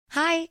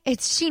Hi,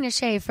 it's Sheena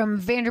Shea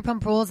from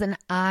Vanderpump Rules, and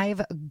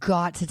I've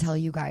got to tell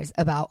you guys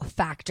about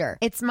Factor.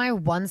 It's my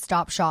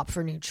one-stop shop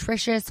for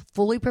nutritious,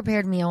 fully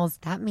prepared meals.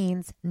 That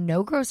means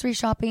no grocery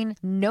shopping,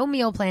 no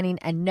meal planning,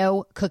 and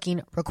no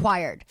cooking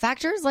required.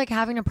 Factor is like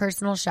having a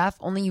personal chef,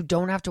 only you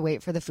don't have to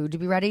wait for the food to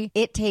be ready.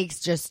 It takes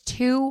just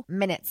 2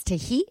 minutes to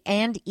heat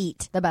and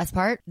eat. The best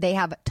part, they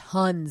have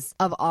tons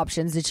of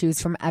options to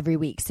choose from every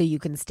week, so you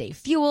can stay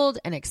fueled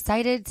and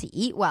excited to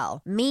eat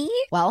well. Me?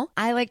 Well,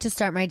 I like to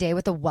start my day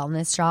with a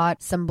wellness shot,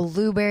 some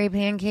blueberry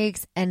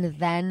pancakes, and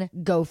then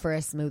go for a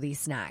smoothie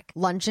snack.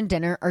 Lunch and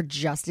dinner are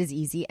just as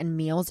easy, and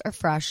meals are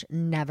fresh,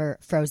 never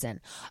frozen.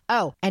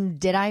 Oh, and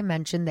did I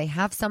mention they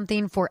have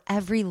something for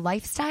every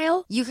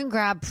lifestyle? You can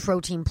grab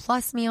protein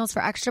plus meals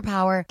for extra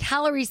power,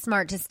 calorie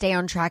smart to stay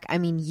on track. I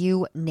mean,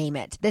 you name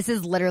it. This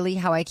is literally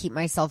how I keep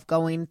myself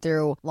going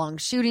through long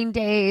shooting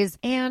days,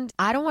 and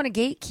I don't want to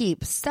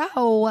gatekeep,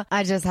 so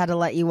I just had to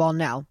let you all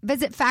know.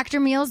 Visit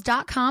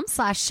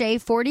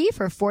factormeals.com/Shay40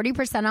 for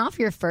 40% off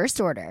your first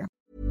order.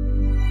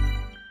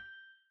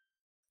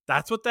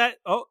 That's what that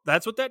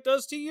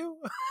does to you?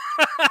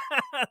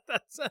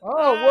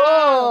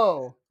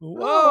 Whoa.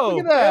 Whoa.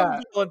 Look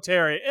at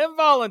that.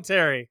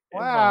 Involuntary.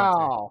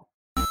 Wow.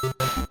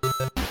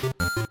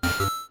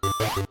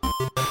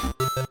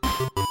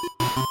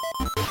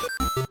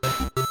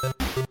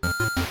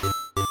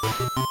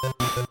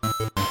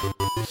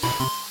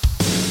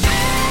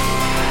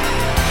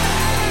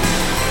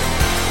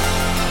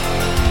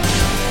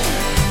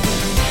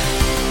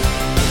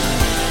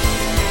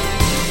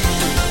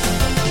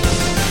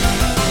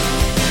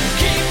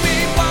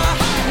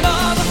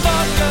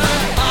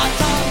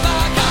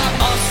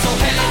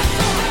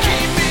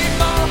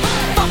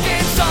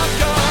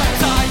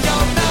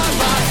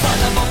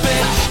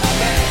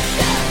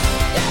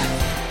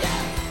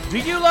 Do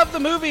you love the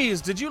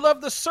movies? Did you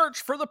love the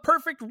search for the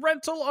perfect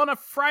rental on a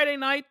Friday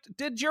night?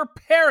 Did your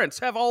parents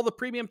have all the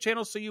premium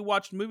channels so you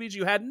watched movies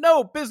you had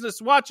no business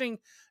watching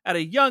at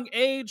a young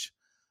age?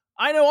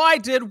 I know I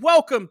did.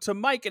 Welcome to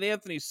Mike and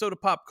Anthony's Soda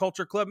Pop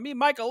Culture Club. Me,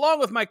 Mike,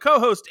 along with my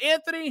co-host,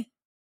 Anthony.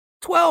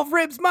 12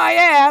 ribs my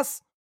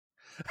ass.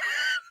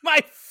 My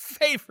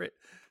favorite.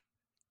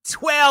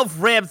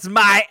 12 ribs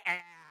my ass.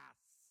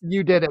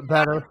 You did it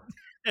better.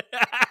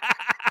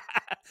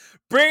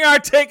 Bring our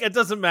take. It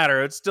doesn't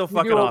matter. It's still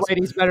fucking awesome.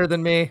 Ladies better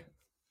than me.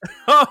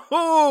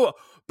 Oh,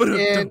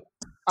 And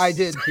I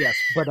did, yes,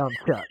 but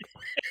Chuck.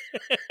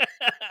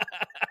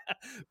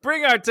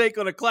 Bring our take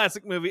on a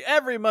classic movie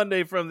every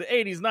Monday from the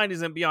 80s,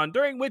 90s, and beyond,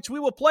 during which we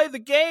will play the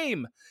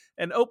game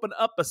and open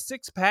up a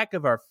 6-pack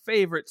of our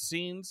favorite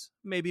scenes,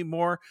 maybe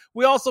more.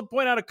 We also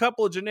point out a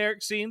couple of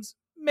generic scenes,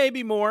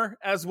 maybe more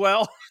as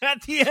well.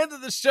 At the end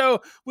of the show,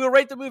 we'll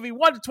rate the movie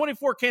 1 to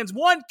 24 cans.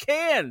 1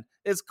 can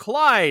is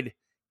Clyde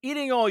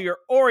eating all your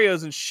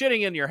Oreos and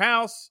shitting in your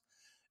house.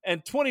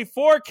 And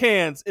 24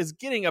 cans is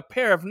getting a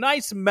pair of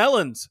nice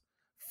melons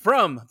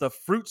from the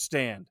fruit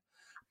stand.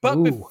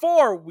 But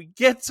before we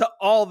get to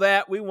all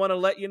that, we want to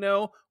let you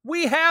know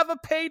we have a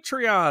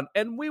Patreon,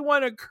 and we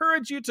want to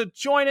encourage you to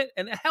join it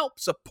and help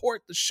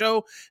support the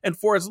show. And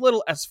for as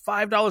little as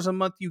 $5 a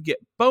month, you get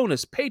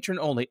bonus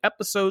patron-only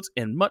episodes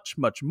and much,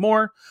 much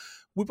more.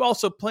 We've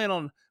also planned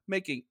on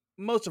making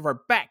most of our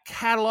back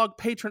catalog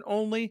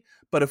patron-only,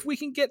 but if we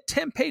can get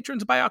 10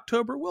 patrons by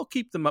October, we'll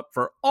keep them up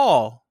for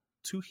all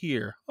to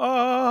hear.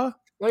 Let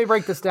me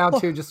break this down,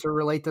 too, just to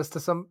relate this to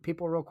some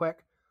people real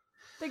quick.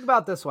 Think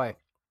about it this way.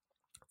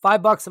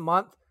 $5 a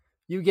month,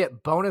 you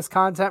get bonus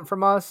content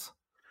from us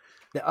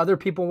that other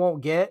people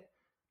won't get.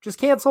 Just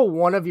cancel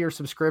one of your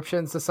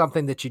subscriptions to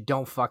something that you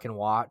don't fucking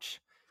watch.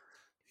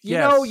 You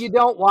know you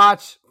don't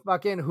watch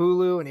fucking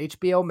Hulu and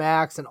HBO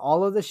Max and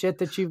all of the shit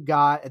that you've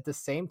got at the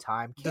same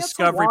time. Cancel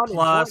Discovery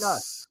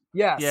Plus.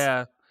 Yes.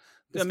 Yeah.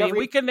 Discovery, I mean,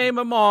 we can name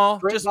them all.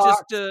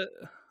 BritBox.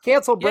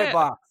 Cancel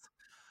BritBox.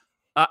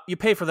 You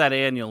pay for that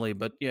annually,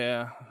 but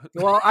yeah.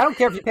 Well, I don't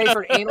care if you pay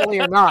for it annually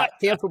or not.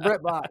 Cancel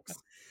BritBox.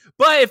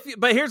 But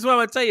here's what I'm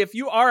going to tell you. If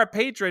you are a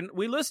patron,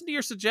 we listen to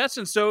your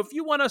suggestions. So if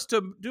you want us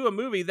to do a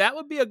movie, that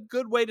would be a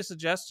good way to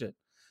suggest it.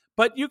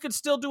 But you can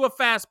still do a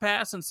fast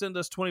pass and send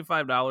us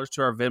 $25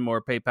 to our Venmo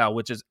or PayPal,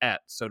 which is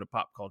at Soda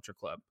Pop Culture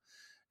Club.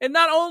 And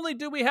not only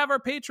do we have our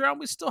Patreon,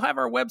 we still have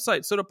our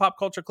website,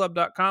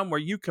 sodapopcultureclub.com, where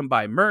you can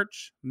buy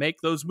merch, make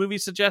those movie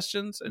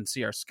suggestions, and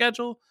see our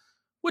schedule,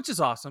 which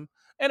is awesome.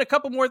 And a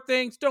couple more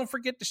things. Don't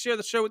forget to share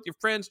the show with your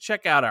friends.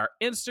 Check out our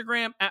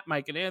Instagram, at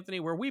Mike and Anthony,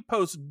 where we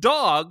post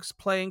dogs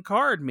playing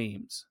card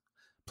memes.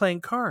 Playing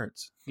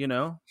cards, you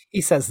know?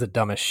 He says the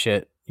dumbest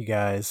shit, you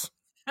guys.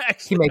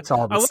 Actually, he makes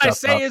all this what stuff I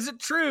say up. is it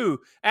true?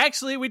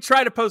 Actually, we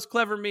try to post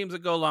clever memes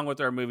that go along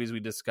with our movies we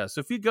discuss.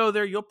 So if you go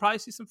there, you'll probably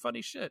see some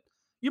funny shit.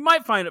 You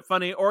might find it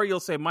funny, or you'll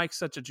say, Mike's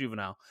such a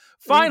juvenile.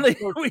 Finally,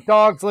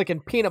 dogs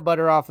licking peanut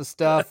butter off of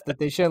stuff that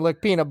they shouldn't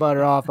lick peanut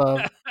butter off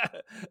of.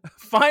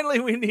 Finally,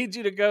 we need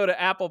you to go to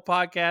Apple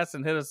Podcasts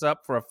and hit us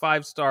up for a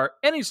 5-star,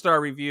 any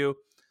star review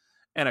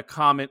and a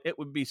comment. It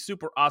would be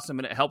super awesome,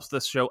 and it helps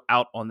this show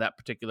out on that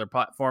particular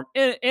platform.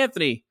 And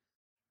Anthony,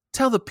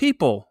 tell the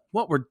people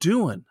what we're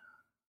doing.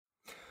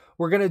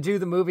 we're going to do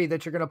the movie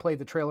that you're going to play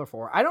the trailer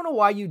for. I don't know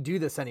why you do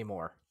this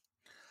anymore.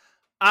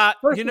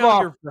 First you of know,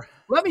 all,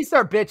 let me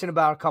start bitching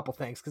about a couple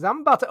things because I'm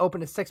about to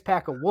open a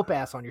 6-pack of whoop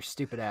ass on your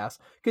stupid ass.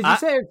 Because you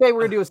say, okay, we're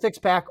going to do a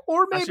 6-pack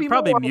or maybe I should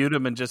probably more. mute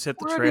him and just hit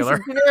the We're trailer.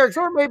 gonna do some generics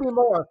or maybe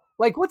more.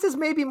 Like, what's this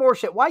maybe more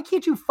shit? Why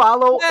can't you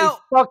follow a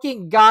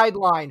fucking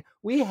guideline?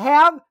 We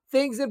have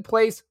things in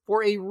place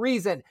for a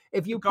reason.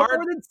 If you put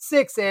more than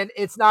 6 in,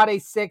 it's not a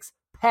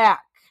 6-pack.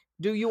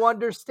 Do you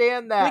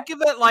understand that?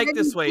 Think of it like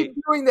this way. Keep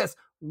doing this.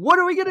 What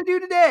are we going to do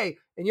today?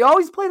 And you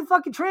always play the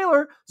fucking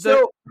trailer.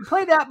 So you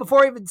play that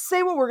before I even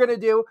say what we're going to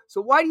do. So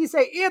why do you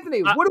say,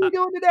 Anthony, what are we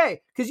doing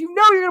today? Because you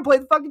know you're going to play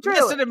the fucking trailer.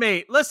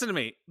 Listen to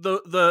me.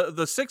 The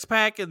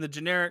 6-pack and the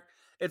generic,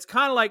 it's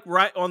kind of like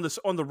right on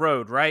the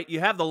road, right? You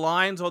have the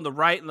lines on the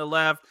right and the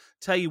left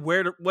tell you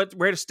where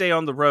to stay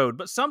on the road.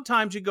 But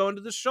sometimes you go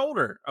into the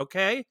shoulder,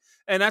 okay?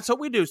 And that's what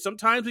we do.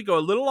 Sometimes we go a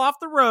little off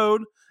the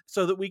road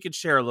so that we can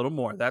share a little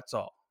more. That's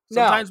all.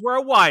 Sometimes we're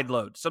a wide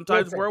load.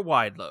 We're a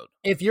wide load.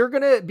 If you're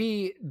going to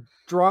be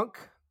drunk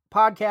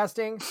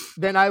podcasting,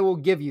 then I will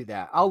give you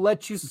that. I'll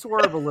let you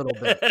swerve a little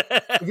bit.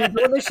 If you're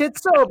doing this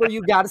shit sober,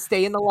 you got to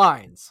stay in the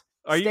lines.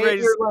 Stay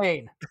in your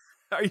lane.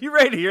 Are you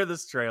ready to hear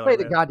this trailer? Play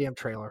the goddamn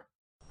trailer.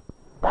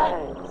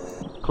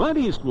 Clint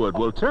Eastwood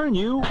will turn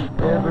you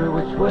every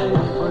which way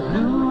but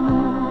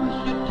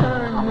loose. You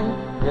turn me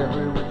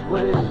every which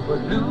way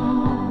but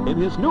loose. in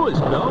his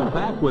newest film,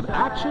 back with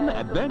action,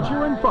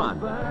 adventure, and fun.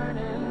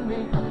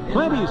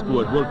 Clint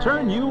Eastwood will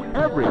turn you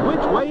every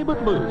which way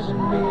but loose.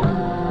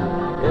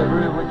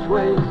 Every which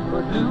way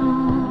but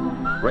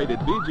loose. Rated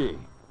PG.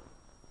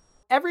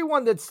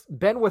 Everyone that's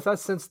been with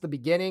us since the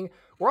beginning,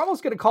 we're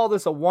almost going to call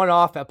this a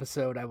one-off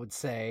episode, I would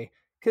say,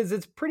 because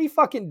it's pretty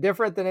fucking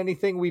different than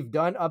anything we've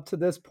done up to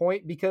this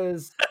point,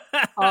 because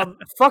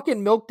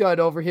fucking Milk Dud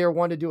over here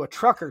wanted to do a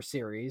trucker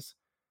series,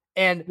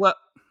 and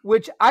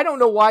which I don't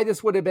know why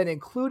this would have been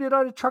included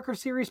on a trucker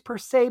series per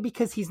se,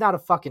 because he's not a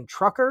fucking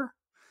trucker.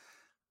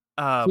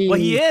 Well,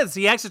 he is.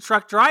 He acts a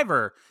truck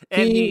driver,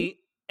 and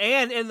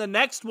and in the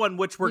next one,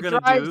 which we're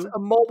going to do, a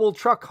mobile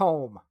truck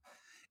home.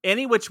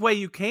 Any Which Way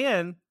You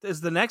Can is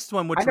the next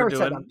one, which we're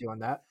doing. Said I'm doing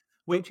that.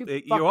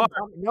 You are.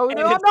 No,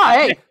 I'm not.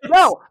 Hey,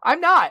 no,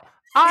 I'm not.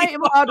 I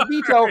am allowed to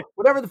veto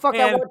whatever the fuck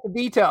I want to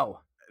veto.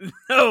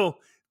 No,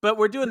 but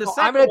we're doing the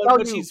second one,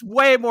 which is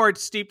way more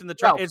steeped in the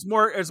truck. No. It's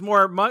more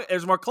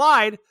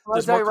Clyde.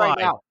 There's more Clyde.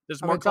 Right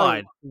there's more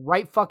Clyde.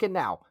 Right fucking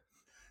now.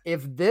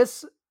 If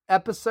this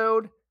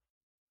episode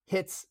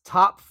hits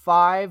top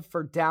 5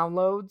 for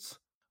downloads,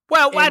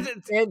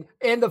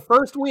 in the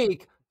first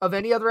week of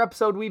any other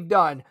episode we've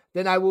done,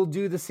 then I will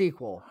do the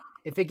sequel.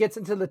 If it gets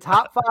into the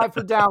top 5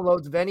 for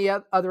downloads of any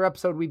other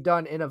episode we've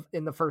done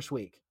in the first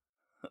week.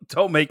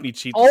 Don't make me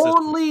cheat the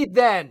Only system.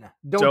 Then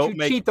don't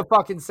you cheat the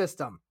fucking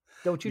system.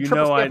 Don't you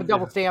triple stamp a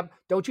double stamp.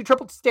 Don't you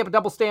triple stamp a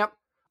double stamp.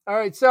 All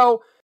right,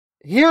 so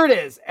here it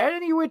is.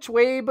 Any Which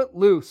Way But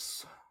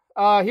Loose.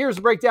 Here's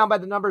a breakdown by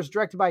the numbers,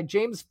 directed by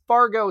James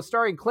Fargo,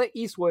 starring Clint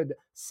Eastwood,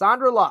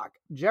 Sandra Locke,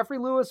 Jeffrey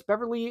Lewis,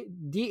 Beverly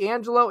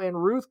D'Angelo,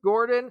 and Ruth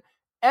Gordon.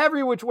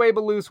 Every Which Way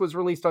But Loose was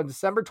released on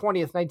December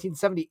 20th,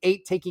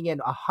 1978, taking in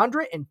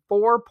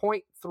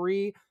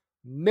 $104.3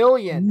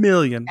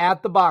 million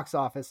at the box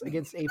office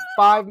against a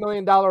 $5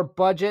 million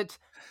budget.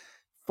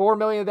 $4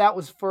 million of that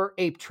was for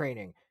Ape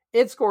Training.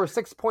 It scores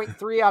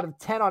 6.3 out of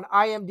 10 on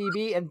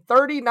IMDb and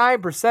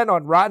 39%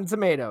 on Rotten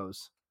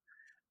Tomatoes.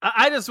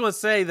 I just want to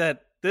say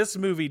that this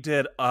movie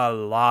did a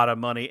lot of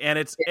money, and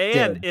its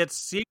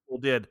sequel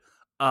did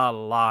a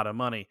lot of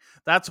money.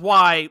 That's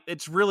why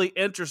it's really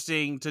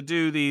interesting to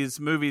do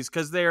these movies,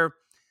 because they're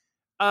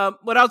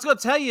what I was going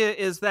to tell you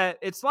is that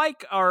it's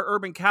like our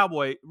Urban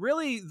Cowboy,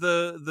 really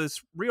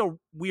this real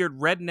weird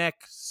redneck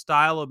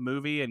style of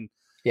movie, and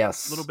a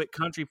little bit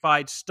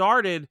countryfied,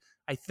 started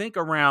I think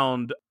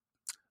around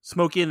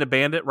Smokey and the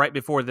Bandit right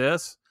before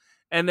this.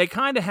 And they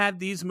kind of had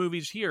these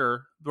movies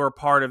here that were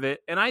part of it.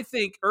 And I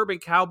think Urban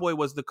Cowboy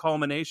was the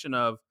culmination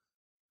of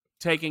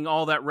taking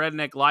all that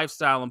redneck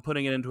lifestyle and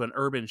putting it into an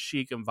urban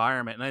chic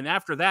environment. And then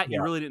after that,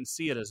 you really didn't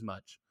see it as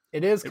much.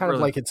 It is kind of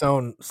like its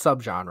own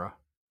subgenre.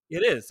 It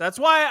is. That's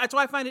why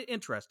I find it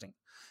interesting.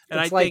 And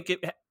I think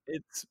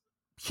it's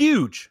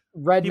huge.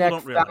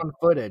 Redneck found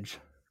footage.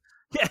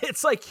 Yeah,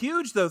 it's like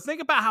huge, though. Think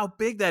about how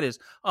big that is.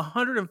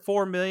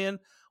 $104 million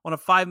on a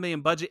 $5 million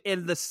budget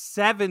in the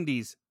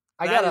 70s.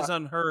 That is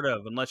unheard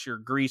of unless you're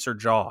Grease or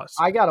Jaws.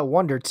 I gotta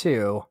wonder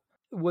too,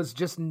 was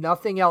just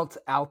nothing else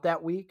out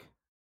that week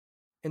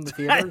in the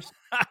theaters?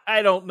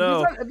 I don't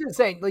know. I'm just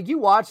saying, like, you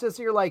watch this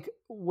and you're like,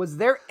 was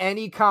there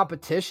any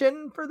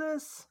competition for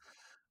this?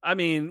 I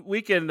mean,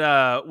 we can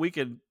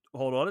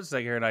hold on a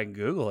second here and I can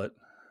Google it.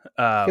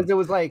 Because it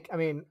was like, I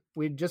mean,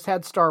 we just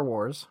had Star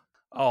Wars.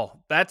 Oh,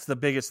 that's the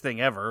biggest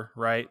thing ever,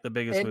 right? The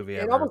biggest movie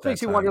ever. It almost makes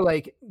you wonder,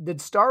 like,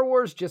 did Star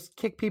Wars just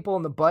kick people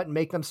in the butt and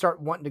make them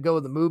start wanting to go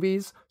to the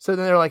movies? So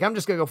then they're like, I'm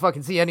just going to go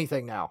fucking see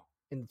anything now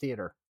in the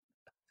theater.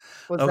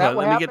 Was that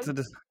what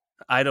happened?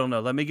 I don't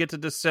know. Let me get to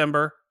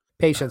December.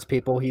 Patience,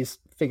 people. He's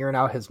figuring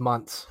out his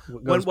months.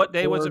 What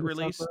day was it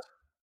released?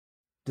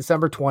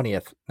 December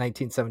 20th,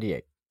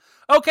 1978.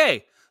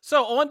 Okay.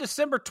 So on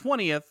December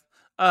 20th,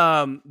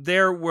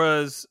 there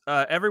was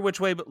Every Which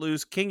Way But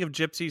Loose, King of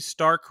Gypsies,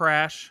 Star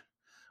Crash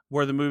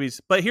were the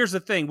movies. But here's the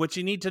thing. What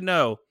you need to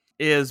know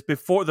is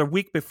the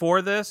week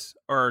before this,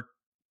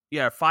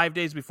 5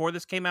 days before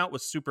this came out,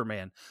 was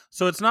Superman.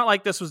 So it's not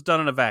like this was done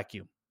in a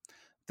vacuum.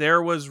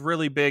 There was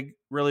really big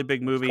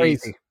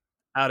movies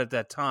out at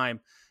that time.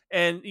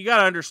 And you got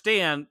to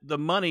understand the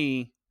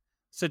money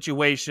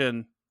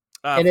situation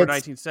for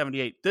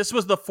 1978. This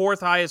was the fourth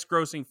highest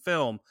grossing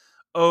film,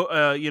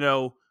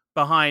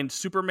 behind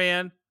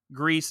Superman,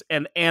 Grease,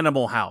 and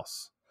Animal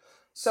House.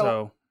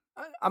 So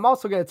I'm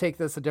also going to take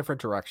this a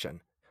different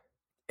direction.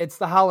 It's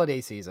the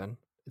holiday season.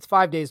 It's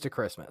 5 days to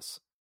Christmas.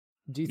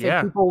 Do you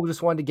think people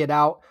just wanted to get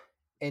out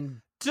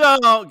and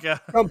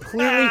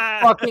completely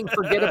fucking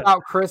forget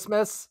about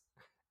Christmas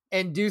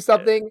and do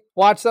something,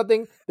 watch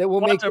something that will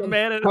make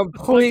them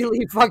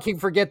completely fucking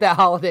forget that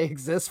holiday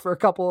exists for a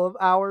couple of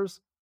hours?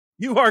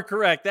 You are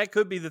correct. That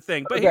could be the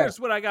thing. But here's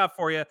what I got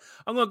for you.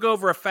 I'm going to go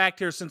over a fact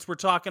here since we're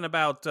talking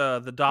about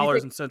the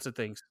dollars and cents of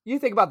things. You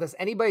think about this.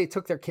 Anybody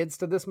took their kids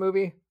to this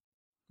movie,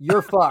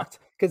 you're fucked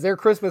because their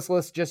Christmas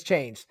list just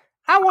changed.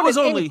 I want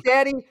an ape,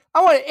 Daddy.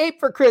 I want an ape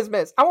for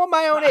Christmas. I want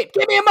my own ape.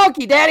 Give me a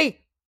monkey, Daddy.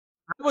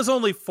 I was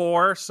only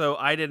 4, so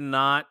I did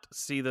not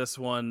see this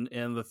one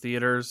in the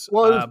theaters.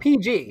 Well, it was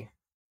PG.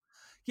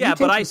 Yeah,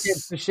 but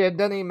the shit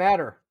doesn't even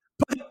matter.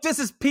 But this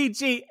is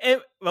PG.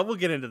 We'll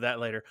get into that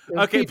later.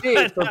 Okay,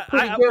 PG,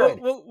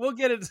 we'll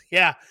get into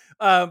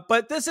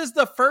but this is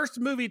the first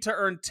movie to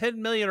earn $10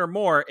 million or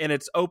more in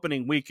its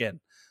opening weekend.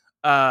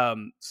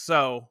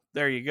 So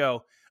there you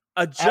go.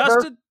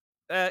 Adjusted.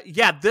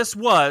 This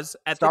was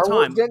at Star the time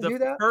Wars didn't the do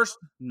that? first,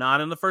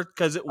 not in the first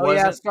because it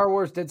wasn't. Yeah, Star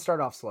Wars did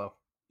start off slow.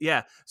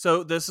 Yeah,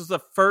 so this is the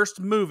first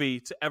movie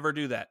to ever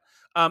do that.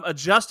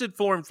 Adjusted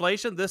for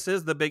inflation, this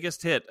is the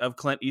biggest hit of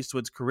Clint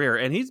Eastwood's career,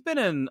 and he's been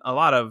in a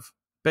lot of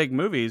big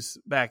movies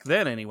back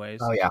then anyways.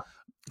 Oh, yeah.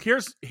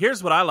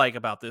 Here's what I like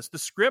about this. The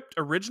script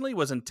originally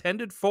was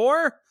intended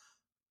for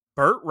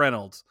Burt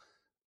Reynolds.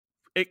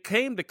 It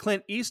came to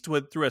Clint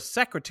Eastwood through a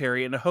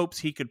secretary in the hopes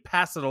he could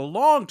pass it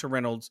along to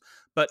Reynolds,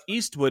 but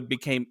Eastwood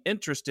became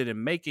interested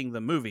in making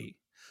the movie.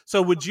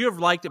 So would you have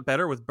liked it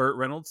better with Burt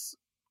Reynolds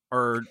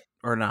or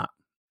not?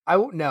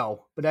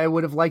 No, but I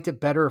would have liked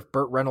it better if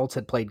Burt Reynolds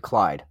had played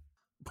Clyde.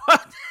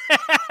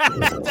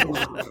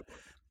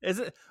 Is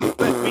it?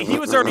 But he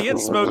was already in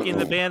Smokey and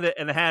the Bandit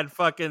and had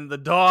fucking the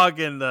dog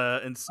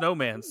and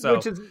Snowman. So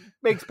which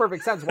makes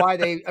perfect sense why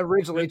they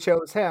originally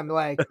chose him.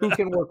 Like, who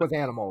can work with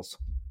animals?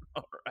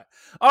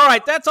 All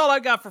right. That's all I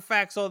got for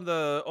facts on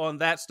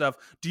that stuff.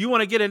 Do you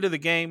want to get into the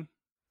game?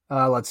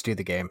 Let's do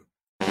the game.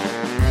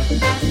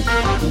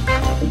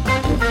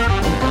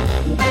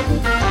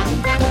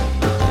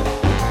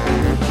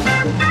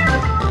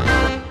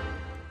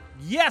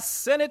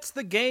 Yes, and it's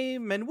the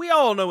game, and we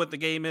all know what the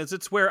game is.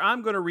 It's where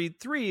I'm going to read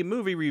 3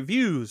 movie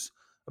reviews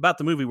about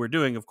the movie we're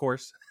doing, of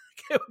course.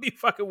 It would be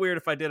fucking weird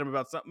if I did them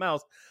about something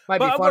else. Might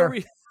be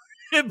funner.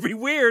 It'd be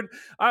weird.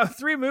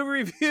 3 movie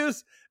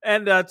reviews,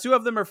 and 2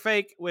 of them are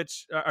fake,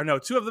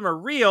 2 of them are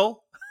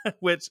real,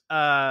 which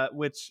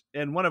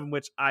and one of them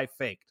which I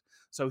faked.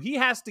 So he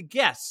has to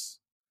guess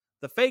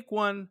the fake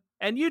one,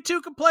 and you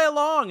 2 can play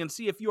along and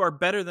see if you are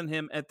better than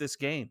him at this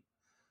game,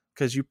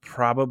 because you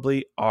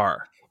probably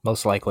are.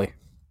 Most likely.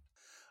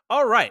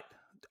 All right.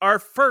 Our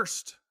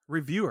first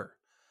reviewer,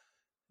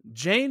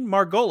 Jane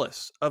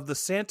Margolis of the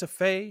Santa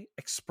Fe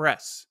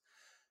Express.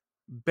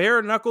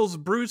 Bare knuckles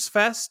bruise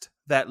fest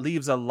that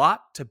leaves a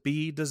lot to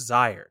be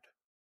desired.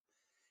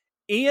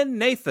 Ian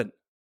Nathan,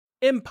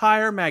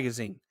 Empire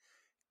Magazine.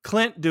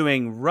 Clint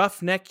doing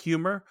roughneck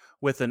humor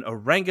with an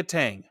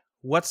orangutan.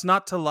 What's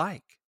not to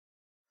like?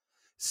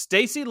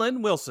 Stacy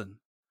Lynn Wilson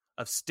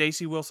of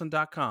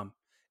StacyWilson.com.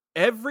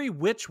 Every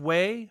which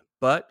way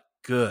but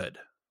good.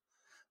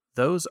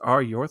 Those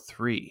are your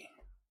 3.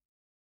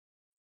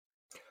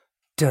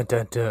 Dun,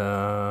 dun,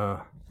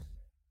 dun.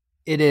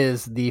 It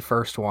is the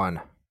first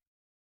one.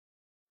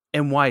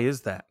 And why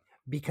is that?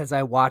 Because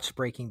I watched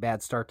Breaking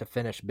Bad start to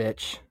finish,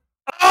 bitch.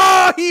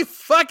 Oh, he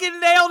fucking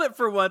nailed it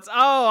for once.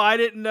 Oh, I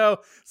didn't know.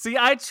 See,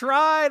 I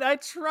tried to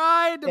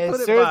put it by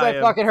As soon as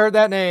I fucking heard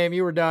that name,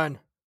 you were done.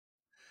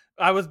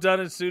 I was done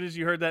as soon as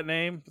you heard that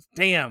name.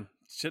 Damn.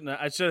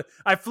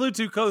 I flew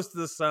too close to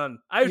the sun.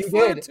 You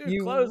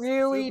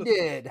really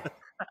did.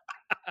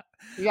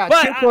 You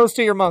got too close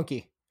to your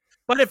monkey.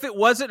 But if it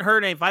wasn't her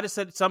name, if I just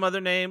said some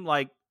other name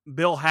like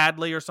Bill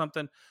Hadley or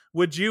something,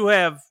 would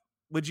the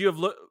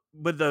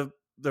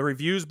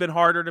reviews been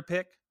harder to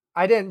pick?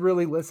 I didn't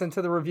really listen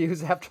to the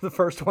reviews after the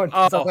first one. So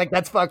I was like,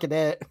 that's fucking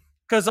it.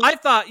 Because I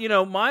thought,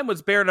 mine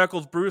was Bare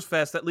Knuckles Bruise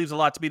Fest that leaves a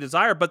lot to be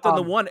desired. But then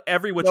the one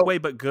Every Which Way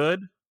But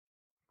Good.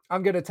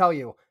 I'm going to tell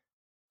you,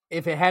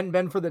 if it hadn't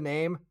been for the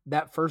name,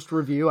 that first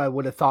review I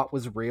would have thought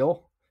was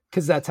real.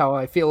 Because that's how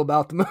I feel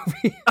about the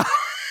movie.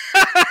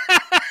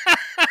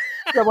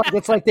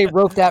 It's like they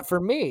wrote that for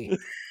me.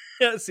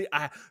 Yeah,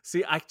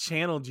 I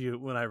channeled you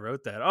when I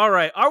wrote that. All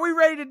right. Are we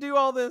ready to do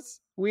all this?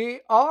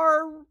 We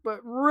are, but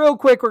real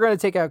quick, we're going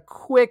to take a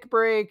quick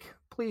break.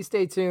 Please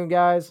stay tuned,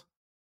 guys.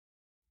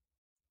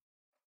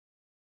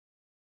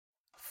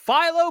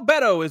 Philo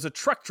Beto is a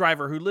truck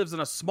driver who lives in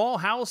a small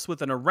house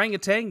with an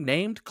orangutan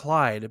named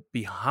Clyde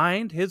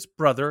behind his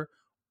brother,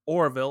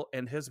 Orville,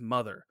 and his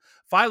mother.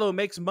 Philo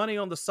makes money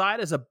on the side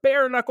as a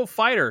bare-knuckle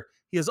fighter.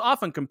 He is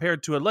often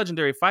compared to a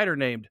legendary fighter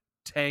named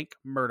Tank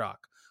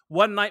Murdoch.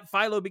 One night,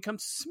 Philo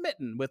becomes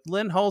smitten with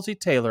Lynn Halsey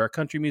Taylor, a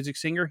country music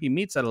singer he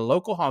meets at a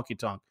local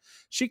honky-tonk.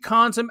 She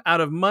cons him out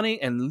of money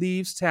and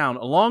leaves town.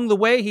 Along the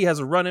way, he has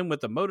a run-in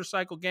with a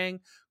motorcycle gang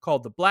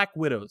called the Black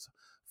Widows.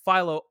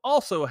 Philo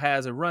also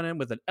has a run-in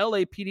with an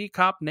LAPD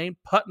cop named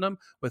Putnam,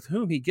 with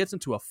whom he gets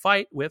into a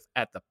fight with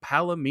at the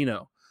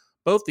Palomino.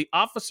 Both the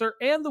officer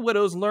and the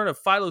widows learn of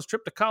Philo's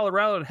trip to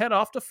Colorado and head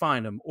off to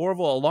find him.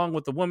 Orville, along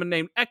with the woman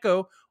named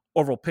Echo,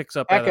 Orville picks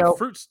up at a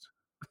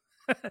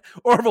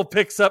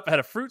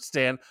fruit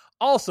stand,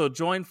 also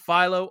join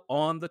Philo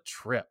on the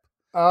trip.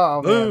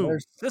 Oh, boom! Man,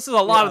 this is a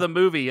lot of the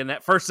movie in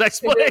that first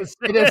explanation.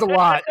 It is a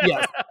lot,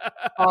 yes.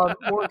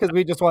 More because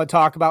we just want to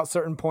talk about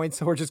certain points,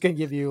 so we're just going to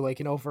give you like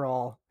an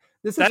overall.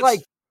 This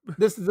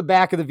is the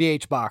back of the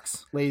VH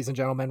box, ladies and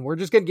gentlemen. We're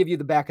just going to give you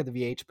the back of the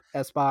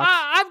VHS box.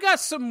 I've got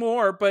some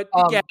more, but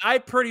yeah, I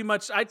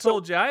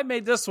told you I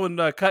made this one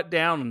cut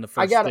down in the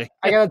first thing.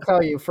 I got to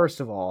tell you, first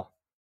of all,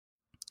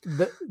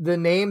 the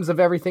names of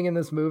everything in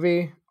this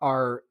movie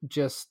are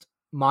just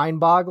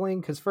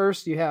mind-boggling. Because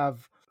first you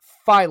have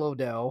Philo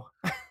Doe.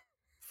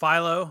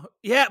 Philo,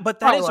 yeah, but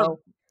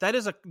that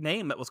is a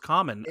name that was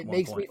common. It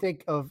makes me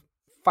think of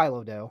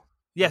Philo Doe.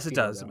 Yes, it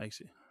does. It makes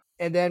you.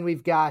 And then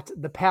we've got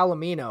the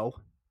Palomino,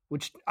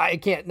 which I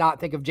can't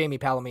not think of Jamie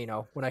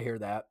Palomino when I hear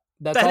that.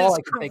 That's all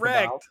I can think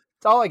about.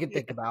 That's all I can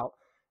think about.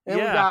 And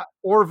we got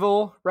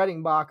Orville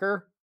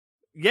Reddingbacher.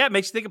 Yeah, it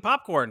makes you think of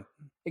popcorn.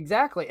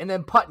 Exactly. And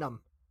then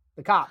Putnam,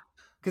 the cop.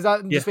 Because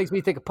that just makes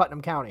me think of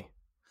Putnam County.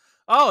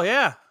 Oh,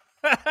 yeah.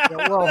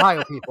 We're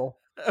Ohio people.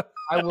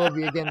 I will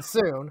be again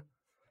soon.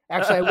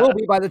 Actually, I will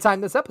be by the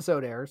time this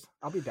episode airs.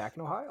 I'll be back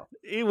in Ohio.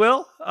 You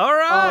will? All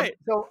right.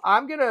 So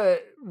I'm going to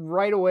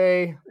right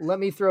away, let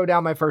me throw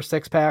down my first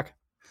 6-pack.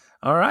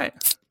 All right.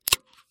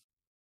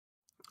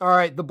 All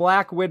right. The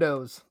Black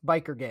Widows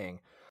biker gang.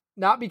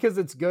 Not because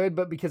it's good,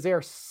 but because they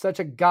are such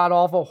a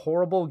god-awful,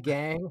 horrible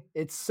gang.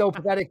 It's so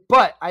pathetic.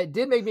 But it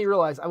did make me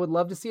realize I would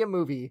love to see a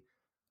movie.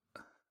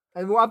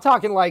 And I'm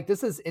talking like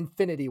this is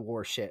Infinity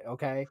War shit,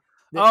 okay?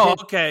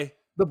 Okay.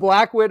 The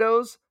Black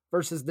Widows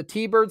versus the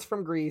T-Birds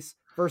from Greece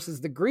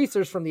versus the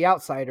Greasers from The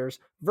Outsiders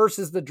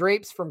versus the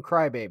Drapes from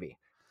Crybaby.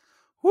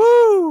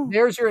 Woo!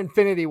 There's your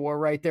Infinity War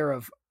right there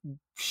of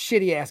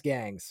shitty ass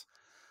gangs.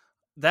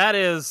 That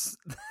is.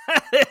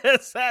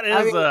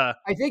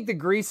 I think the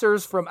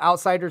Greasers from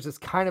Outsiders is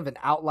kind of an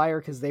outlier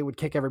because they would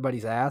kick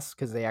everybody's ass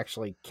because they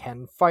actually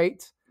can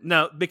fight.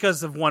 No,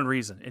 because of one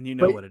reason, and you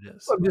know what it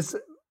is.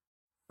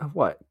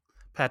 What?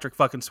 Patrick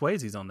fucking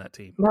Swayze's on that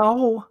team.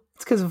 No,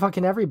 it's because of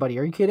fucking everybody.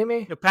 Are you kidding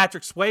me?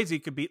 Patrick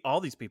Swayze could beat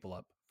all these people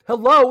up.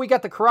 Hello, we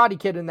got the Karate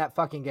Kid in that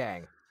fucking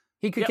gang.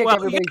 He could kick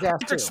everybody's ass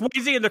Patrick too.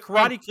 Swayze and the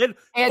Karate Kid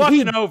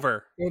fucking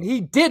over. And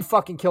he did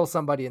fucking kill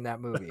somebody in that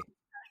movie.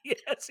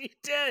 Yes, he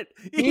did.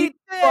 He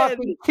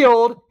fucking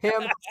killed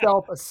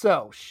himself a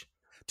soch.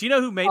 Do you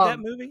know who made that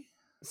movie?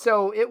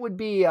 So it would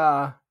be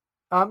Coppola?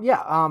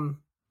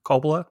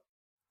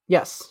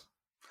 Yes.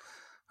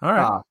 All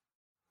right.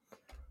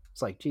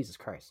 It's like Jesus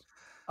Christ.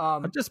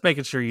 I'm just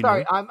making sure you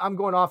sorry, know. I'm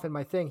going off in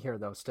my thing here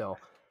though still.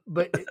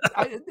 But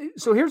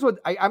so here's what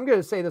I'm going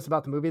to say this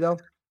about the movie though.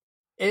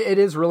 It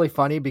is really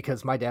funny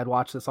because my dad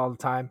watched this all the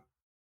time.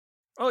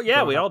 Oh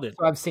yeah, we all did.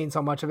 So I've seen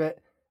so much of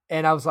it.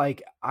 And I was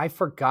like, I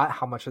forgot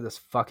how much of this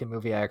fucking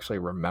movie I actually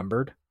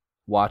remembered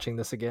watching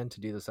this again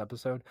to do this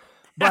episode.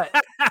 But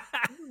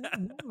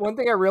one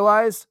thing I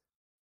realized,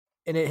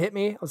 and it hit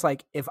me, I was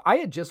like, if I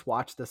had just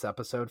watched this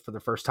episode for the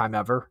first time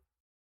ever,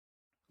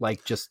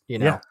 like just,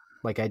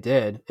 like I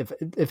did, if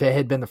it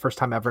had been the first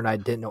time ever and I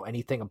didn't know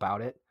anything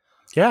about it.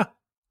 Yeah.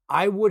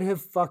 I would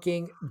have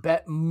fucking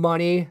bet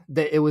money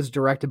that it was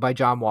directed by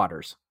John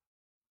Waters.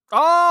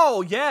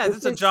 Oh yeah, this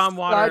is a John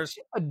Waters.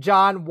 A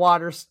John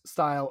Waters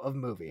style of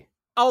movie.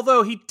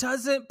 Although he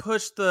doesn't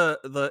push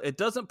it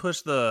doesn't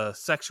push the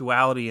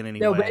sexuality in any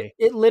way.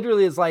 But it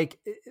literally is like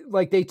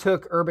they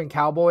took Urban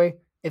Cowboy.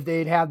 If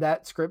they'd have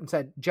that script and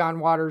said, John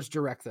Waters,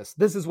 direct this.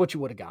 This is what you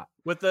would have got.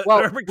 With the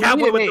Urban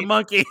Cowboy with the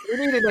monkey. We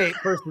need an 8,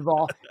 first of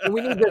all. And we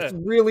need this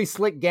really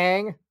slick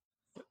gang.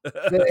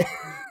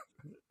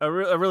 A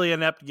really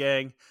inept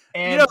gang.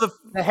 And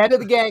the head of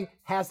the gang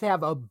has to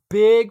have a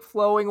big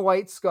flowing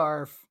white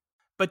scarf.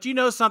 But you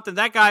know something?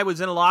 That guy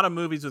was in a lot of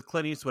movies with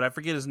Clint Eastwood. I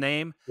forget his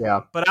name.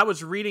 Yeah. But I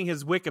was reading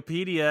his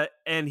Wikipedia,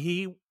 and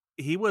he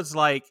was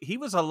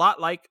a lot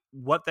like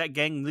what that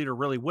gang leader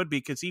really would be,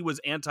 because he was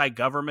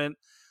anti-government,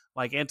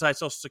 like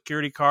anti-social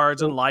security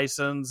cards and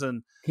license,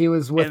 and he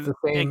was with the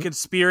same and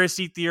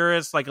conspiracy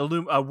theorists, like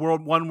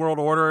one world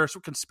order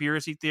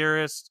conspiracy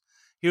theorist.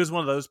 He was one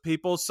of those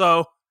people.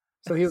 So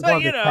he was one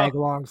of the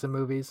tag-alongs in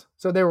movies.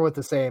 So they were with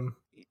the same.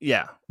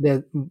 Yeah.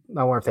 I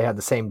wonder if they had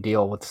the same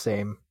deal with the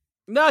same.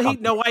 No,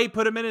 know why he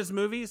put him in his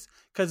movies?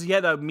 Because he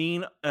had a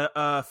mean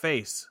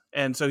face,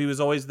 and so he was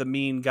always the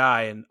mean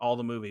guy in all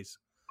the movies.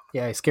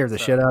 Yeah, he scared the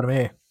shit out of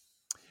me.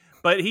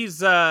 But he's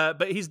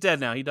dead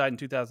now. He died in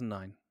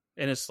 2009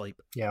 in his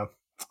sleep. Yeah.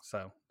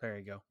 So there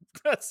you go.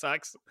 That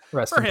sucks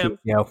Rest for in him. peace,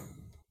 Yo.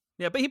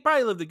 Yeah, but he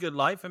probably lived a good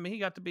life. I mean, he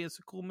got to be in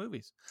some cool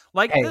movies.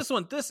 Like Hey. this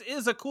one. This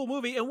is a cool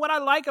movie. And what I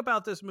like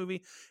about this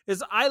movie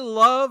is I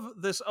love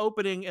this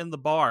opening in the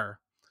bar.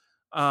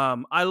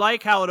 I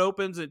like how it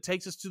opens. It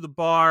takes us to the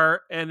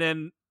bar, and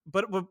then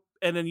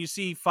you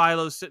see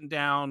Philo sitting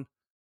down,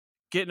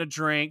 getting a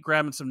drink,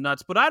 grabbing some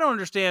nuts. But I don't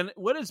understand,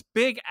 what is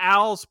Big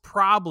Al's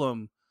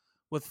problem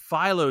with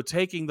Philo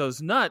taking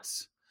those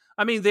nuts?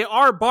 I mean, they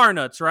are bar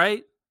nuts,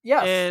 right?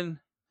 Yes. And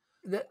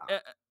The-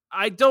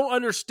 I don't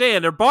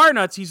understand. They're bar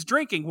nuts. He's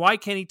drinking. Why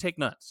can't he take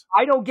nuts?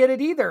 I don't get it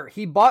either.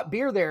 He bought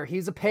beer there.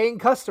 He's a paying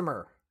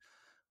customer.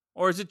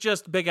 Or is it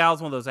just Big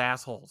Al's one of those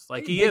assholes?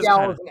 Like he Big is Al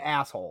kind is of, an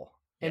asshole.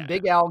 And Yeah.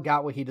 Big Al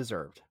got what he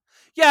deserved.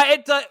 Yeah,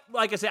 it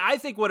like I said, I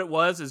think what it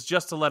was is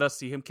just to let us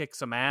see him kick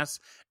some ass,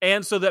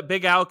 and so that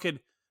Big Al could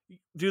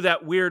do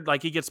that weird,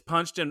 like he gets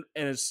punched and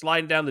is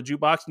sliding down the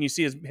jukebox, and you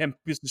see him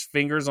push his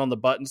fingers on the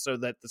button so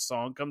that the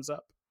song comes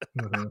up.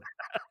 Mm-hmm.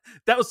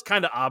 That was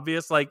kind of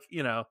obvious, like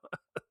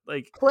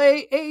like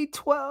Play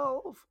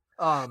A12.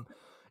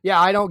 Yeah,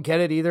 I don't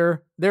get it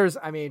either. There's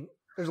a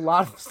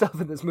lot of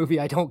stuff in this movie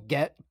I don't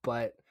get,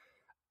 but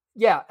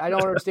yeah, I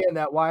don't understand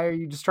that. Why are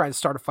you just trying to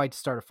start a fight to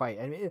start a fight?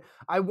 I mean,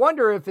 I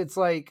wonder if it's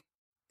like,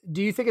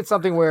 do you think it's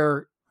something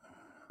where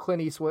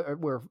Clint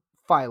Eastwood, where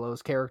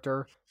Philo's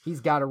character,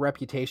 he's got a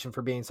reputation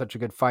for being such a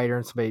good fighter,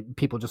 and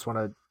people just want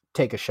to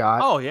take a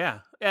shot? oh yeah,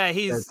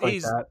 It's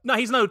like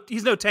that.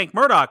 he's no Tank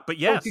Murdoch, but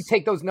yes, Don't you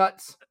take those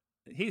nuts?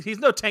 he's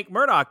no Tank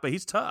Murdoch, but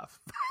he's tough.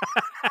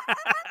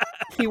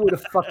 He would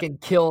have fucking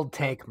killed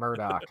Tank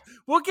Murdoch.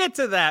 We'll get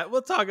to that.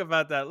 We'll talk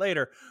about that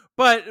later.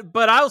 But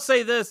I'll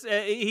say this: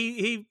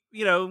 he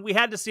we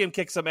had to see him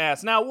kick some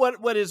ass. Now,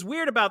 what is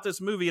weird about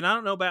this movie, and I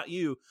don't know about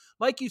you,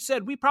 like you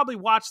said, we probably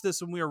watched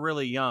this when we were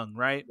really young,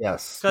 right?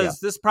 Yes. Because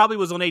this probably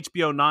was on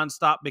HBO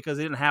nonstop because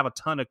they didn't have a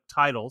ton of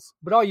titles.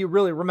 But all you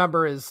really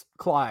remember is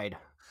Clyde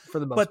for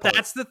the most But part.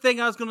 that's the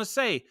thing I was going to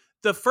say.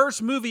 The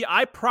first movie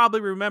I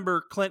probably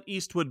remember Clint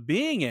Eastwood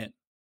being in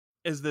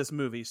is this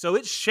movie. So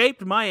it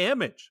shaped my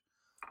image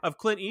of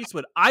Clint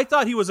Eastwood. I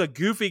thought he was a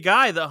goofy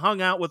guy that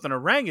hung out with an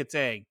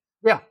orangutan.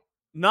 Yeah.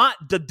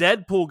 Not the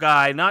Deadpool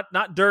guy, not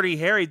Dirty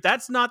Harry.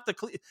 That's not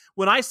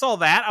when I saw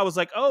that, I was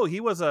like, oh, he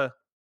was a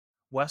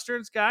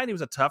Westerns guy and he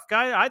was a tough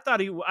guy. I thought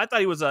he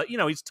was a,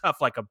 he's tough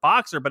like a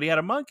boxer, but he had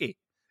a monkey.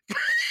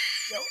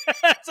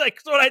 That's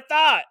what I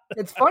thought.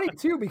 It's funny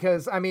too,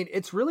 because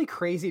it's really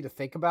crazy to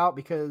think about,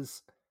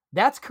 because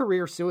that's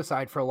career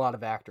suicide for a lot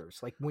of actors.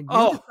 Like when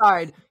you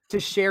decide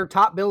to share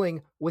top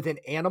billing with an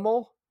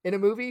animal in a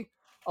movie,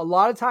 a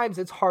lot of times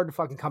it's hard to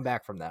fucking come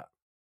back from that.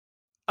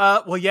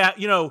 Well, yeah,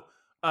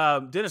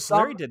 Dennis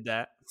Leary did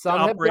that. Some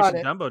have Operation done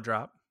it. Dumbo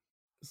Drop.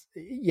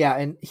 Yeah,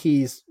 and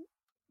He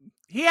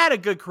had a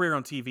good career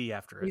on TV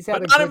after it. he's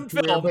had but a not good in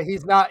career, film. but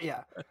he's not.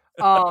 Yeah,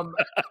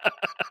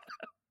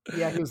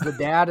 yeah, he was the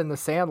dad in The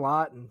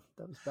Sandlot, and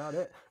that was about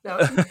it.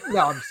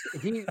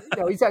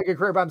 He's had a good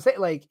career, but I'm saying,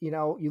 like,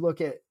 you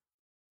look at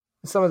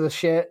some of the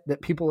shit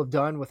that people have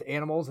done with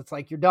animals. It's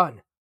like, you're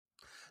done.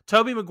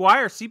 Tobey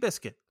Maguire,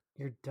 Seabiscuit.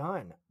 You're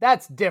done.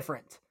 That's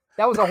different.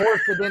 That was a horse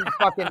that didn't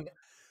fucking.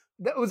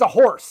 That was a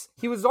horse.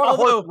 He was on a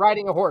horse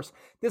riding a horse.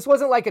 This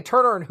wasn't like a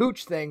Turner and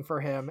Hooch thing for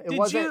him. It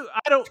wasn't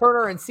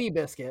Turner and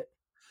Seabiscuit.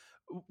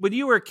 When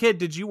you were a kid,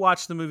 did you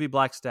watch the movie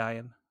Black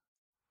Stallion?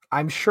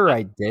 I'm sure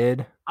I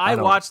did. I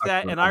watched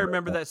that, and I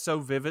remember that so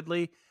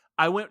vividly.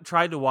 I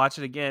tried to watch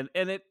it again,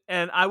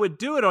 and I would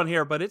do it on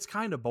here, but it's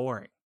kind of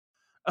boring.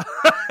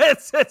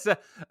 it's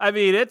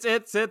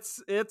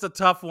a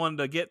tough one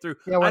to get through.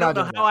 Yeah, I don't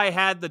know how I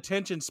had the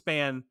attention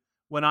span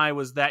when I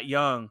was that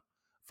young,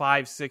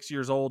 5-6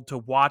 years old, to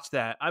watch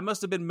that. I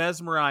must have been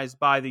mesmerized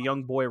by the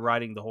young boy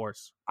riding the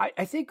horse.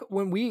 I think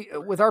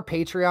with our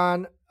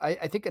Patreon,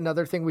 I think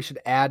another thing we should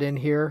add in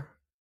here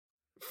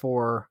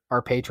for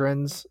our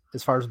patrons,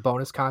 as far as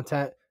bonus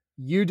content,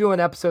 you doing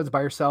episodes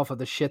by yourself of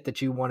the shit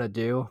that you want to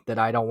do that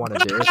I don't want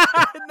to do.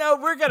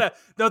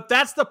 No,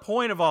 that's the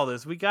point of all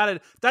this.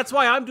 That's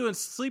why I'm doing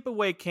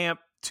Sleepaway Camp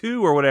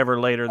 2 or whatever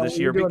later this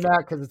year. You're doing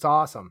that because it's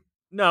awesome.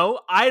 No,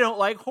 I don't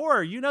like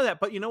horror. You know that,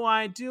 but you know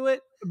why I do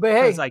it? But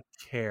hey, because I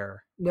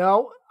care.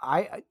 No,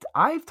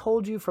 I've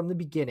told you from the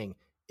beginning.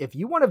 If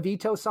you want to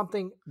veto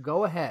something,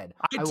 go ahead.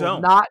 I will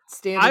don't. not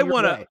stand. I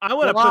want to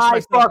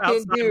push myself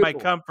outside my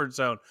comfort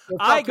zone.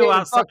 I go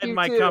outside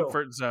my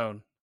comfort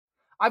zone.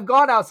 I've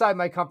gone outside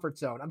my comfort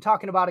zone. I'm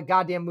talking about a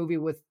goddamn movie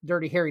with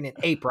Dirty Harry and an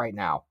ape right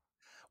now.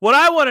 What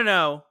I want to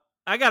know,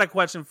 I got a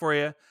question for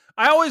you.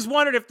 I always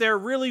wondered if there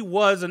really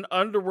was an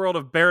underworld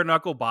of bare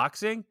knuckle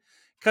boxing,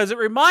 because it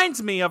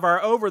reminds me of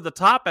our Over the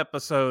Top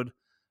episode,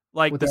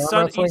 like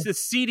it's the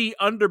seedy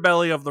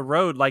underbelly of the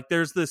road. Like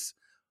there's this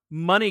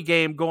money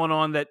game going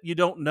on that you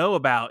don't know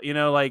about,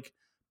 like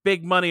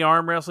big money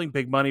arm wrestling,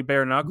 big money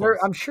bare knuckles.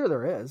 I'm sure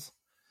there is,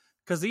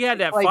 because he had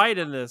that fight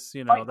in this.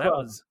 That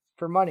was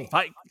for money.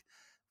 Fight.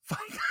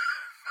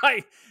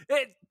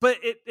 But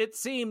it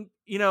seemed,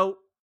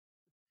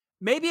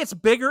 maybe it's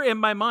bigger in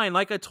my mind.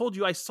 Like I told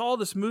you, I saw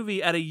this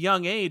movie at a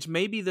young age.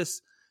 Maybe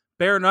this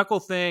bare knuckle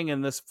thing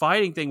and this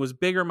fighting thing was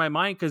bigger in my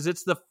mind because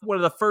it's one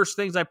of the first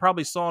things I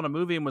probably saw in a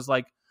movie and was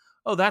like,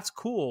 oh, that's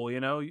cool, you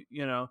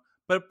know.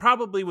 But it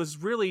probably was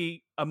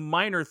really a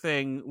minor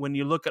thing when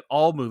you look at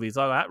all movies.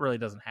 Oh, that really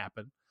doesn't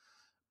happen.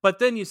 But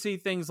then you see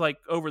things like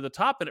Over the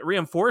Top, and it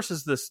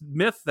reinforces this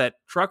myth that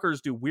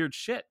truckers do weird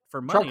shit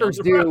for money. Truckers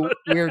do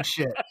weird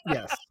shit.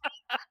 Yes.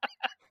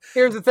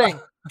 Here's the thing.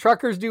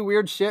 Truckers do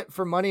weird shit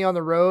for money on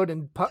the road,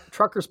 and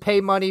truckers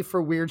pay money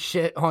for weird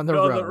shit on the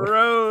road. The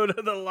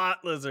road, the lot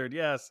lizard,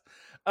 yes.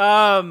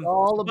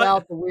 All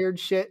about the weird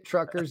shit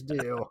truckers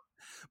do.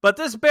 But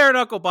this bare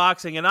knuckle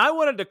boxing, and I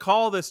wanted to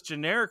call this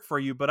generic for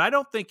you, but I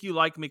don't think you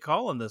like me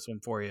calling this one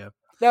for you.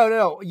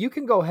 No. You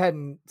can go ahead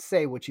and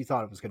say what you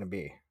thought it was going to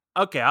be.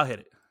 Okay, I'll hit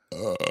it.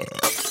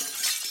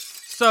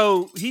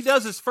 So he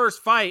does his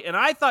first fight, and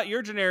I thought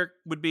your generic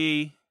would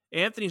be,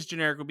 Anthony's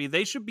generic would be,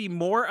 they should be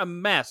more a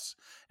mess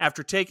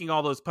after taking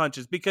all those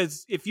punches.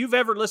 Because if you've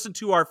ever listened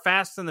to our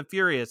Fast and the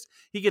Furious,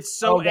 he gets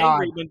so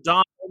angry when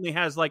Dom only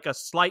has like a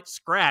slight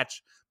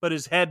scratch, but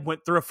his head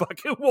went through a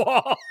fucking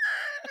wall.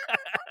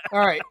 All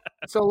right.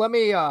 So let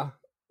me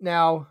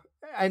now,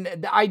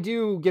 and I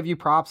do give you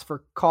props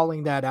for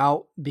calling that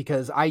out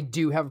because I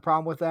do have a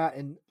problem with that.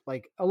 And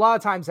like a lot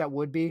of times that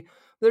would be,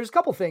 there's a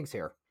couple things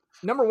here.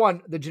 Number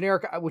one, the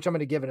generic, which I'm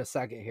going to give in a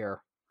second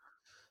here,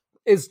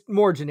 is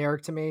more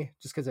generic to me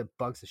just because it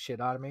bugs the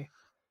shit out of me.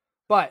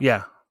 But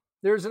yeah,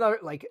 there's another,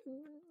 like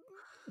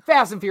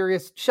Fast and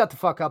Furious, shut the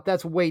fuck up.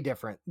 That's way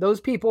different. Those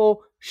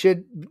people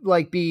should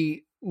like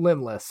be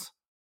limbless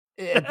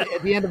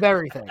at the end of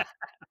everything.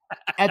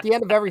 At the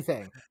end of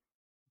everything.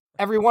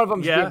 Every one of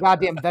them should be a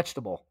goddamn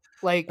vegetable.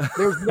 Like,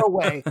 there's no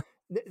way.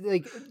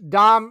 Like,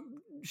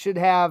 Dom should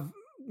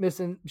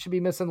be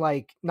missing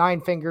like 9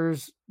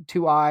 fingers,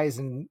 2 eyes,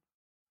 and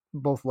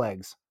both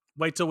legs.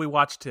 Wait till we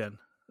watch 10.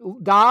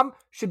 Dom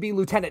should be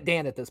Lieutenant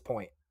Dan at this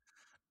point.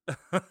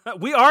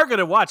 We are going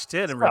to watch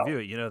 10 and review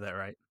it. You know that,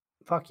 right?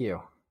 Fuck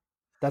you.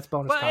 That's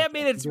bonus. But content. I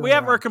mean, we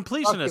have our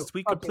completionists.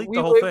 We complete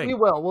the whole thing. We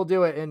will. We'll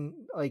do it in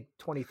like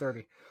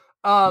 2030.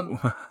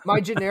 My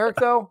generic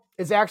though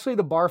is actually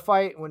the bar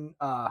fight when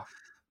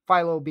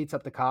Philo beats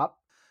up the cop.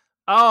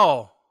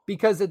 Oh,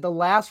 because at the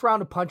last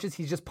round of punches,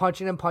 he's just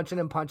punching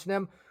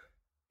him.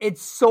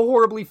 It's so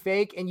horribly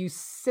fake, and you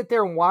sit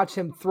there and watch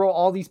him throw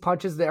all these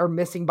punches that are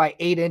missing by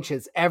 8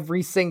 inches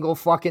every single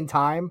fucking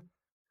time.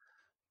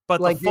 But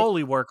like the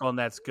Foley work on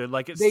that's good.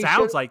 Like it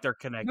sounds like they're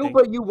connecting. No,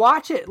 but you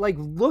watch it, like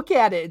look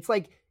at it. It's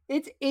like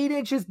it's 8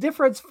 inches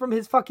difference from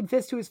his fucking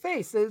fist to his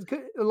face.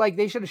 Like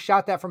they should have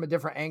shot that from a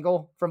different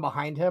angle from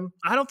behind him.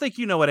 I don't think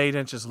you know what 8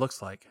 inches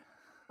looks like.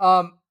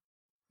 Yeah,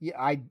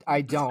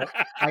 I don't.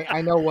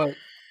 I know what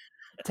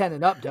 10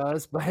 and up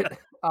does, but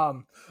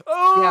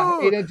yeah,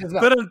 8 inches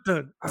up.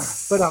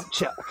 But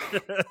Chuck.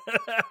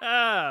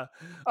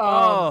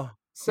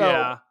 So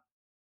yeah.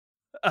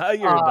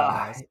 You're a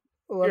dumbass.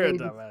 You're a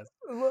dumbass.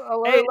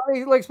 Let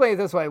me explain it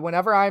this way.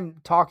 Whenever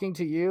I'm talking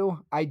to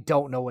you, I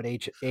don't know what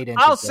 8 inches.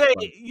 I'll say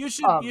you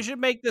should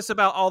make this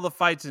about all the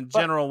fights in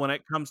general. When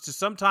it comes to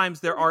sometimes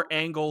there are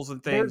angles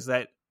and things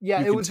that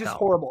it was just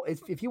horrible.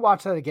 If you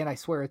watch that again, I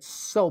swear it's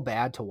so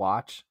bad to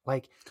watch.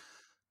 Like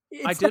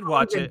I did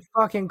watch it.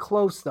 Fucking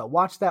close though.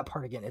 Watch that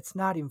part again. It's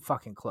not even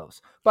fucking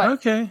close. But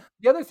okay.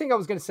 The other thing I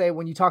was going to say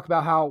when you talk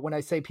about how when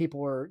I say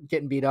people are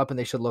getting beat up and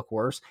they should look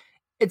worse.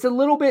 It's a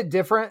little bit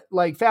different,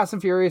 like Fast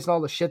and Furious and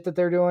all the shit that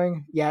they're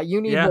doing. Yeah, you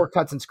need more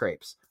cuts and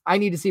scrapes. I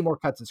need to see more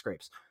cuts and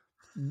scrapes.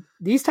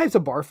 These types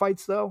of bar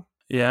fights, though,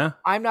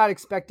 I'm not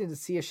expecting to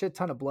see a shit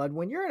ton of blood.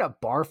 When you're in a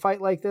bar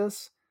fight like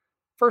this,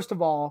 first of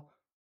all,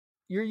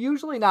 you're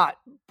usually not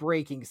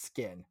breaking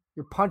skin.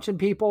 You're punching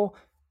people.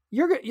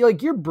 You're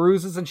like your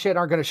bruises and shit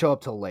aren't going to show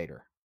up till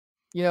later.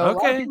 You know, a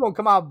lot of people will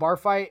come out of a bar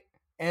fight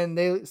and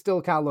they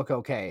still kind of look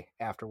okay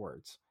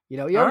afterwards. You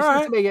know, you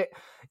ever make it.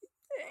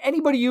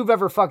 Anybody you've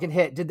ever fucking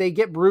hit, did they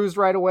get bruised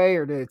right away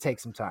or did it take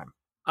some time?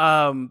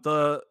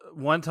 The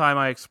one time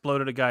I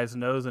exploded a guy's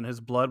nose and his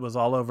blood was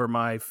all over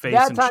my face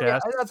and chest.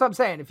 That's what I'm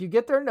saying. If you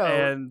get their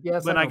nose,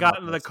 and when I got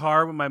into the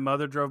car, when my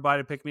mother drove by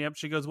to pick me up,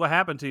 she goes, "What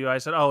happened to you?" I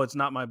said, "Oh, it's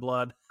not my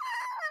blood."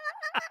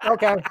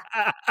 Okay.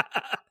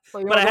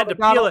 But I had to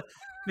peel it.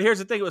 Here's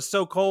the thing: it was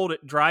so cold,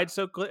 it dried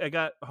so quick, it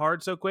got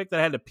hard so quick that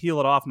I had to peel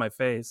it off my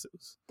face.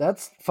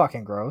 That's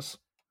fucking gross.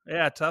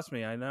 Yeah, trust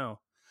me, I know.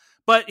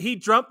 But he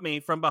jumped me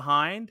from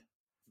behind,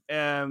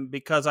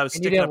 because I was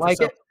sticking up for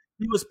something.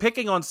 He was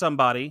picking on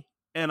somebody,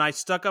 and I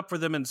stuck up for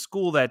them in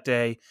school that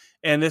day.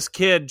 And this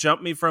kid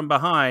jumped me from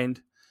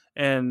behind,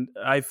 and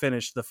I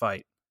finished the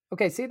fight.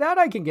 Okay, see that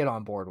I can get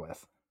on board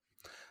with.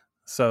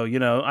 So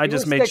I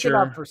just made sure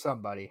up for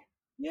somebody.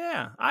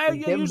 Yeah,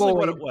 usually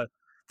what it was.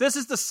 This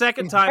is the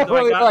second time that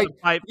I got in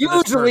a fight.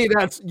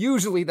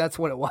 Usually that's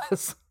what it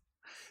was.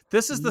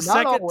 This is the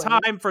second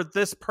time for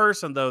this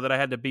person though that I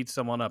had to beat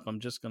someone up. I'm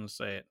just gonna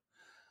say it.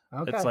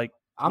 Okay. It's like,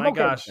 I'm my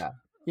okay gosh, with that.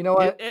 You know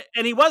what?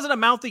 And he wasn't a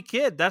mouthy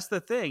kid. That's the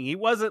thing. He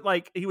wasn't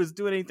like he was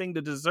doing anything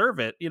to deserve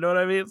it. You know what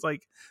I mean? It's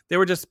like they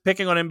were just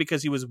picking on him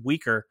because he was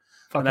weaker.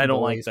 Fucking and I don't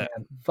bullies, like that.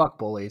 Man. Fuck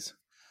bullies.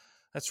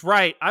 That's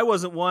right. I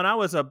wasn't one. I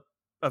was a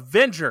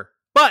avenger.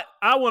 But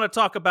I want to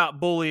talk about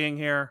bullying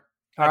here.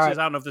 Actually, right.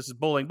 I don't know if this is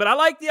bullying, but I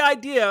like the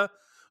idea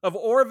of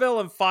Orville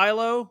and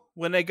Philo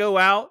when they go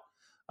out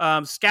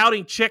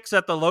scouting chicks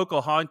at the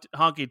local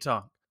honky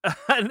tonk.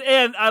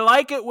 and I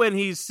like it when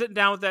he's sitting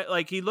down with that.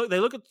 Like they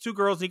look at the two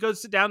girls, and he goes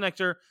to sit down next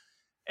to her,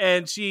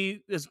 and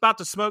she is about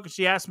to smoke, and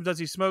she asks him, "Does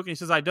he smoke?" And he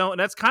says, "I don't." And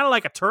that's kind of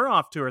like a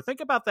turnoff to her. Think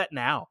about that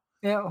now.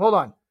 Yeah, hold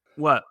on.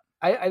 What?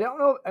 I don't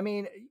know. I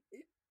mean,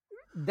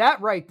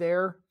 that right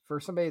there for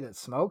somebody that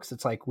smokes,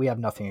 it's like we have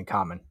nothing in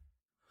common.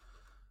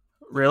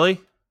 Really?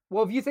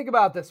 Well, if you think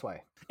about it this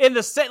way, in the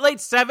late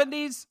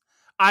 70s,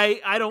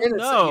 I don't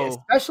know.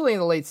 Especially in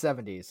the late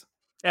 70s,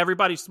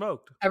 everybody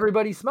smoked.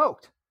 Everybody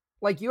smoked.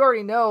 Like, you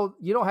already know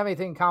you don't have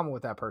anything in common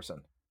with that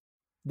person.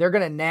 They're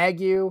going to nag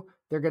you.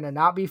 They're going to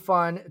not be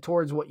fun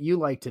towards what you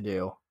like to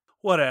do.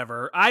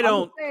 Whatever. I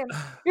don't.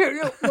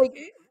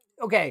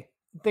 Okay,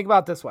 think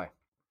about it this way.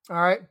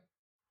 All right.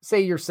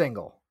 Say you're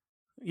single.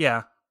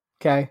 Yeah.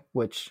 Okay.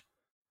 Which,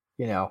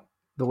 the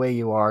way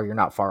you are, you're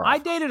not far off. I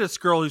dated a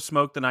girl who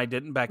smoked and I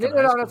didn't back in high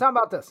school. No, I'm talking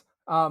about this.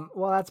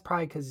 Well, that's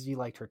probably because you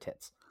liked her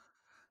tits.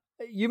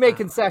 You made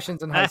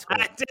concessions in high school.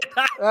 I did.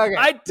 Okay.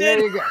 I did.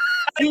 There you go.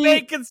 I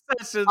made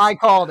concessions. I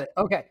called it.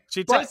 Okay.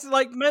 She tasted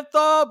like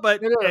menthol,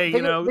 but hey,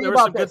 there were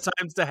some good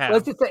times to have.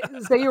 Let's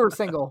just say you were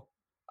single.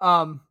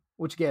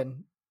 Which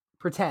again,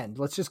 pretend.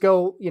 Let's just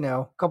go,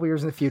 a couple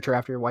years in the future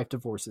after your wife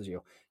divorces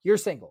you. You're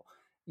single.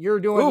 You're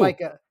doing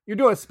you're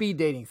doing a speed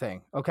dating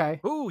thing. Okay.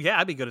 Ooh, yeah,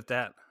 I'd be good at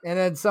that. And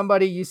then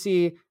somebody you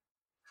see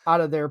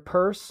out of their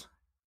purse,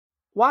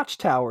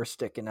 watchtower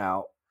sticking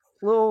out,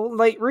 little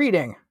light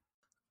reading.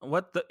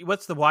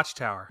 What's the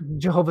watchtower?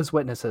 Jehovah's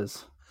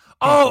Witnesses.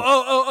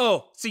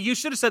 Oh. See, you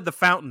should have said the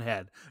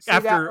Fountainhead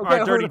after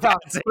our dirty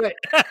dancing.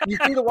 You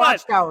see the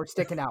watchtower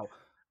sticking out.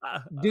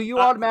 Do you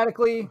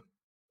automatically?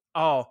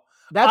 Oh,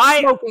 that's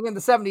smoking in the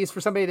 70s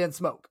for somebody who didn't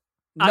smoke.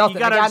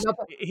 Nothing. I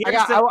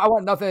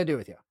want nothing to do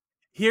with you.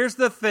 Here's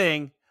the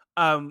thing.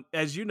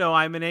 As you know,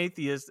 I'm an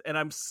atheist, and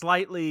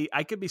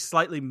I could be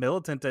slightly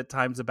militant at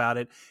times about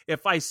it.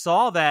 If I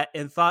saw that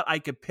and thought I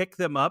could pick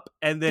them up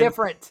and then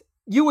different.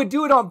 You would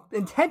do it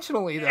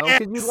intentionally, though,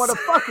 because you'd want to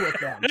fuck with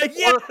them.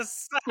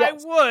 Yes, I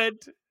would.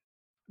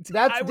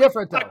 That's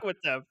different, though. Fuck with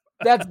them.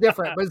 That's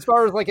different. But as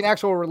far as like an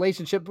actual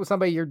relationship with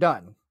somebody, you're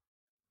done.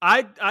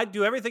 I'd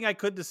do everything I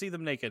could to see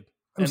them naked.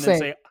 Then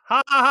say,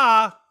 ha, ha,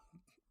 ha.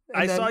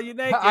 I saw you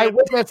naked. I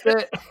witnessed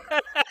it.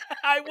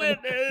 I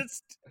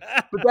witnessed.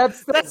 But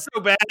that's so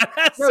bad.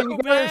 That's no, so you can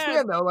bad.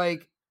 understand, though.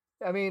 Like,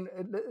 I mean,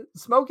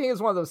 smoking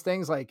is one of those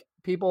things, like,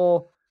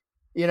 people,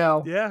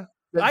 Yeah.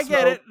 I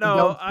get it.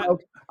 No,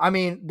 I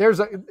mean,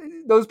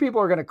 those people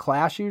are going to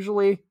clash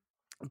usually.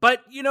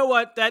 But you know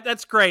what?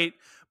 That's great.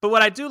 But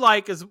what I do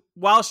like is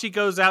while she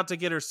goes out to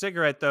get her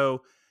cigarette,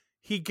 though,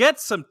 he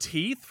gets some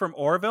teeth from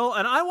Orville,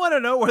 and I want to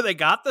know where they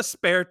got the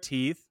spare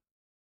teeth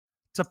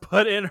to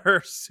put in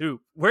her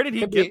soup. Where did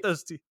he get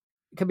those teeth?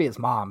 It could be his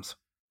mom's.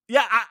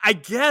 Yeah, I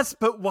guess,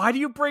 but why do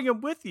you bring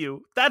them with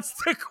you? That's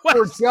the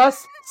question. For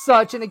just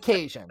such an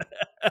occasion.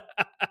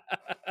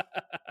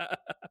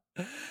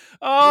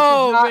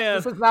 Man,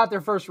 this is not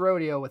their first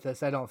rodeo with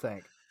this. I don't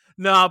think.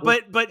 No,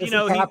 but it's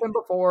happened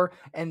before,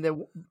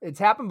 and it's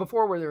happened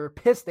before where they were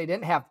pissed they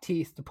didn't have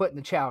teeth to put in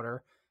the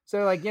chowder. So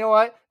they're like, you know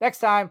what? Next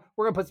time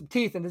we're gonna put some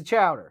teeth in the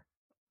chowder.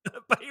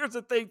 But here's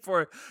the thing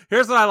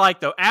here's what I like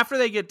though. After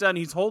they get done,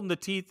 he's holding the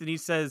teeth and he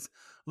says,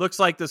 "Looks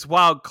like this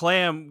wild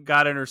clam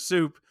got in her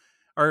soup,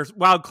 or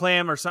wild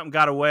clam or something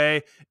got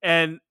away."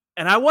 And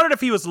I wondered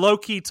if he was low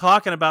key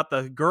talking about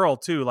the girl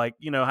too, like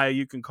how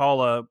you can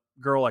call a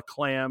girl a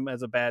clam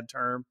as a bad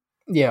term.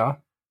 Yeah.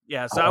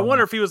 Yeah. So I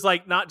wonder if he was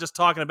like not just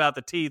talking about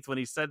the teeth when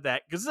he said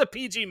that, because it's a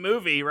PG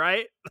movie,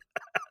 right?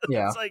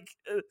 Yeah. It's like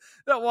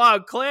that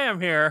wild clam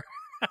here.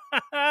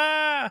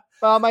 Well,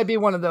 it might be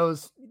one of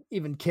those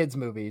even kids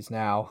movies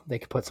now. They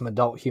could put some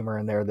adult humor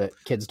in there that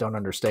kids don't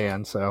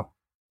understand. So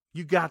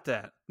you got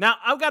that. Now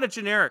I've got a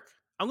generic.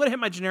 I'm going to hit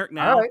my generic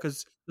now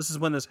because this is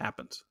when this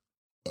happens.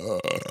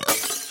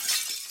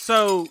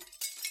 So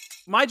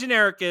my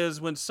generic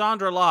is when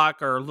Sandra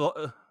Locke or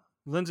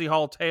Lindsay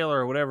Hall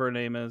Taylor or whatever her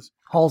name is.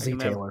 Halsey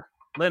Taylor.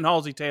 Lynn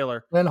Halsey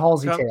Taylor. Lynn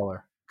Halsey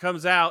Taylor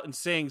comes out and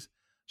sings.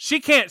 She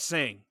can't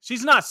sing.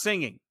 She's not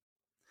singing.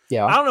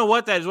 Yeah. I don't know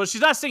what that is. Well,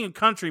 she's not singing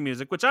country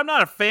music, which I'm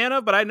not a fan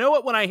of, but I know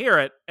it when I hear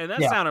it, and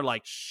that sounded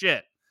like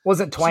shit.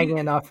 Wasn't twangy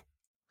enough.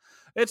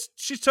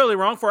 She's totally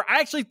wrong for it.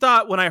 I actually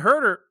thought when I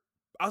heard her,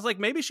 I was like,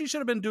 maybe she should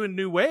have been doing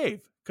new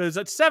wave, because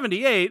at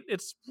 78,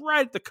 it's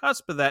right at the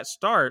cusp of that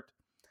start.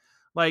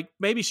 Like,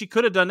 maybe she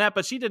could have done that,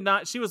 but she did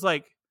not. She was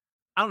like,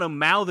 I don't know,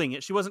 mouthing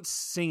it. She wasn't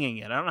singing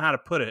it. I don't know how to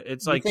put it.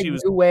 It's like she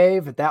was new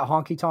wave. If that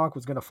honky tonk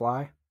was going to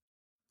fly.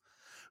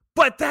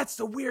 But that's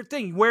the weird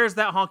thing. Where is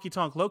that honky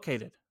tonk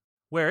located?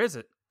 Where is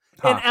it?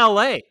 In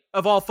LA,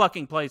 of all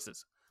fucking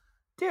places.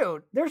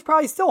 Dude, there's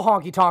probably still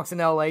honky tonks in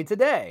LA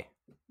today.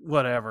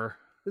 Whatever.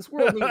 This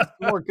world needs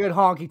more good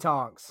honky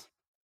tonks.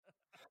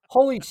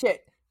 Holy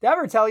shit! Did I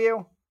ever tell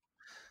you?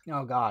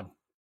 Oh God,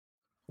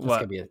 this What?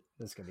 could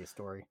be a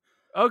story.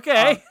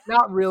 Okay.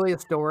 Not really a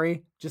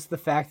story, just the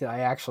fact that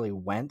I actually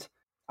went.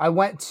 I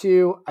went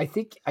to, I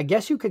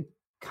guess you could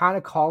kind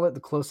of call it the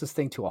closest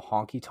thing to a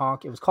honky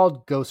tonk. It was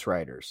called Ghost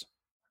Riders.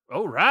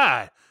 All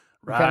right.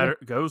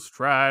 Ghost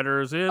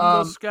Riders in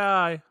the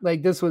sky.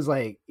 Like this was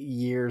like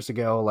years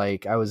ago.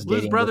 Like I was Blues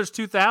dating Brothers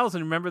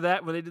 2000. Remember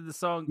that when they did the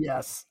song?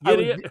 Yes,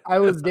 Idiot. I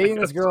was dating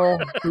this girl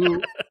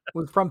who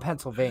was from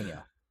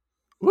Pennsylvania.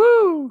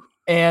 Woo!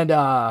 And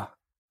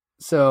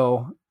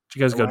so Did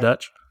you guys go went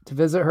Dutch? to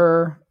visit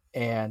her,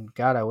 and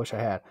God, I wish I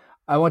had.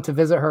 I went to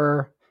visit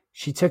her.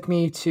 She took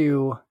me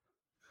to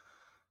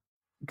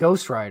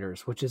Ghost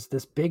Riders, which is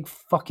this big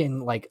fucking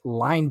like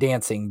line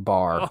dancing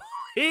bar. Oh,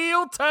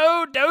 heel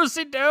toe,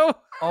 dosey do.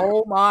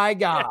 Oh my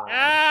God.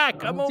 Ah,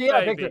 come on, See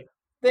that baby. picture?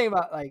 Think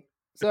about like,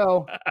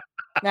 so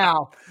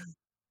now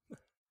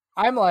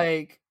I'm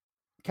like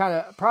kind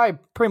of probably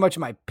pretty much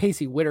in my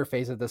Pacey Witter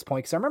phase at this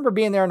point. Cause I remember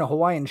being there in a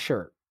Hawaiian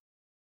shirt.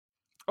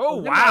 I Oh,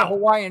 was in my wow.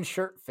 Hawaiian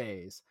shirt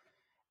phase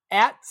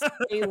at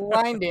a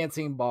line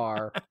dancing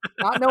bar,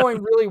 not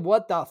knowing really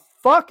what the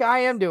fuck I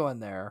am doing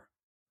there.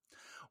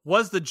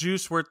 Was the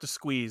juice worth the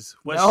squeeze?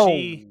 Was No.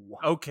 she?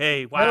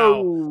 Okay, wow.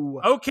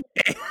 No. Okay.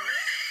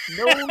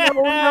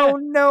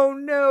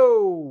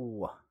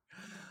 No.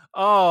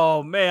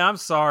 Oh, man, I'm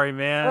sorry,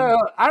 man.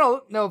 I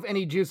don't know if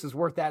any juice is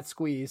worth that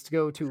squeeze to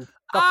go to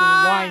fucking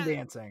line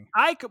dancing.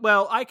 I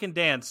can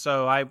dance,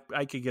 so I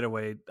could get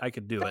away. I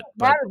could do it. Doesn't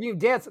But matter if you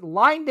dance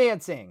line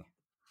dancing.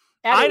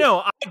 At I a know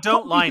I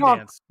don't line honky-tonk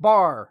dance.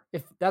 bar,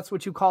 if that's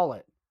what you call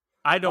it.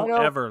 I don't know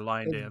ever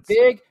line It's dance.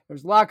 big.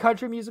 There's a lot of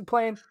country music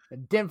playing. I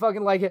didn't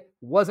fucking like it.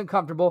 Wasn't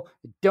comfortable.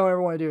 Don't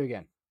ever want to do it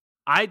again.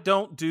 I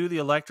don't do the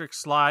electric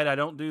slide. I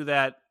don't do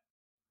that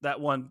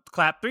one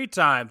clap 3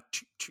 times.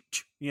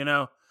 You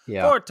know,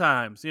 4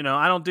 times. You know,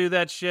 I don't do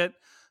that shit.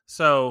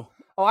 So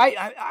Oh,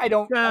 I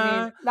don't.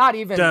 I mean, not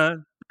even.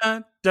 dun dun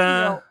You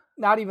dun. know,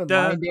 not even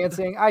dun. line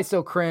dancing. I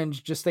still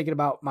cringe just thinking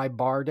about my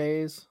bar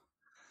days.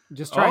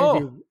 Just trying to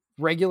do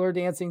regular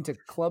dancing to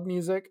club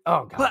music.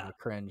 Oh God, But I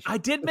cringe. I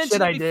did The mention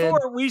shit it I did.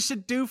 before. We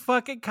should do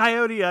fucking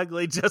Coyote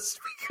Ugly just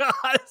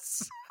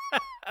because.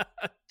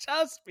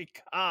 Just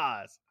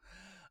because.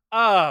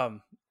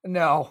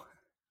 No,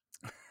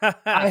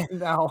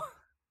 no,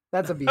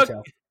 that's a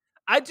veto.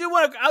 I do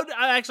want to.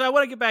 I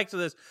want to get back to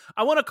this.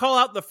 I want to call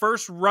out the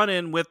first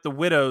run-in with the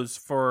widows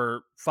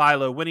for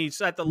Philo when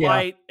he's at the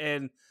light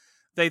and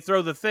they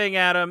throw the thing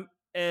at him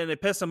and they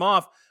piss him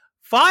off.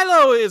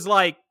 Philo is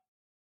like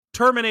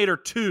Terminator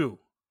 2.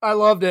 I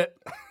loved it.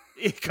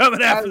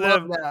 Coming after I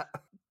them. love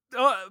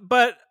that.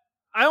 But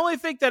I only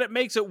think that it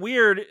makes it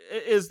weird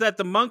is that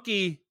the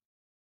monkey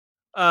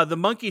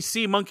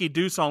see, monkey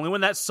do song. And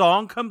when that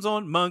song comes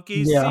on,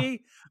 monkey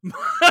see,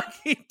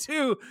 monkey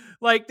do,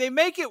 like they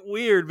make it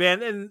weird,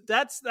 man. And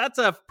that's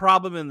a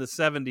problem in the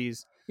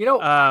 70s. You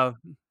know,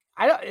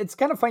 it's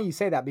kind of funny you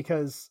say that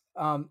because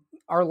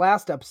our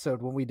last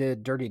episode when we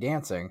did Dirty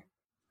Dancing,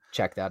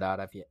 check that out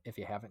if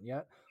you haven't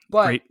yet.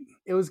 But Great.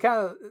 It was kind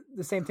of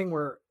the same thing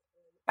where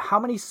how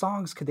many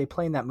songs could they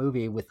play in that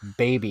movie with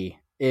Baby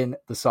in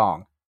the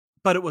song?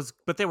 But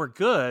they were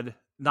good.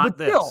 Not But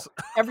this. still,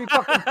 every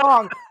fucking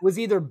song was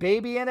either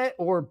Baby in it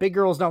or Big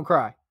Girls Don't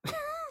Cry.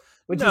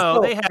 Which is No,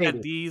 still they had Baby.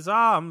 These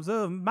arms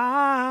of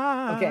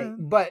mine. Okay,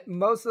 but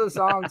most of the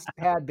songs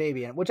had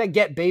Baby in it, which I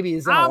get Baby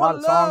is in a I'm lot a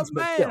of songs, love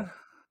but man. still.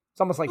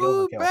 It's almost like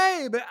Ooh, overkill.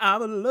 baby,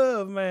 I'm a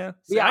love man.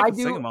 See, Yeah, I I can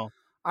do- sing them all.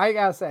 I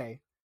gotta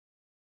say,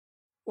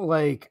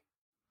 like,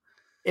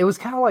 it was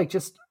kind of like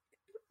just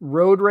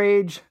road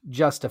rage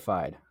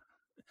justified.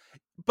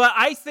 But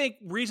I think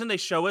reason they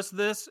show us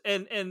this,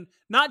 and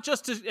not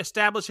just to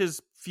establish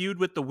his feud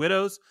with the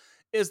widows,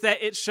 is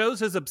that it shows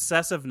his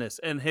obsessiveness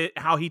and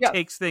how he Yeah.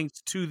 takes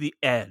things to the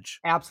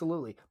edge.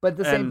 Absolutely. But at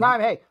the same And-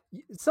 time, hey,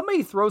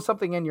 somebody throws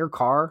something in your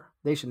car,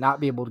 they should not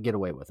be able to get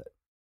away with it.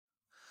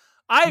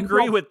 I You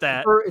agree know, with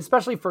that.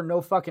 especially for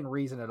no fucking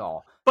reason at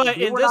all. But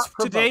They in were this not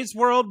provoked. today's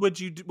world,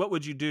 what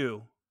would you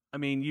do? I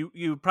mean,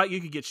 you probably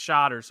you could get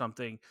shot or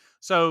something.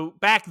 So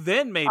back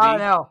then, maybe I don't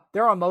know.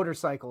 They're on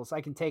motorcycles.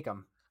 I can take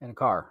them in a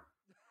car.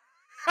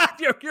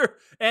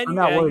 I'm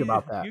not worried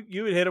about that.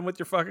 You would hit him with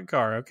your fucking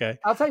car, okay?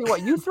 I'll tell you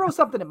what, you throw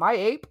something at my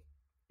ape,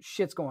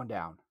 shit's going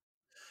down.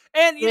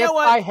 And you if know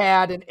what? I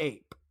had an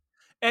ape.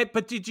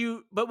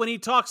 But when he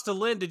talks to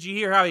Lynn, did you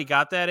hear how he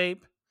got that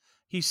ape?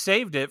 He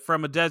saved it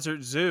from a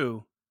desert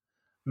zoo.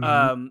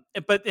 Mhm.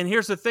 And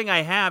here's the thing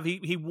I have.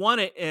 He won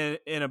it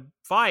in a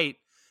fight,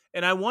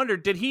 and I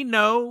wondered, did he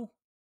know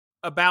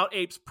about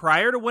apes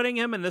prior to winning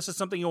him, and this is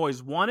something he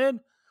always wanted?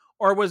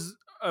 Or was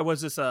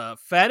this a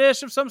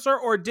fetish of some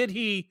sort, or did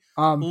he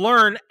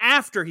learn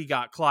after he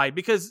got Clyde?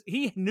 Because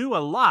he knew a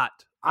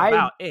lot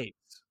about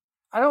apes.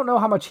 I don't know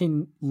how much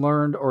he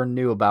learned or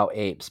knew about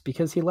apes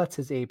because he lets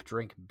his ape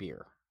drink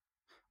beer,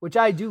 which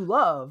I do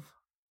love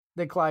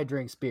that Clyde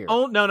drinks beer.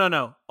 Oh, no.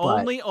 But-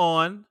 Only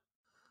on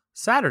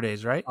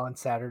Saturdays, right? On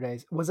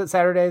Saturdays. Was it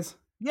Saturdays?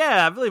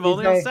 Yeah, I believe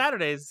only on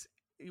Saturdays.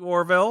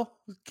 Orville.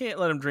 Can't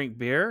let him drink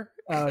beer.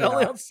 Oh,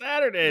 Only yeah. on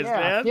Saturdays, Yeah,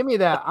 man. give me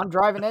that. I'm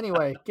driving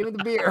anyway. Give me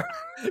the beer.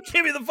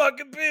 Give me the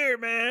fucking beer,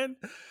 man.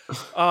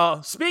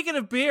 Speaking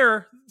of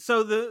beer,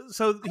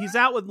 so he's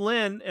out with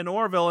Lynn and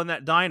Orville in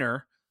that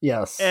diner,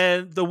 Yes.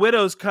 and the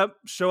widows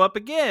show up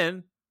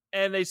again,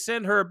 and they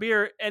send her a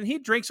beer, and he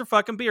drinks her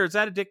fucking beer. Is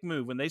that a dick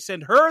move? When they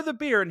send her the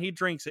beer and he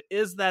drinks it,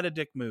 is that a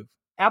dick move?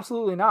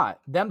 Absolutely not.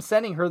 Them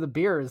sending her the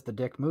beer is the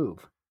dick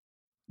move.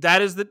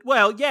 That is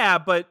yeah,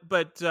 but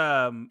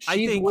I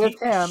She's think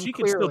with him, she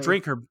can still clearly.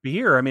 drink her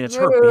beer. I mean, it's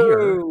her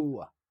beer.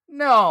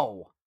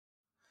 No.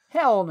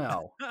 Hell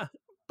no.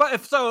 But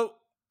if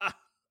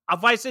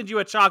I send you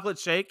a chocolate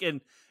shake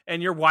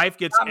and your wife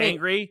gets Not me.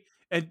 angry,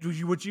 and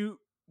would you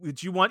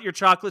want your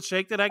chocolate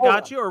shake that I Hold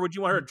got on. you, or would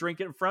you want her to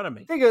drink it in front of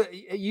me?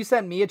 You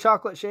sent me a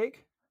chocolate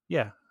shake?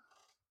 Yeah.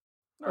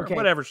 Or Okay.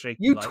 whatever shake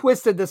You like.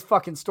 twisted this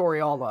fucking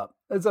story all up.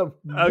 It's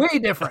way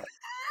different.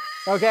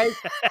 Okay?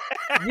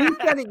 You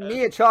sending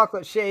me a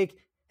chocolate shake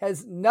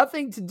has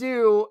nothing to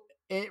do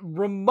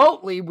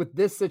remotely with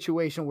this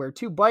situation where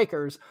two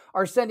bikers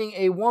are sending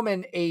a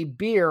woman a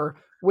beer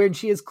when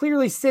she is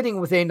clearly sitting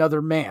with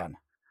another man.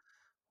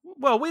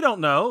 Well, we don't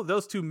know.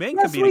 Those two men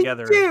Yes, could be we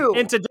together. do.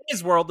 In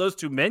today's world, those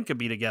two men could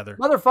be together.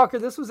 Motherfucker,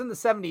 this was in the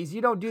 70s.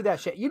 You don't do that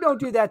shit. You don't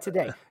do that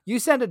today. You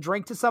send a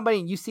drink to somebody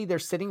and you see they're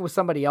sitting with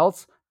somebody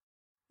else.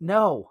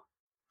 No,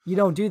 you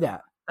don't do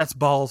that. That's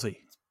ballsy.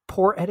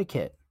 Poor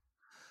etiquette.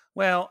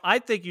 Well, I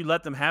think you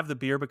let them have the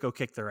beer, but go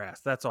kick their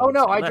ass. That's all. Oh, I'm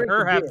no, saying. I let drink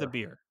her the have beer. the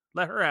beer.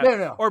 Let her have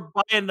No. Or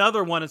buy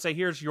another one and say,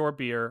 here's your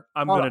beer.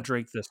 I'm Hold going to on.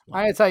 drink this one.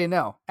 I gotta tell you,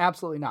 no,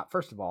 absolutely not.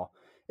 First of all,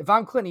 if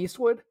I'm Clint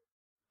Eastwood,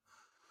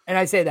 and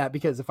I say that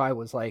because if I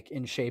was like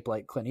in shape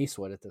like Clint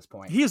Eastwood at this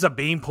point, He's a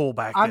beanpole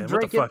back I'm then.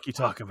 drinking- What the fuck you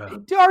talking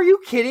about? Are you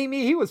kidding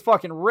me? He was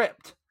fucking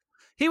ripped.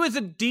 He was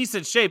in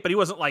decent shape, but he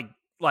wasn't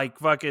like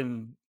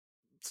fucking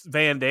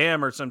Van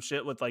Damme or some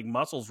shit with like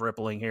muscles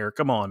rippling here.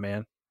 Come on,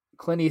 man.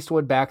 Clint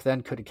Eastwood back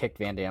then could have kicked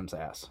Van Damme's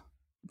ass.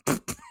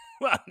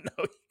 Well, no,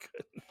 he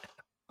couldn't.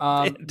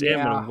 Van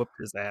Damme would have whooped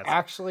his ass.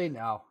 Actually,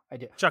 no, I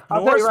did. Chuck I'll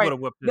tell Norris you right- would have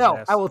whooped his No,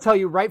 ass. I will tell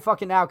you right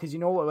fucking now because you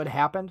know what would have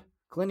happened?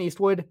 Clint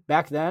Eastwood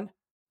back then,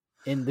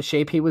 in the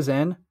shape he was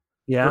in,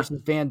 Yeah.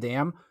 versus Van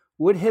Damme,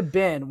 would have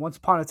been Once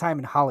Upon a Time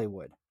in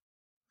Hollywood.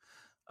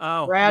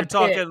 Oh, Brad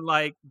you're Pitt. talking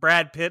like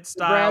Brad Pitt The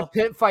style, Brad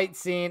Pitt fight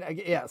scene,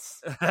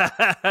 yes.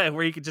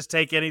 where you could just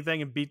take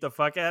anything and beat the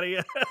fuck out of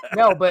you.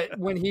 No, but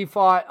when he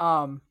fought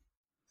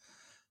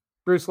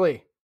Bruce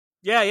Lee,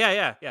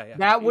 Yeah.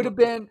 that would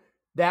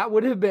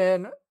have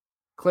been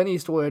Clint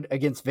Eastwood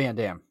against Van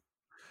Damme.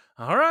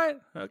 All right.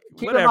 Okay,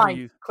 Keep whatever in mind,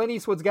 you. Clint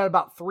Eastwood's got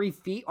about 3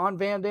 feet on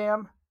Van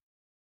Damme.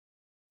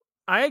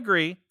 I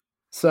agree.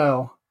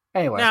 So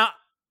anyway, Now,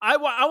 I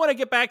want to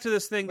get back to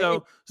this thing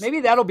though.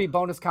 maybe that'll be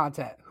bonus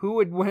content. Who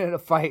would win in a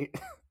fight?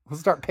 We'll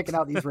start picking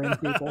out these random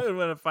people. I'm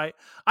gonna fight.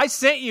 I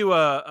sent you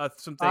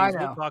some I things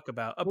know. we'll talk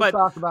about, We'll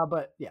talk about,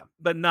 but yeah.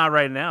 but not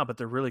right now. But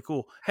they're really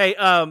cool. Hey,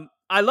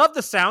 I love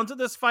the sounds of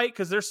this fight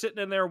because they're sitting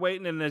in there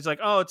waiting, and it's like,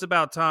 oh, it's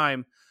about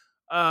time.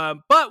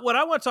 But what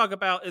I want to talk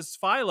about is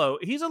Philo.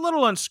 He's a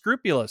little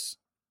unscrupulous.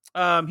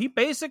 He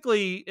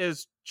basically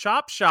is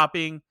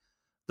shopping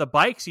the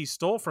bikes he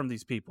stole from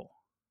these people.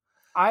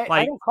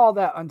 I don't call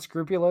that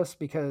unscrupulous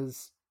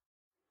because,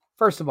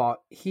 first of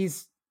all,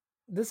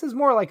 this is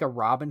more like a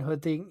Robin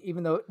Hood thing,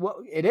 even though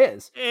it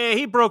is.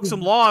 He broke some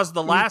laws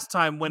the last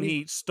time when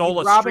he stole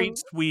he's a robbing-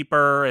 street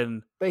sweeper.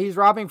 And But he's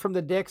robbing from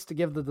the dicks to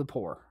give to the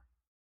poor.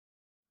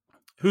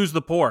 who's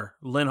the poor?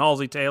 Lynn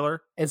Halsey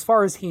Taylor. As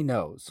far as he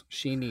knows,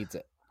 she needs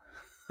it.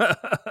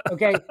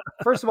 Okay,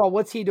 first of all,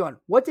 what's he doing?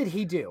 What did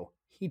he do?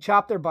 He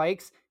chopped their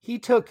bikes. He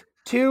took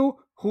 2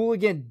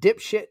 hooligan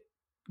dipshit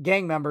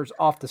gang members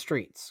off the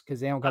streets because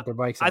they don't got their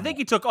bikes. I think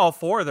he took all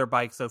 4 of their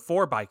bikes, though.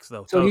 4 bikes,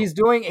 though. So total. he's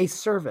doing a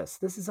service.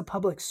 This is a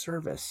public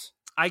service.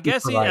 I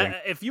guess providing.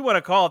 if you want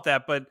to call it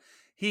that, but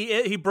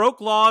he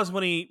broke laws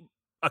when he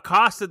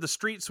accosted the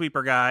street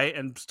sweeper guy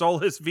and stole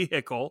his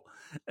vehicle,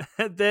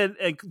 and then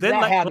That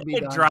had let to be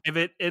Clyde done. drive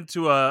it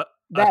into a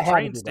That had to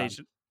train be done.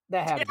 station.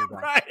 That had to be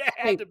done. Right, it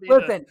had Hey, to be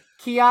done. listen,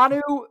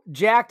 Keanu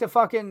jacked a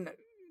fucking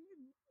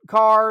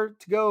car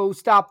to go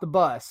stop the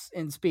bus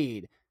in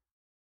Speed.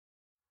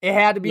 It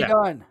had to be Yeah.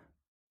 done.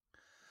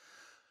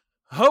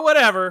 Oh,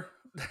 whatever.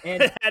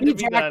 And It had he to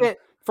be jacked done. it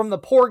from the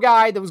poor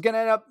guy that was going to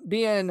end up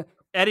being,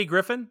 Eddie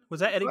Griffin, was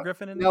that Eddie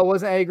Griffin? In no, it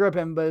wasn't Eddie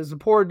Griffin, but it was a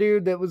poor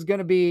dude that was going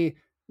to be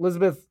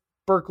Elizabeth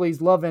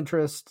Berkley's love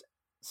interest,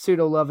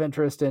 pseudo love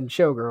interest in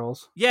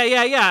Showgirls. Yeah.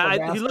 He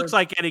bastard. looks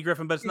like Eddie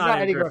Griffin, but it's He's not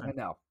Eddie Griffin.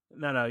 no.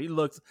 No, he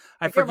looks.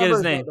 I can't forget his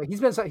remember name. but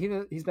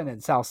he's been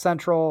in South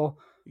Central.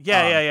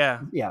 Yeah.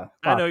 Yeah.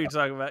 I know what you're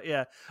talking about.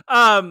 Yeah.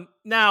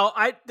 Now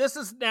this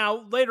is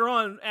now later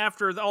on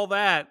after all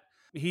that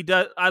he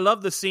does. I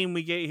love the scene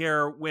we get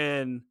here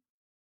when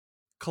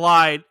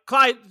Clyde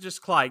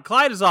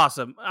is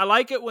awesome. I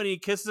like it when he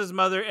kisses his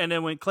mother, and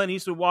then when Clint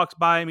Eastwood walks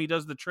by him, he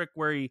does the trick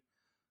where he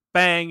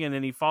bang and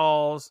then he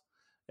falls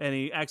and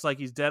he acts like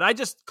he's dead.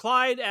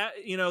 Clyde,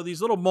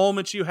 these little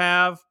moments you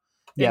have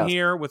in Yes.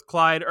 here with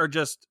Clyde are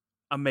just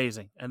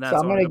amazing, and that's So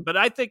I'm all I gonna- know. But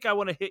I think I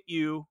want to hit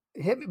you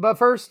hit me. But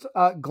first,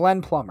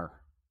 Glenn Plummer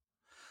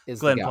is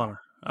Glenn the guy. Plummer.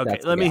 Okay,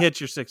 That's let the me guy.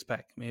 hit your six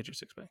pack.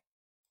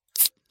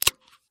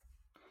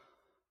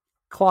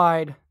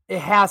 Clyde. It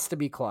has to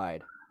be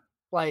Clyde.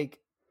 Like,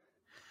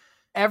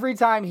 every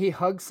time he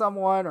hugs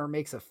someone or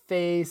makes a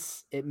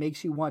face, it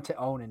makes you want to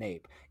own an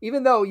ape.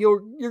 Even though you're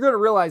going to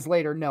realize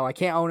later, no, I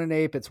can't own an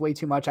ape. It's way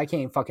too much. I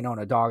can't even fucking own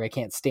a dog. I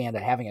can't stand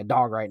having a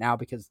dog right now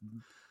because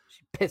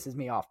she pisses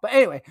me off. But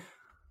anyway,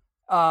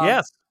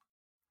 Yes.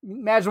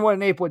 imagine what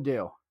an ape would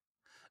do.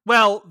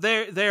 Well,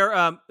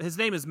 they're his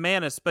name is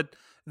Manus, but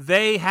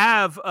they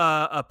have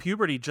a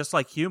puberty just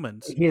like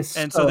humans, He is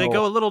and so they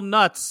go a little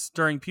nuts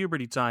during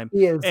puberty time.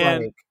 He is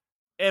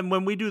And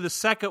when we do the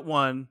second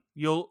one,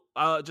 you'll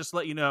just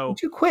let you know.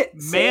 Would you quit?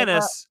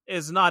 Manus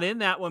is not in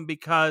that one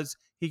because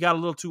he got a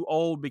little too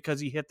old because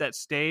he hit that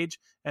stage,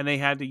 and they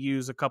had to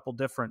use a couple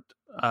different.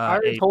 I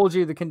already told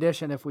you the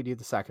condition if we do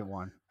the second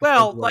one.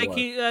 Well, like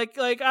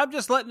I'm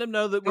just letting them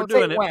know that we're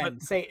doing it.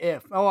 But say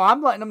if. Oh,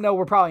 I'm letting them know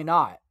we're probably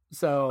not.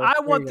 So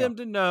I want them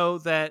to know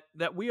that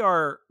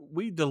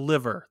we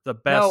deliver the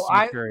best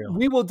material.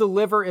 We will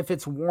deliver if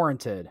it's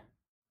warranted.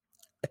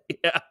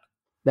 Yeah,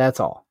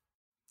 that's all.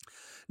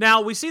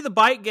 Now, we see the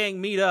bike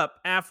gang meet up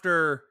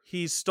after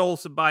he stole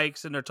some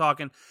bikes and they're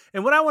talking.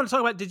 And what I want to talk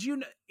about,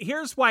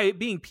 here's why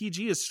being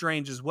PG is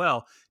strange as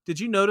well. Did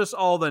you notice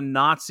all the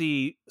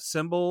Nazi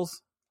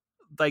symbols?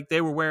 Like they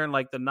were wearing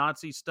like the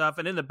Nazi stuff.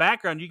 And in the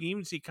background, you can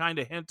even see kind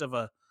of hint of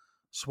a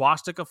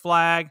swastika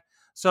flag.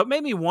 So it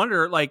made me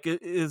wonder, like,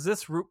 is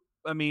this,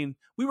 I mean,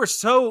 we were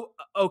so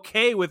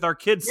okay with our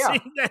kids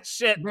seeing that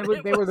shit.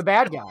 They were the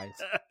bad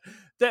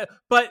guys.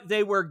 But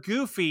they were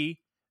goofy.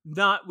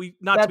 Not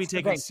to be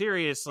taken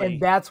seriously, and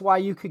that's why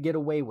you could get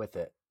away with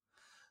it.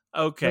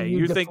 Okay,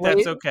 you think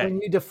that's okay? When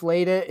you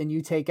deflate it and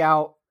you take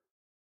out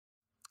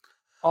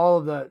all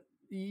of the,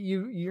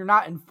 you're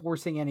not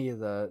enforcing any of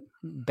the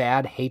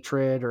bad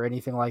hatred or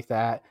anything like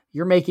that.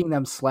 You're making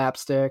them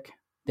slapstick.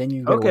 Then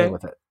you get away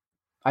with it.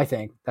 I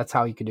think that's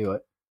how you could do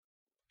it.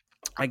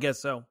 I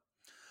guess so.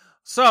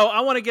 So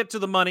I want to get to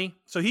the money.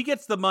 So he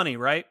gets the money,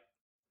 right?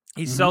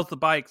 He sells the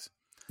bikes.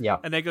 Yeah.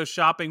 And they go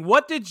shopping.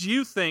 What did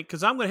you think?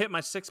 Because I'm going to hit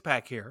my six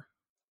pack here.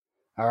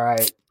 All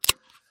right.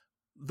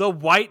 The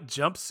white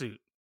jumpsuit.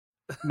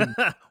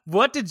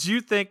 What did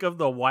you think of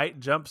the white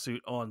jumpsuit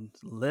on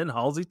Lynn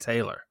Halsey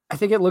Taylor? I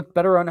think it looked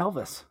better on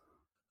Elvis.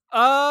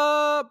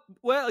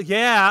 Well,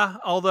 yeah.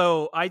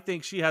 Although I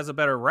think she has a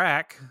better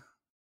rack.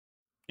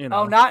 You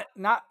know. Oh,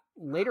 not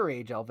later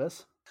age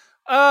Elvis.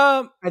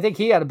 I think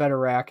he had a better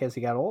rack as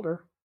he got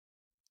older.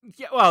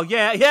 Yeah, well,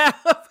 yeah.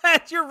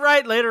 You're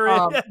right. Later,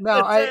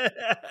 no,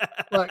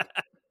 look.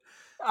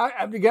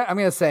 I'm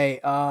gonna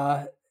say,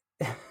 jumpsuit.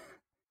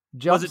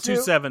 Was it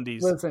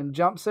 270s? Listen,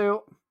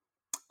 jumpsuit.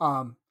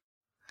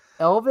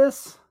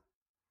 Elvis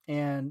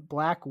and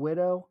Black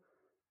Widow.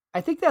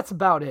 I think that's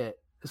about it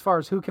as far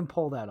as who can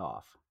pull that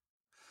off.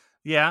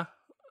 Yeah,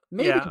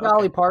 maybe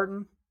Dolly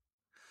Parton.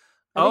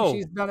 I think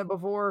she's done it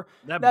before.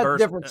 That's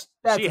different.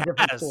 That's a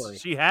different story.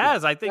 She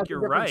has. I think you're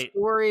right.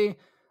 Story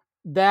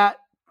that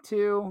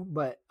too,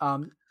 but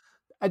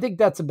I think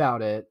that's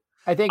about it.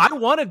 I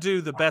want to do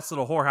the best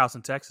little whorehouse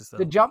in Texas though.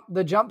 The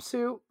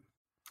jumpsuit.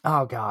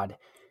 Oh God,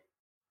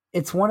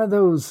 it's one of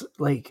those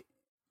like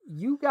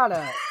you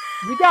gotta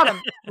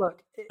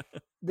look.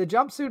 The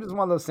jumpsuit is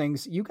one of those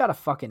things you gotta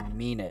fucking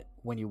mean it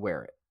when you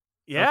wear it.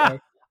 Yeah, okay?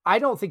 I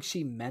don't think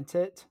she meant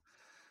it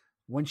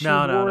when she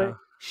wore it.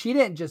 She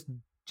didn't just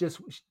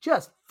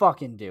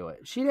fucking do it.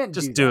 She didn't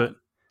just do it.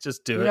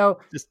 Just do it. You know,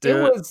 just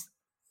do it.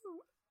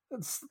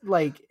 It's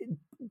like,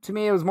 to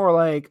me, it was more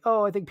like,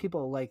 oh, I think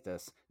people like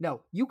this.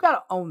 No, you got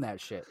to own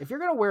that shit. If you're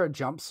going to wear a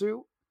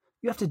jumpsuit,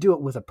 you have to do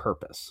it with a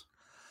purpose.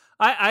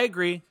 I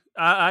agree.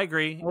 I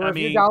agree. Or if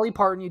you're Dolly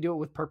Parton, you do it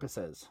with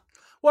purposes.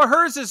 Well,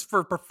 hers is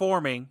for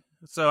performing,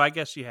 so I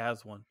guess she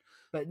has one.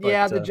 But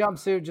yeah, the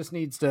jumpsuit just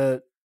needs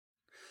to...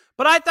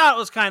 But I thought it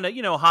was kind of,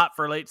 hot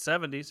for late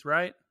 70s,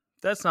 right?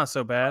 That's not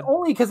so bad.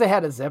 Only because it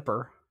had a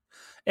zipper.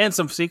 And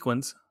some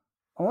sequins.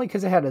 Only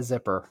because it had a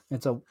zipper.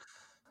 It's a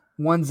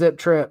one zip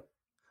trip.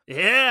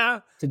 Yeah.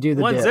 To do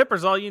the one dip.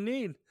 zipper's all you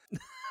need.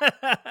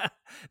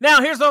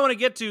 Now, here's what I want to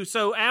get to.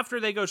 So after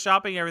they go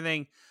shopping and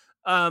everything,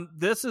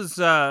 this is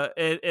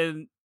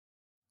and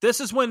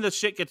this is when the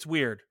shit gets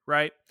weird,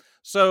 right?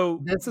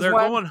 So they're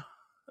going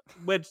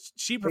when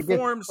she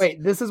performs.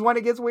 Wait, this is when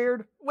it gets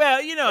weird?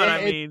 Well, you know what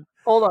I mean.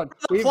 Hold on.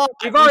 We've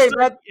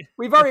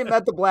already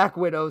met the Black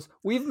Widows.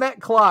 We've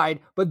met Clyde,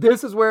 but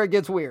this is where it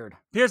gets weird.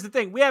 Here's the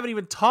thing. We haven't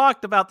even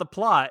talked about the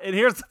plot. And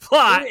here's the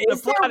plot.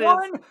 Is there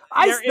one?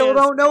 I still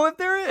don't know if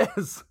there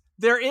is.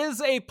 There is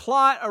a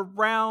plot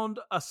around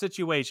a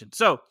situation.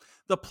 So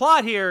the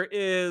plot here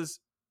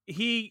is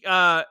he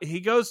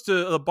goes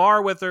to the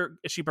bar with her.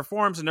 She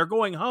performs and they're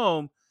going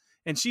home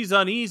and she's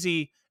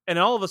uneasy. And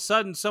all of a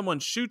sudden someone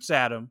shoots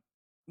at him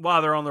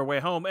while they're on their way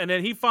home. And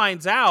then he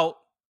finds out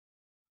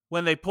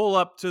when they pull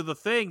up to the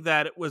thing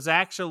that it was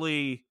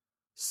actually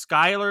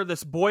Skylar,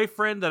 this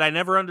boyfriend that I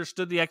never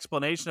understood the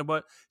explanation of.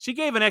 But she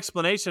gave an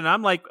explanation.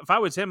 I'm like, if I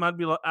was him, I'd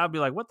be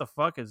like, what the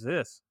fuck is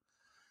this?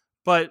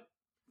 But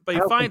But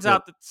he finds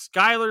out that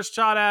Skylar's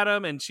shot at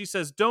him, and she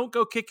says, "Don't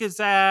go kick his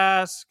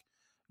ass,"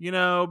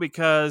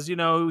 because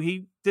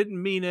he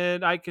didn't mean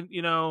it. I can,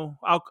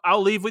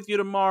 I'll leave with you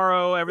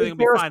tomorrow. Everything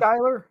will be fine.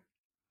 Skylar?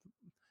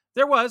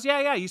 There was,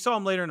 yeah. You saw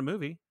him later in the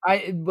movie.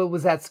 But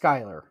was that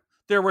Skylar?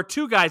 There were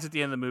two guys at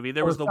the end of the movie.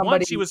 There was the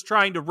one she was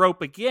trying to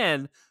rope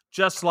again,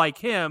 just like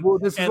him. Well,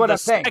 this is and what the I'm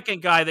saying.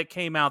 Second guy that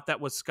came out that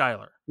was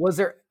Skylar.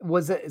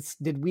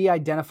 Did we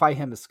identify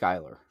him as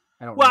Skylar?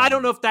 I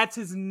don't know if that's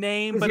his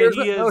name, but it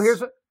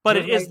is.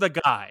 It is the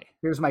guy.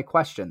 Here's my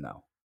question,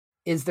 though: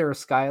 is there a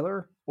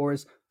Skylar, or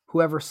is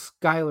whoever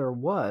Skylar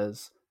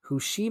was, who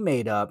she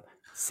made up,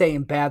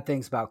 saying bad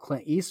things about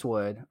Clint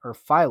Eastwood or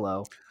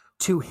Philo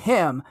to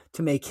him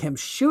to make him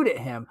shoot at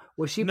him?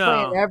 Was she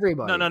playing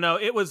everybody? No.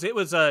 It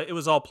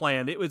was all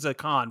planned. It was a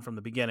con from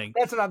the beginning.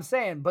 That's what I'm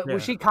saying. But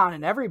was she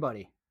conning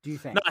everybody? Do you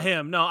think? Not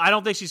him. No, I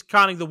don't think she's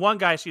conning the one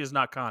guy. She is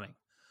not conning.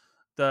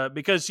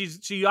 Because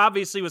she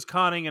obviously was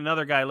conning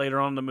another guy later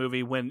on in the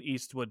movie when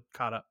Eastwood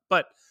caught up.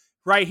 But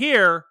right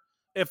here,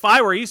 if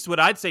I were Eastwood,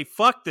 I'd say,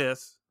 fuck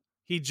this.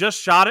 He just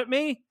shot at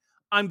me.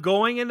 I'm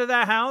going into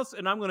that house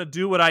and I'm going to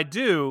do what I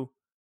do.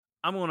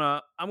 I'm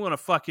going to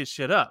fuck his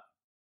shit up.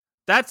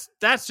 That's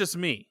just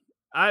me.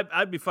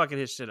 I'd be fucking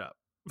his shit up.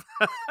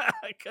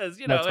 Because,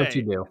 that's what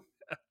you do.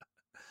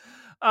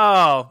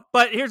 Oh,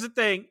 but here's the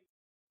thing.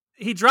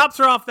 He drops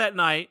her off that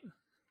night.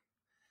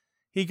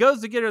 He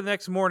goes to get her the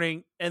next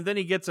morning, and then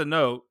he gets a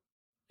note.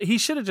 He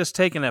should have just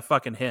taken that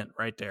fucking hint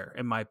right there,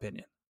 in my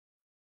opinion.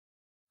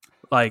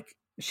 Like,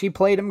 she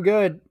played him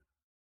good.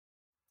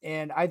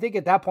 And I think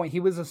at that point, he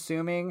was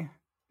assuming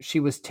she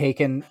was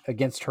taken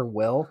against her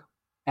will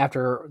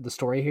after the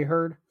story he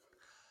heard.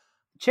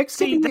 Chicks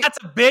that's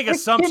a big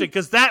assumption,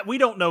 because we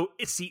don't know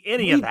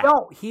any of that.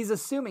 Don't. He's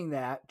assuming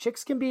that.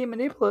 Chicks can be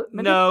manipulative.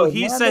 No,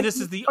 he said this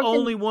is the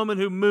only woman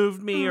who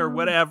moved me or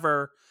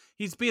whatever.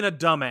 He's being a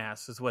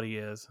dumbass is what he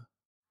is.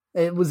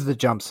 It was the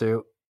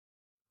jumpsuit.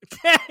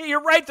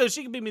 You're right, though.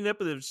 She can be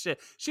manipulative shit.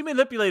 She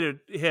manipulated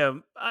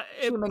him.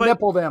 She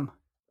manipulated him.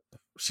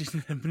 She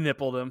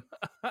nippled him.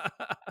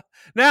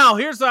 Now,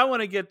 here's what I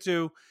want to get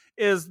to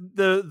is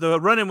the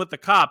run-in with the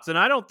cops. And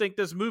I don't think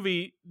this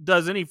movie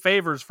does any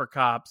favors for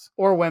cops.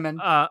 Or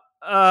women.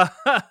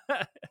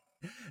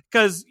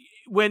 Because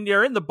when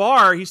you're in the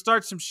bar, he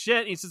starts some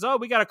shit. And he says, "Oh,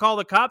 we got to call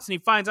the cops." And he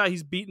finds out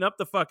he's beating up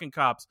the fucking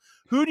cops.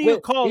 Who do you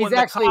call when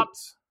the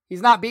cops...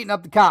 He's not beating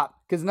up the cop,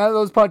 because none of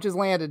those punches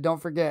landed. Don't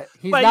forget.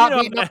 He's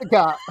not beating up the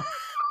cop.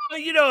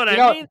 You know what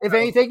I mean? If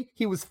anything,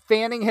 he was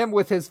fanning him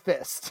with his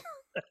fist.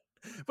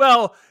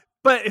 Well,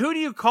 but who do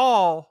you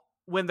call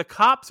when the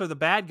cops are the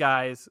bad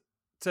guys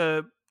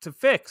to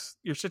fix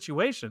your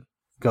situation?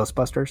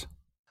 Ghostbusters?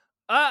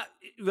 I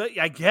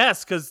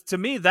guess, because to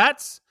me,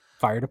 that's...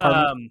 Fire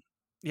department?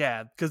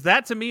 Yeah, because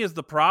that to me is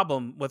the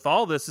problem with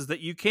all this, is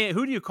that you can't...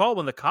 Who do you call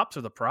when the cops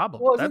are the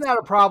problem? Well, isn't that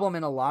a problem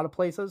in a lot of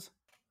places?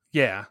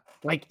 Yeah.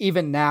 Like,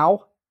 even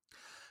now?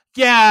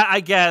 Yeah, I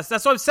guess.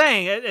 That's what I'm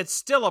saying. It's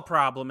still a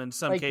problem in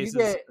some cases.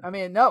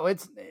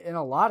 It's in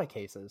a lot of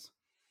cases.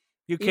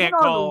 You can't even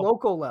call... on the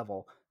local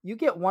level. You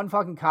get one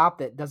fucking cop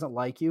that doesn't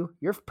like you,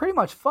 you're pretty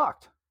much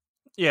fucked.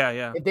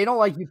 Yeah. If they don't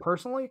like you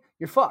personally,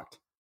 you're fucked.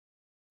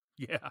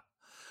 Yeah.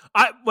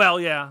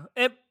 Yeah.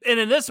 And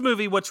in this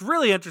movie, what's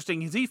really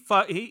interesting is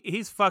Philo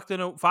is fucked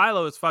in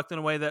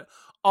a way that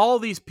all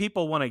these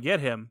people want to get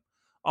him.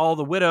 All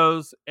the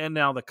widows and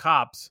now the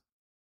cops.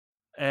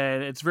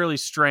 And it's really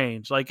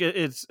strange. Like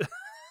it's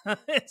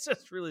it's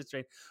just really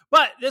strange.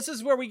 But this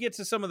is where we get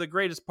to some of the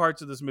greatest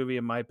parts of this movie,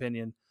 in my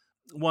opinion.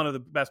 One of the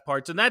best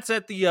parts, and that's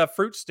at the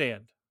fruit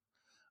stand.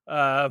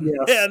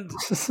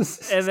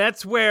 Yes. and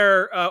that's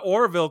where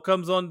Orville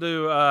comes on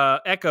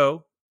to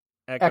Echo,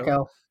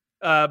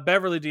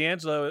 Beverly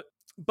D'Angelo.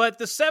 But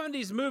the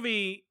 70s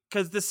movie,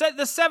 because this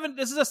is a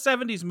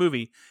 70s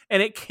movie,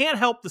 and it can't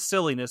help the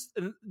silliness.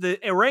 The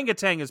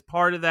orangutan is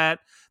part of that.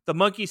 The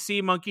monkey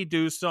see, monkey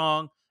do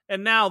song.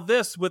 And now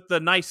this with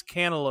the nice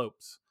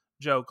cantaloupes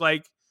joke,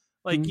 like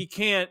you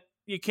can't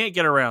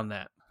get around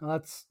that.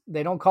 Well,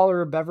 they don't call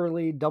her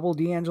Beverly Double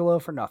D'Angelo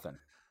for nothing.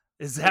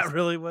 Is that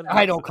really what?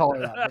 I don't call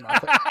her that for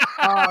nothing.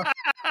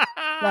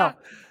 No.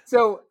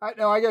 So I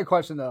got a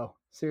question though.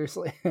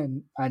 Seriously,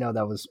 and I know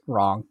that was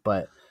wrong,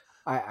 but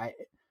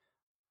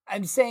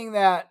I'm saying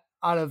that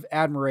out of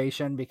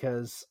admiration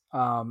because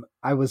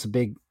I was a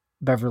big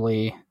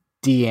Beverly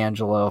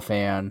D'Angelo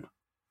fan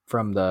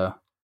from the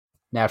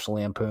National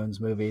Lampoon's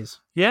movies.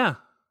 Yeah.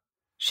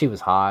 She was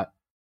hot.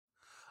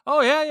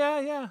 Oh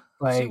yeah.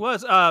 She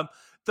was.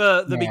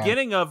 The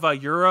beginning of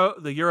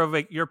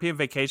European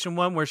Vacation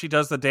one where she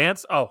does the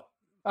dance. Oh,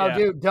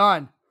 dude,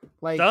 done.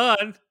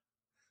 Done.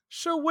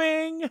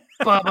 Shawing.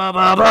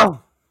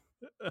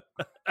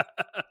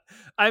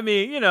 I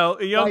mean, a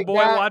young boy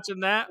watching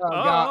that.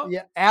 God.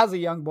 Yeah, as a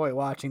young boy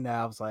watching that,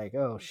 I was like,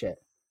 oh shit.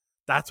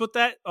 That's what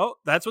that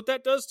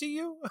does to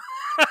you?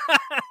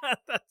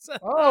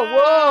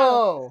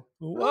 Whoa.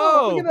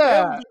 Whoa. Look at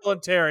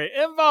that.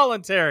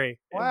 Involuntary.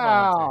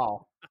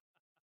 Wow.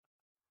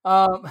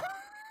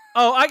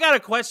 I got a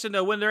question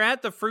though. When they're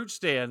at the fruit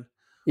stand.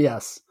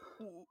 Yes.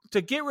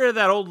 to get rid of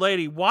that old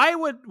lady, why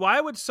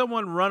would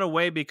someone run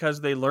away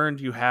because they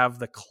learned you have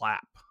the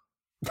clap?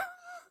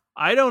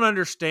 I don't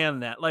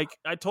understand that. Like,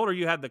 I told her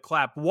you had the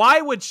clap.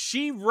 Why would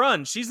she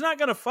run? She's not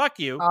going to fuck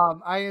you. I'm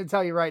going to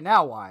tell you right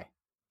now why.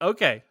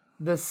 Okay.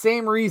 The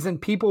same reason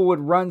people would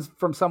run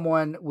from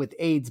someone with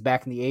AIDS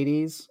back in the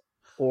 80s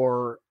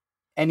or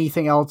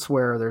anything else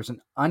where there's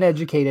an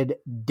uneducated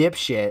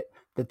dipshit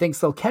that thinks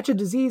they'll catch a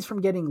disease from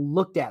getting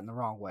looked at in the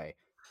wrong way.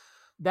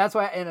 That's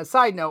why, and a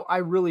side note, I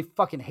really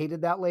fucking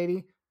hated that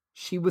lady.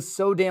 She was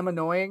so damn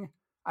annoying.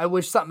 I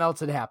wish something else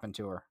had happened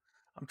to her.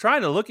 I'm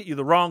trying to look at you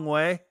the wrong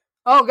way.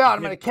 Oh, God,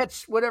 I'm going to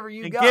catch whatever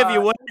you got. Give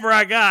you whatever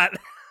I got.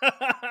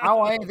 I don't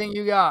want anything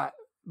you got,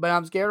 but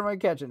I'm scared I'm going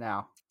to catch it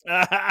now.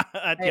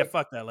 Yeah,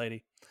 fuck that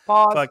lady.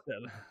 Pause. Fuck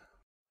that.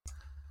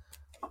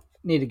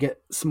 Need to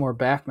get some more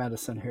back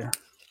medicine here.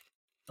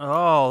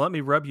 Oh, let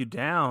me rub you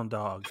down,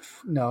 dog.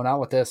 No, not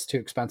with this. Too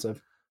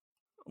expensive.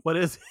 What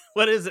is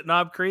it,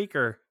 Knob Creek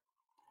or?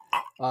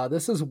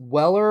 This is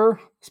Weller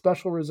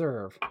Special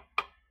Reserve.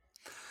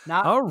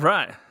 All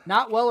right.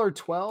 Not Weller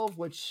 12,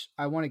 which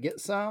I want to get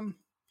some.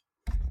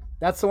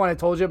 That's the one I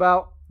told you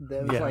about.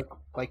 That was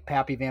like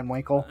Pappy Van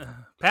Winkle.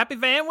 Pappy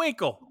Van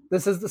Winkle.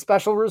 This is the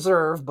Special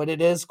Reserve, but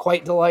it is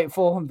quite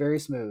delightful and very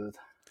smooth.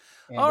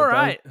 And all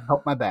right.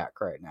 Help my back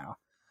right now.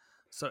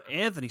 So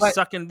Anthony's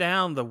sucking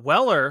down the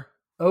Weller.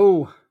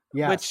 Oh,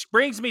 yeah. Which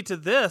brings me to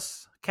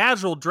this: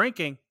 casual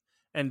drinking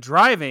and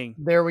driving.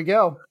 There we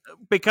go.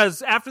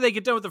 Because after they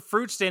get done with the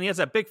fruit stand, he has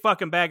that big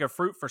fucking bag of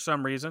fruit for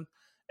some reason.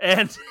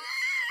 And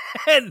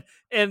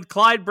and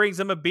Clyde brings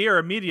him a beer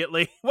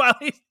immediately while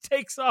he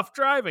takes off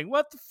driving.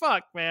 What the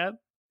fuck, man?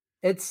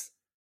 It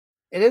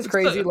is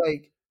crazy.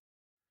 Like,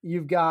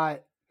 you've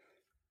got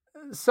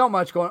so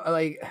much going,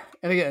 like,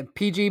 and again,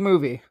 PG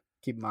movie,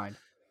 keep in mind.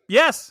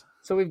 Yes.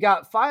 So we've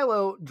got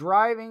Philo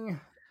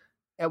driving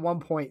at one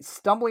point,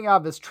 stumbling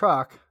out of his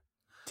truck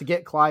to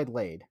get Clyde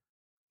laid.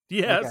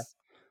 Yes. Okay.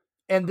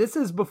 And this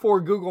is before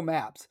Google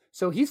Maps.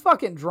 So he's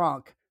fucking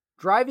drunk,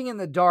 driving in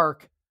the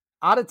dark,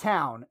 out of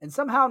town, and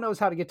somehow knows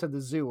how to get to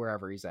the zoo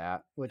wherever he's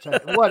at,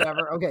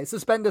 whatever. Okay,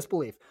 suspend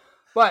disbelief.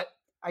 But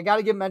I got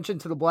to give mention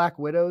to the Black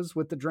Widows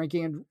with the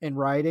drinking and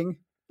riding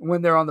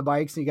when they're on the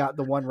bikes, and you got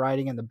the one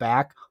riding in the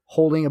back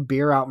holding a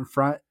beer out in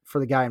front for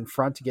the guy in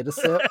front to get a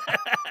sip.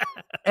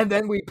 And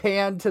then we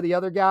pan to the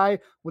other guy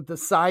with the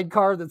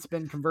sidecar that's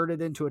been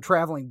converted into a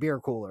traveling beer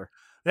cooler.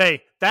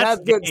 Hey, that's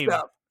good game.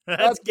 stuff.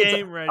 That's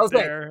game right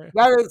there.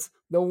 That is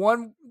the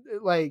one,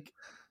 like,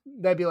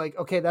 that'd be like,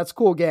 okay, that's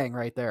cool gang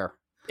right there.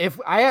 If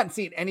I hadn't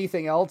seen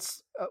anything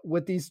else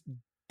with these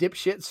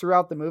dipshits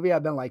throughout the movie,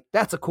 I've been like,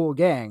 that's a cool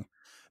gang.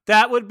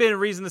 That would have been a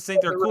reason to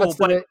think they're cool.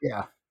 But,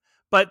 yeah.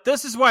 But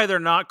this is why they're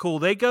not cool.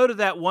 They go to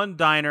that one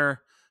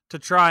diner to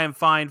try and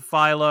find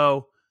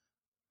Philo,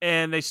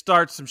 and they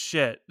start some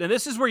shit. And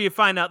this is where you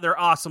find out they're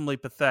awesomely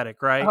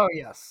pathetic, right? Oh,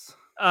 yes.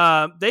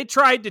 They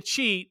tried to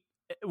cheat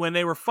when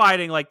they were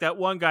fighting. Like that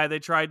one guy, they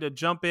tried to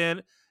jump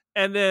in,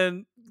 and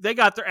then they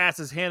got their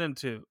asses handed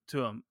to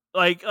them.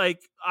 Like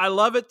I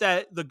love it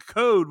that the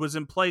code was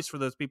in place for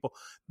those people.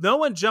 No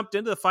one jumped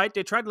into the fight.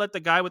 They tried to let the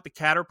guy with the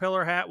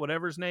caterpillar hat,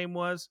 whatever his name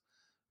was,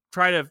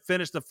 try to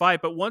finish the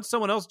fight. But once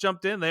someone else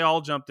jumped in, they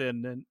all jumped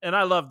in. And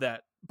I love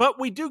that.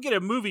 But we do get a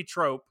movie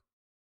trope.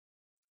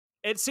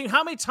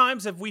 How many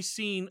times have we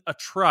seen a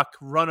truck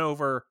run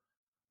over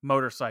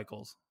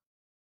motorcycles?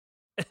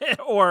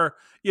 or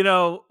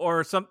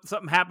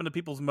something happened to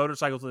people's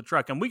motorcycles with the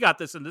truck. And we got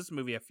this in this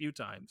movie a few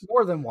times.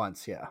 More than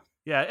once, yeah.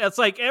 Yeah, it's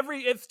like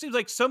it seems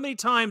like so many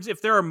times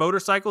if there are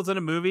motorcycles in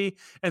a movie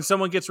and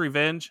someone gets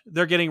revenge,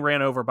 they're getting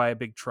ran over by a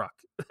big truck.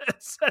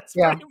 That's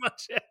pretty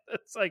much it.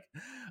 It's like,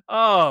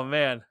 oh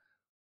man.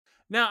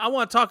 Now I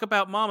want to talk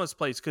about Mama's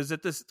Place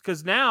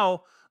because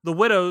now the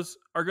widows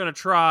are going to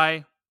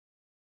try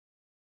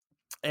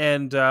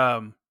and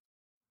go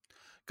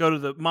to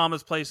the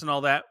Mama's Place and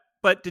all that.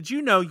 But did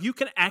you know you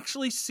can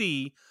actually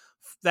see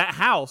that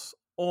house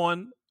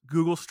on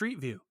Google Street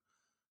View?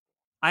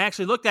 I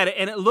actually looked at it,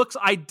 and it looks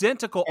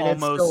identical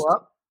almost. It's still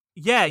up?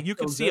 Yeah, you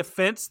can see a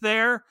fence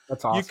there.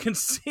 That's awesome. You can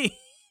see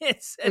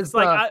it's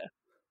like.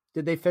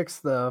 Did they fix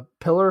the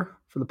pillar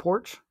for the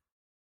porch?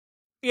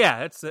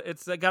 Yeah, it's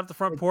got the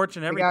front porch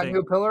and everything. Got a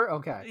new pillar?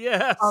 Okay.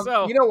 Yeah.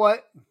 So you know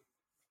what?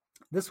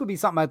 This would be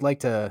something I'd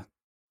like to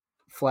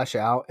flesh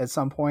out at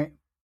some point.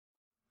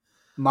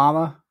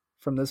 Mama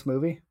from this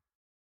movie.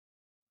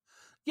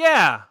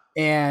 Yeah.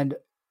 And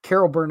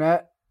Carol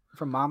Burnett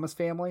from Mama's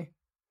Family.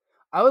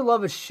 I would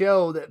love a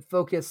show that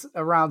focused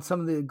around some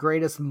of the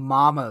greatest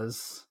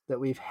mamas that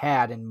we've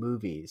had in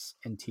movies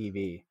and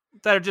TV.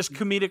 That are just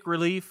comedic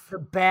relief. The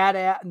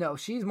badass. No,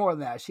 she's more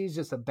than that. She's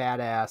just a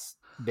badass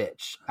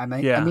bitch. I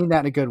mean that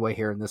in a good way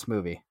here in this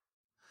movie.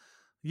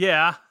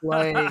 Yeah.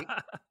 Like,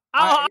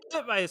 I'll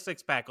hit my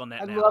 6-pack on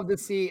that. I'd love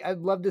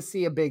to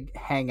see a big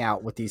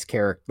hangout with these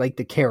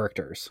the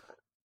characters.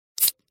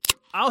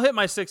 I'll hit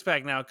my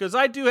 6-pack now because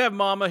I do have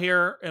Mama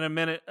here in a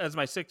minute as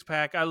my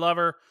 6-pack. I love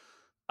her.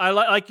 I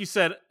like you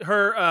said,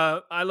 her.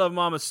 I love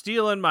Mama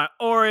stealing my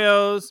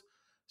Oreos,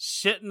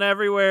 shitting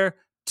everywhere,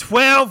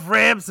 12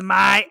 ribs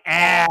my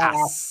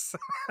ass.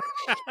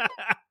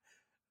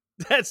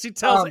 That she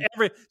tells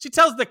she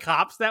tells the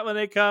cops that when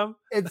they come.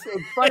 It's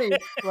funny,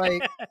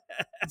 like,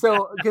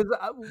 so because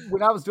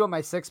when I was doing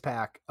my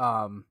 6-pack,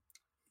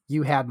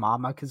 you had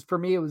Mama, because for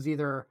me it was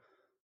either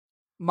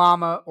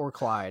Mama or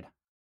Clyde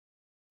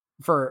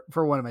for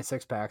one of my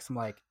 6-packs. I'm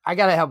like, I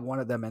gotta have one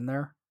of them in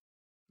there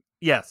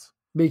Yes.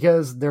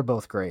 because they're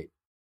both great.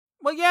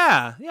 Well,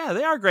 yeah,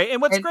 they are great.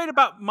 And what's great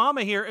about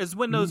Mama here is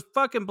when those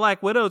fucking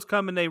Black Widows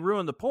come and they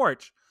ruin the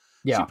porch,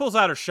 she pulls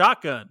out her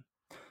shotgun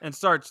and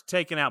starts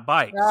taking out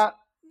bikes.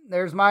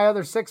 There's my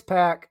other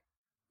 6-pack.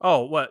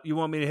 Oh, what? You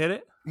want me to hit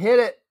it? Hit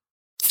it.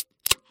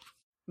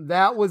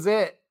 That was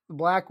it.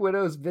 Black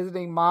Widow's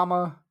visiting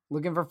Mama,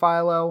 looking for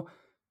Philo,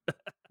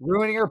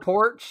 ruining her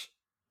porch,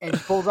 and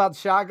she pulls out the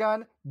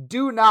shotgun.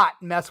 Do not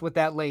mess with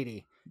that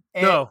lady.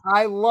 And No.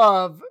 I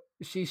love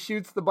she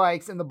shoots the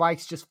bikes and the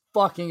bikes just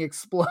fucking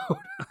explode.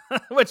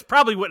 Which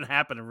probably wouldn't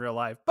happen in real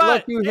life.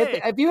 But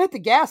if you hit the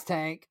gas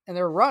tank and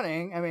they're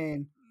running, I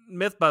mean,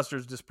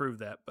 Mythbusters disproved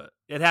that, but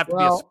it'd have to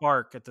be a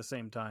spark at the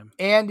same time.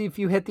 And if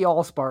you hit the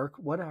Allspark,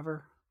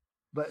 whatever.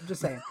 But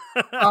just saying.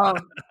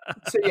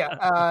 So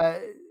yeah,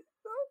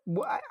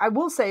 I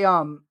will say,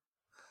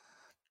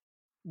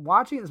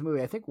 watching this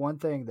movie, I think one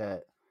thing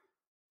that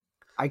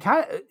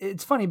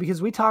it's funny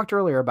because we talked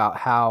earlier about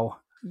how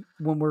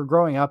when we're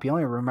growing up, you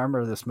only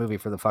remember this movie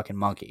for the fucking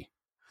monkey.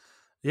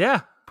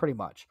 Yeah. Pretty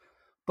much.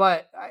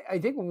 But I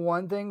think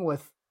one thing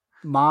with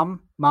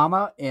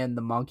Mama and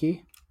the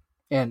monkey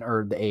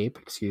or the ape,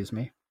 excuse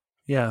me.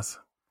 Yes.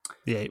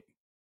 The ape.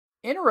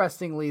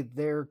 Interestingly,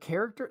 their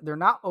character, they're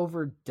not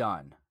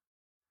overdone.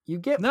 You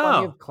get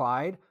plenty of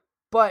Clyde,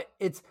 but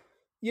it's,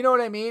 you know what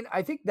I mean?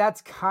 I think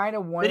that's kind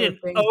of one of the things.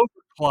 They didn't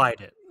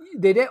over-Clyde it.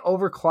 They didn't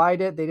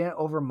over-Clyde it. They didn't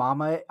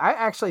over-Mama it. I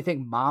actually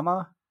think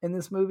Mama in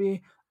this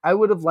movie, I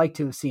would have liked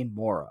to have seen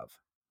more of.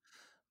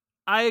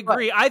 I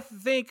agree. But I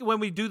think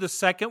when we do the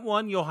second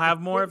one, you'll have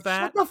more of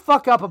that. Shut the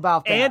fuck up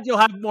about that. And you'll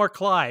have more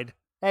Clyde.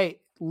 Hey,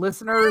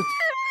 listeners,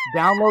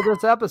 download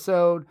this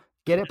episode.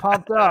 Get it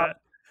pumped up.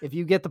 If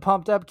you get the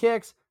pumped up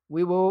kicks,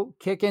 we will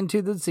kick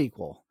into the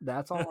sequel.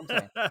 That's all I'm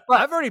saying. But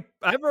I've already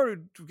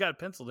got it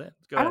penciled in.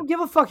 I don't give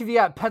a fuck if you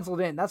got it penciled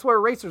in. That's what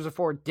erasers are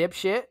for,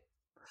 dipshit.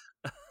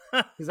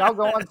 Because I'll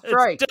go on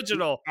strike. It's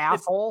digital.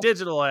 Asshole. It's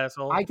digital,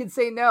 asshole. I can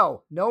say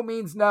no. No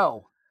means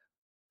no.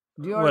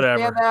 Do you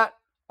understand that?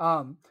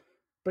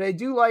 But I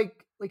do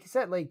like you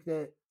said, like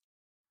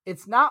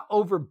it's not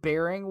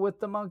overbearing with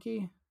the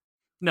monkey.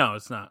 No,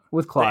 it's not.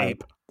 With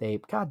Clyde. The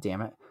ape. God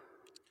damn it.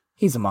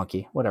 He's a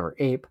monkey. Whatever.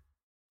 Ape.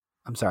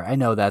 I'm sorry. I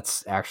know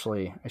that's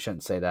actually, I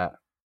shouldn't say that.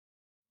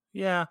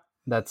 Yeah.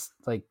 That's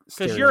like,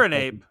 because you're an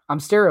ape. I'm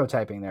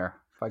stereotyping there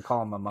if I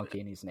call him a monkey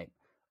and he's an ape.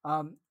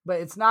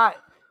 But it's not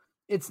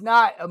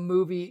a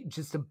movie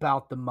just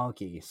about the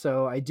monkey.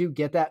 So I do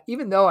get that,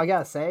 even though I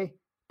gotta say,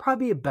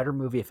 probably a better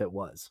movie if it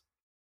was.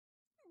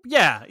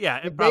 Yeah.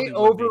 If they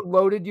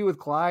overloaded you with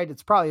Clyde,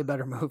 it's probably a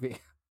better movie.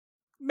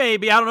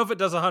 Maybe. I don't know if it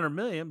does 100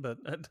 million, but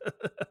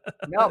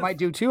no, it might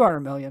do 200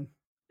 million.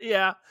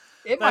 Yeah.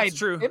 That's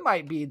true. It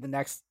might be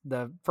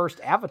the first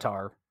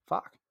Avatar.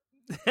 Fuck.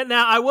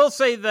 Now, I will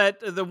say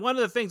that one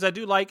of the things I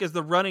do like is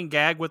the running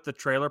gag with the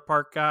trailer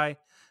park guy.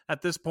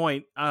 At this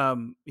point,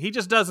 he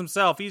just does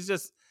himself. He's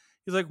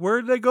like,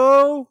 where'd they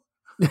go?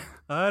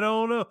 I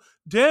don't know.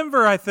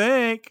 Denver, I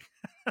think.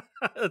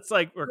 It's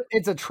like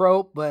it's a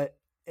trope, but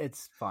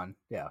it's fun.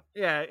 Yeah.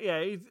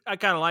 Yeah. I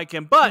kind of like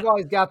him, but he's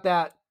always got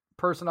that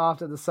person off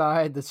to the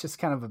side that's just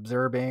kind of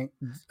observing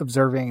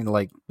and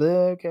like,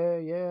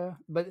 okay, yeah.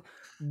 But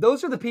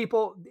those are the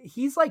people.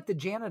 He's like the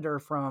janitor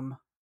from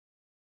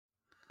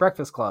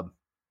Breakfast Club.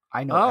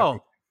 I know.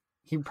 Oh,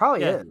 he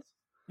probably is.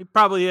 He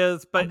probably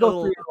is. But I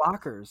go through your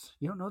lockers.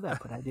 You don't know that,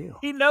 but I do.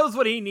 He knows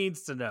what he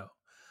needs to know.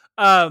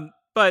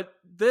 But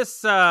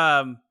this,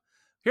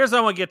 here's what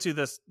I want to get to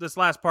this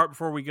last part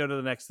before we go to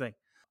the next thing.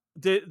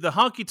 The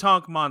honky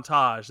tonk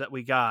montage that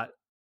we got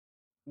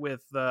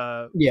with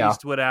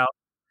Eastwood out.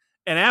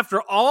 And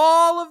after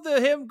all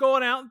of him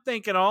going out and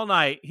thinking all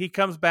night, he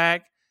comes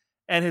back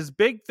and his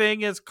big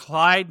thing is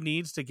Clyde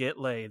needs to get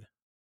laid.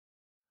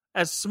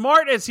 As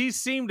smart as he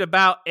seemed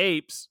about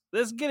apes,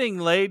 this getting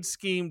laid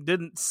scheme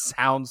didn't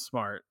sound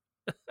smart.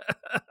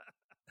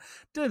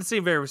 Didn't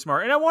seem very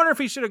smart. And I wonder if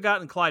he should have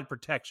gotten Clyde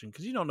protection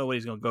because you don't know what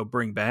he's going to go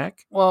bring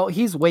back. Well,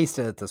 he's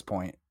wasted at this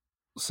point.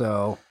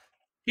 So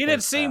he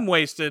didn't seem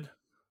wasted.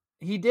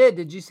 He did.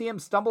 Did you see him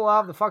stumble out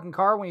of the fucking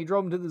car when you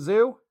drove him to the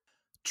zoo?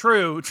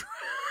 True.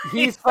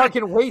 He's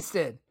fucking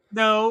wasted.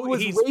 No,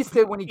 he's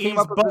wasted when he came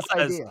up with buzzed.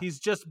 this idea. He's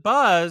just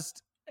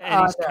buzzed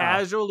and he's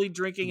casually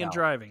drinking and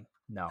driving.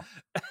 No.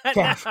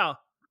 Now,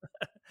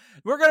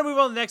 we're going to move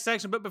on to the next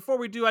section, but before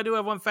we do, I do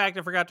have one fact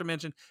I forgot to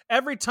mention.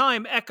 Every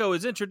time Echo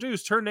is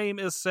introduced, her name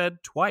is said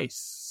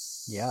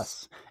twice.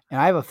 Yes. And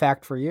I have a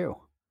fact for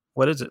you.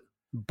 What is it?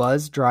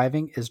 Buzz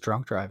driving is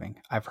drunk driving.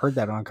 I've heard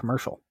that on a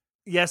commercial.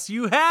 Yes,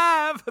 you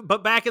have.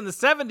 But back in the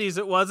 70s,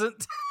 it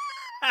wasn't.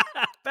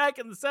 Back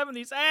in the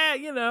 70s,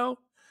 you know.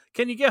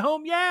 Can you get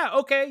home? Yeah.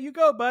 Okay, you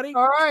go, buddy.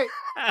 All right.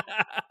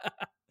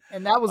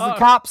 And that was the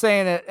cop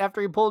saying it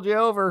after he pulled you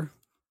over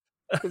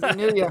because he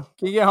knew you.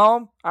 Can you get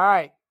home? All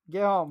right,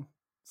 get home.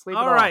 Sleep.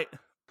 All right.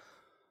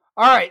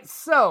 All right.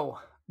 So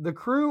the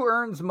crew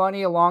earns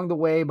money along the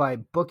way by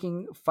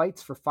booking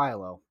fights for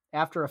Philo.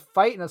 After a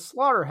fight in a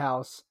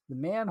slaughterhouse, the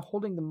man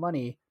holding the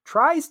money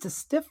tries to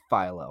stiff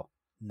Philo.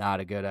 Not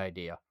a good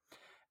idea.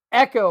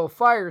 Echo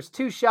fires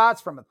 2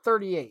 shots from a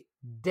 .38,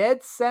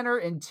 dead center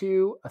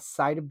into a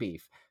side of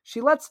beef.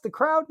 She lets the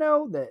crowd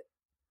know that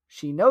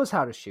she knows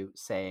how to shoot,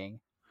 saying,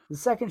 "The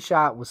second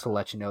shot was to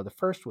let you know the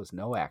first was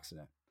no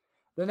accident."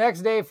 The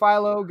next day,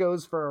 Philo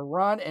goes for a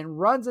run and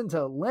runs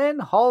into Lynn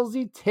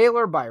Halsey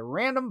Taylor by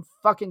random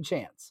fucking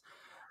chance.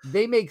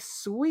 They make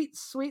sweet,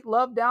 sweet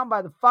love down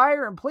by the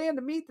fire and plan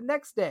to meet the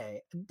next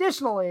day.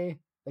 Additionally,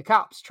 the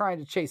cops trying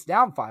to chase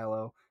down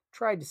Philo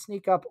tried to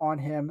sneak up on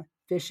him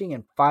fishing,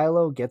 and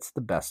Philo gets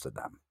the best of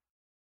them.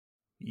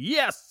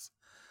 Yes.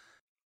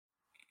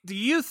 Do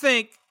you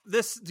think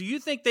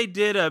they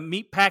did a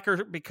meat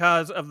packer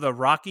because of the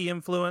Rocky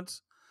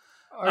influence?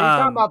 Are you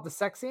talking about the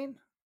sex scene?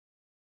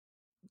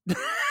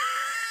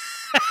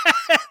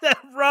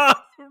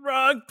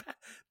 Wrong.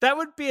 That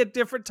would be a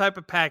different type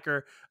of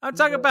packer. I'm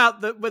talking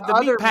about the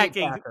meat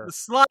packing, the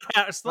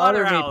slaughterhouse.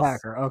 Meat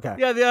packer. Okay.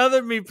 Yeah, the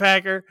other meat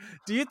packer.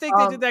 Do you think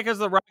they did that because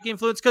of the Rocky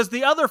influence? Because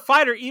the other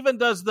fighter even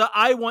does the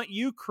 "I want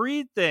you"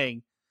 Creed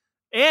thing,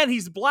 and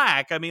he's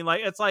black. I mean,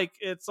 it's like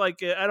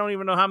I don't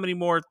even know how many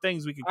more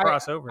things we could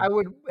cross over. I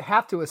would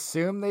have to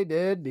assume they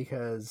did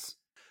because.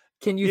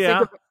 Can you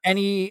think of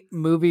any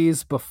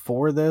movies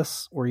before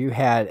this where you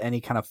had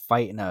any kind of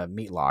fight in a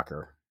meat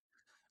locker?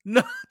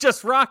 No,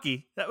 just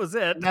Rocky. That was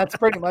it. And that's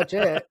pretty much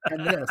it.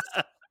 And this.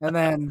 And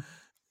then.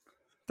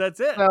 That's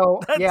it. So,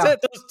 that's it.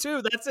 Those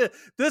two. That's it.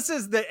 This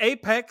is the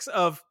apex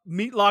of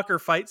meat locker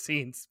fight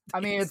scenes.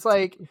 I mean, it's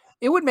like,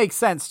 it would make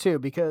sense too,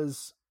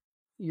 because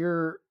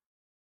you're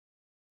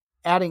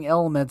adding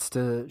elements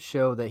to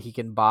show that he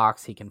can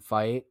box, he can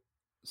fight.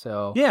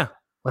 So, yeah.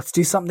 Let's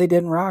do something they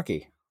did in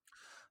Rocky.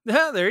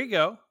 Yeah, there you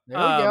go. There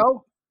we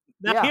go.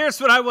 Now,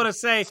 here's what I want to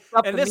say.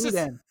 Stuff and this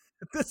isn't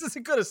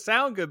going to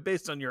sound good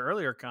based on your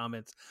earlier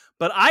comments,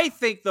 but I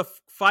think the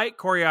fight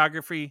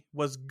choreography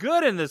was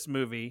good in this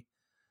movie.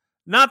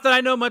 Not that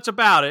I know much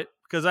about it,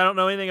 because I don't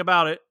know anything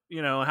about it,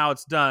 how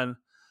it's done.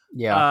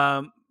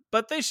 Yeah.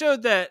 But they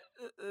showed that,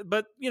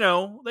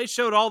 they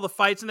showed all the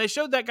fights, and they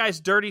showed that guy's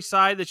dirty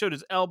side. They showed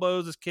his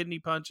elbows, his kidney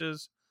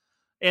punches,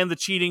 and the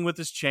cheating with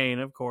his chain,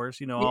 of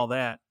course, all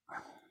that.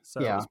 So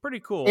it was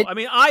pretty cool.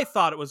 I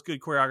thought it was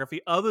good choreography,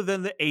 other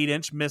than the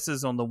 8-inch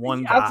misses on the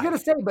one guy. I was going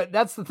to say, but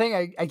that's the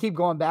thing I keep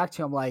going back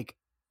to. I'm like,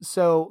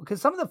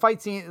 because some of the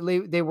fight scenes,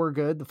 they were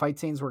good. The fight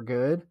scenes were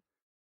good.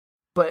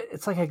 But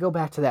it's like I go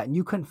back to that, and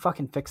you couldn't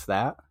fucking fix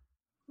that.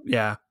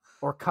 Yeah.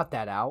 Or cut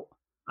that out.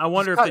 I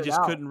wonder if they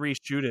just couldn't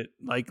reshoot it.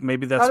 Like,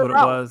 maybe that's what it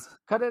was.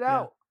 Cut it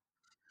out.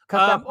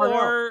 Cut that part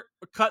or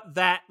cut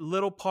that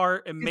little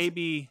part and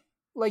maybe...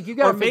 Like you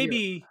got, or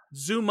maybe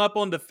zoom up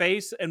on the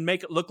face and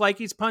make it look like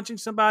he's punching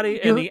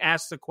somebody, and he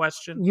asks a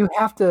question. You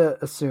have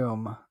to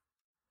assume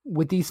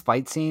with these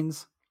fight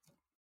scenes,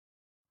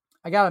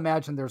 I gotta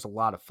imagine there's a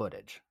lot of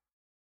footage.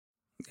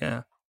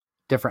 Yeah,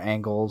 different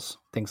angles,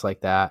 things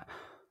like that.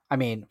 I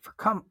mean, for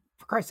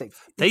Christ's sake,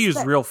 they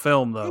use real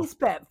film though. They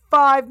spent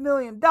 $5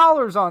 million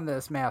on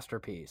this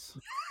masterpiece.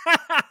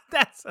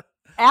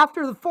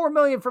 After the $4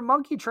 million for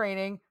monkey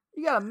training,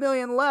 you got $1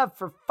 million left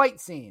for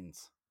fight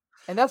scenes.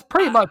 And that's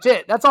pretty much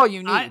it. That's all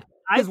you need.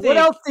 Because what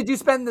else did you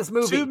spend in this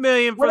movie? $2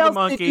 million for the monkey.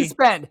 What else did you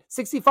spend?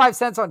 65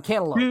 cents on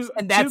cantaloupes,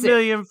 and that's $2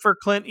 million for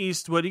Clint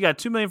Eastwood. You got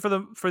 $2 million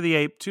for the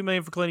ape, $2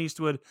 million for Clint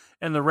Eastwood,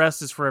 and the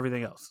rest is for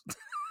everything else.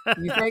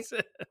 Do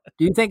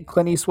you think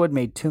Clint Eastwood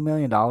made $2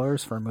 million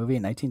for a movie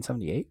in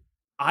 1978?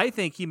 I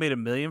think he made $1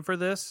 million for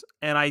this,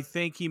 and I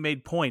think he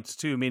made points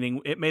too.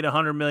 Meaning, it made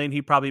 $100 million.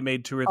 He probably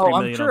made $2 or $3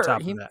 million on top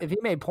of that. If he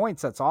made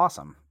points, that's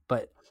awesome.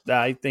 But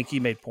I think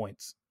he made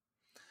points.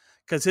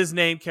 Because his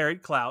name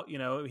carried clout,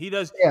 he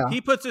does. Yeah.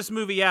 He puts this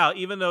movie out,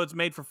 even though it's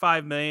made for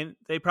 $5 million.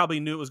 They probably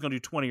knew it was going to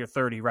do 20 or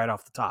 30 right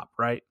off the top,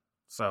 right?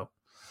 So,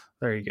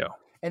 there you go.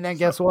 And then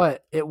guess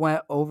what? It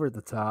went over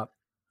the top.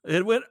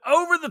 It went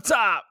over the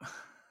top.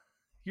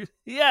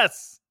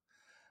 Yes,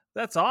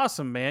 that's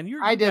awesome, man.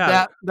 I did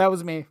that. That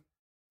was me.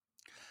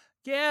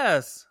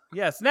 Yes.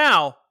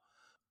 Now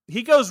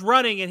he goes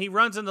running, and he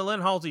runs into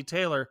Lynn Halsey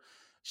Taylor.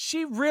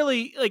 She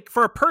really,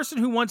 for a person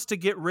who wants to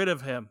get rid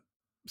of him,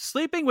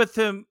 sleeping with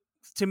him.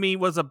 To me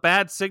was a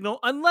bad signal,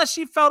 unless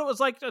she felt it was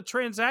like a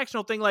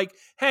transactional thing, like,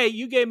 hey,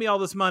 you gave me all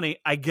this money,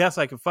 I guess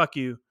I can fuck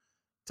you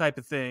type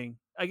of thing.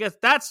 I guess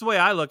that's the way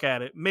I look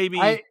at it.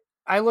 Maybe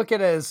I look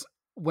at it as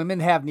women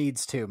have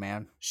needs too,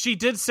 man. She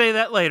did say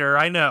that later,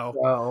 I know.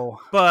 Oh,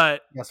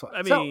 but guess what?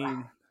 I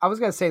mean, I was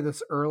going to say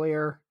this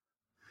earlier.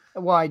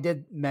 Well, I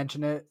did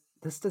mention it.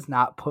 This does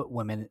not put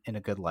women in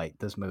a good light,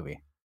 this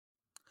movie.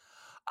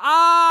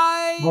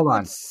 I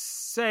would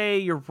say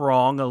you're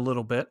wrong a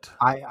little bit.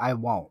 I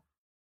won't.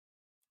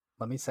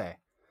 Let me say.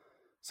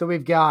 So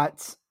we've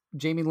got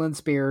Jamie Lynn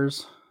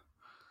Spears,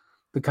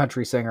 the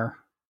country singer.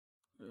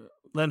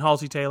 Lynn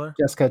Halsey Taylor.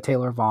 Jessica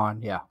Taylor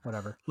Vaughn. Yeah,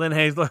 whatever. Lynn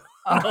Hazler.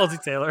 Halsey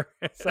Taylor.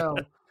 So,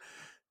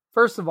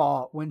 first of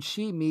all, when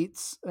she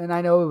meets, and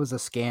I know it was a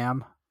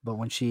scam, but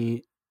when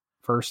she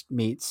first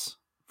meets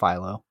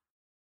Philo,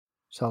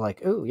 so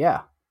like, oh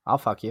yeah, I'll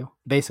fuck you.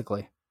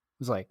 Basically, it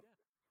was like,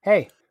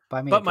 hey,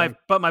 buy me.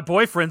 But my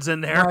boyfriend's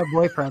in there. My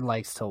boyfriend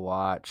likes to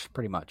watch,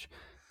 pretty much.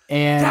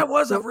 And That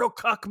was a real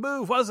cuck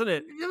move, wasn't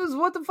it? it was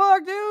what the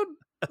fuck, dude.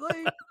 Like,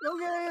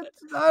 okay,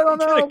 I don't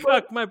Gonna know. but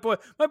cuck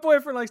my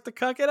boyfriend likes to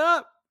cuck it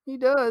up. he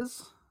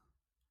does.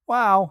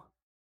 Wow,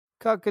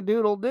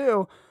 cuck-a-doodle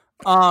do.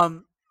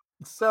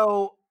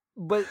 So,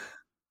 but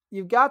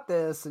you've got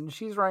this, and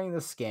she's running the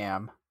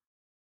scam,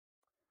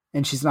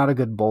 and she's not a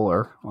good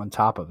bowler on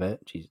top of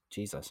it.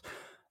 Jesus,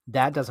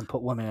 that doesn't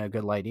put women in a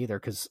good light either,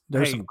 because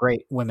there's Hey, some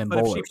great women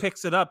But bowlers. if she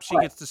picks it up, she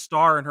But- gets to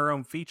star in her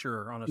own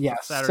feature on a Yeah,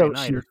 Saturday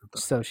night she, or something.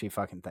 so she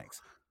fucking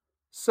thinks.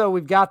 So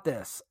we've got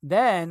this.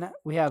 Then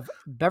we have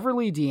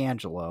Beverly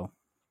D'Angelo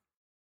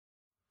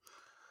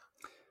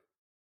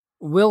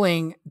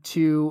willing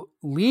to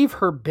leave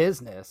her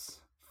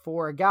business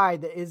for a guy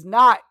that is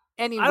not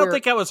anywhere. I don't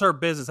think that was her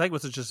business. I think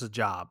it was just a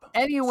job.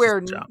 anywhere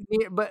It's just a job.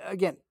 near. But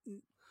again,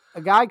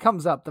 a guy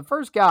comes up, the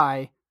first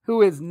guy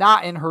who is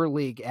not in her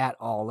league at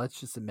all. Let's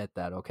just admit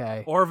that,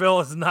 okay? Orville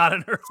is not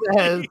in her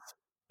Says,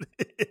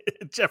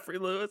 league. Jeffrey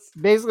Lewis.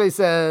 basically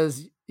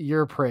says,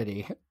 you're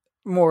pretty,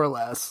 more or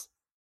less.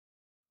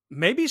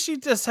 Maybe she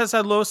just has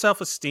had low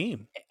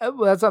self-esteem. Well,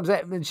 that's what I'm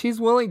saying. And she's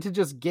willing to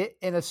just get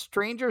in a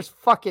stranger's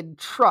fucking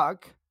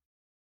truck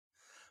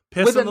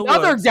Piss with in the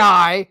another woods.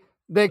 guy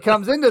that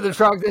comes into the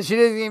truck that she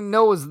didn't even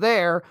know was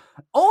there,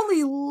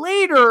 only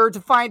later to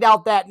find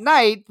out that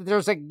night that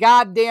there's a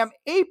goddamn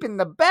ape in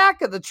the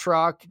back of the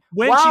truck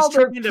When while she's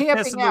they're trying to piss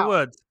camping in the out.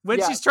 woods. When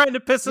Yes. she's trying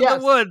to piss in Yes.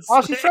 the woods.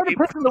 While she's trying to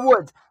piss in the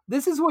woods.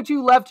 This is what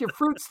you left your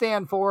fruit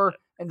stand for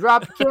and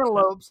dropped your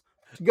cantaloupes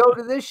to go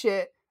to this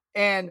shit.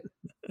 And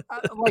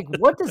like,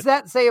 what does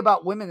that say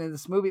about women in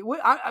this movie?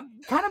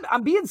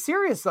 I'm being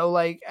serious though.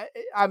 Like,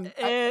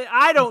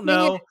 I don't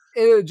know.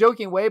 in a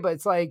joking way, but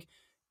it's like,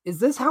 is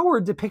this how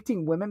we're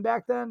depicting women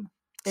back then?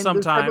 In this type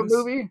of Sometimes.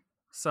 movie?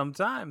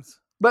 Sometimes.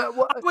 But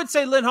I would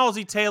say Lynn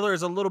Halsey Taylor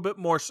is a little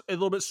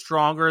bit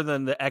stronger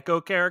than the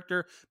Echo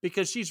character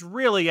because she's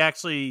really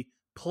actually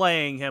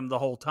playing him the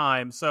whole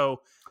time.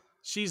 So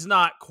she's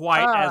not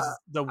quite as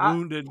the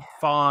wounded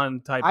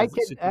fawn type of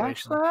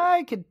situation.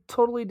 I could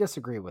totally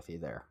disagree with you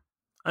there,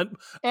 And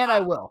I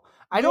will.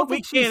 I don't we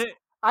think she's. can't-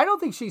 I don't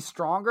think she's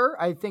stronger.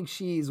 I think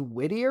she's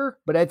wittier,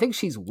 but I think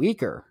she's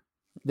weaker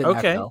than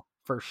Okay. Echo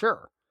for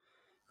sure.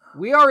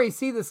 We already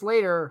see this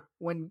later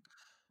when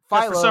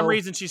 'cause Philo. for some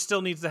reason she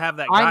still needs to have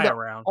that I'm guy the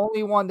around.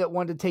 only one that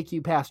wanted to take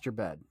you past your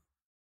bed.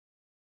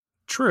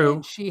 True.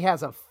 And she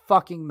has a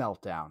fucking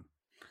meltdown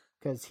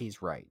because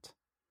he's right.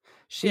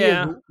 She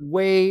Yeah. is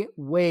way,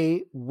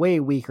 way, way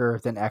weaker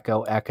than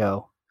Echo.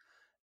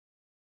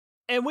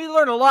 And we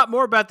learn a lot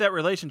more about that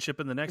relationship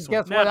in the next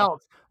Guess one. what Now,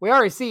 else? We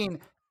already seen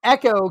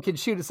Echo can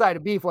shoot a side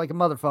of beef like a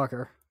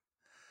motherfucker.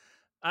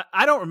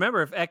 I don't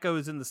remember if Echo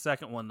is in the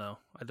second one though.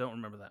 I don't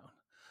remember that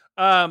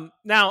one.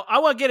 Now I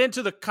want to get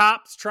into the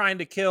cops trying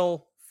to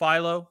kill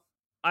Philo.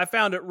 I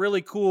found it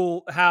really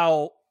cool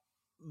how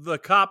the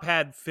cop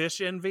had fish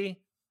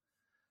envy.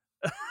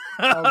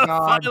 Oh,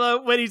 God.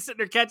 Philo, when he's sitting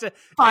there catching, and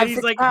 5, he's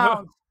 6 like,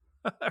 pounds.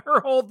 her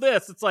hold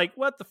this. It's like,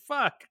 what the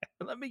fuck?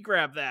 Let me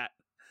grab that.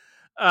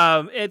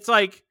 It's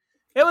like,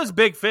 it was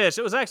big fish.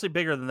 It was actually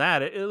bigger than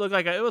that. It looked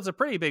like it was a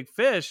pretty big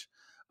fish.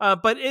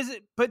 But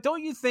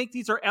don't you think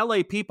these are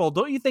LA people?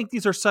 Don't you think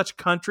these are such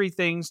country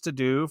things to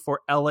do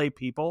for LA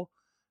people?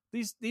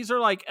 These are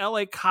like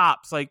LA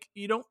cops. Like,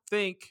 you don't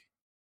think,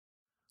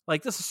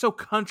 like, this is so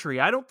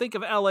country. I don't think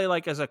of LA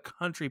like as a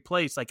country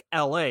place like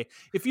LA.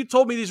 If you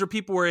told me these were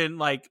people were in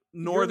like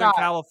Northern not.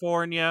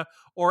 California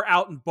or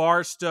out in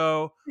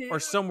Barstow or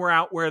somewhere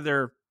out where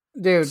they're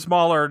Dude,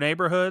 smaller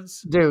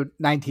neighborhoods,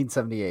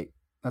 1978.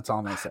 That's all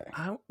I'm going to say.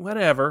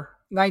 whatever.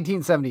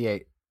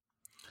 1978.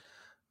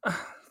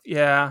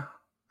 Yeah.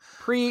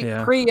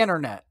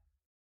 Pre-internet.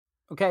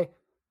 Okay?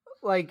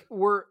 Like,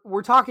 we're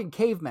talking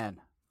cavemen,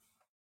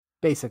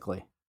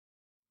 basically.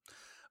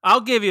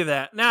 I'll give you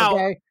that. Now,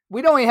 Okay?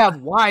 We don't even have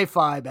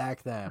Wi-Fi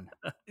back then.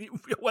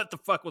 what the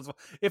fuck was,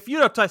 if you'd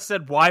have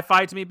said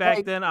Wi-Fi to me back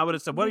Like, then, I would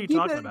have said, what are you Keep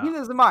talking it- about? Keep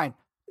this in mind.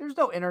 There's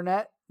no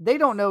internet. They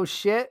don't know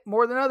shit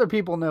more than other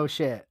people know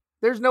shit.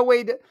 There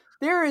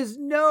is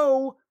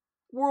no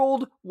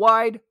World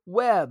Wide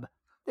Web.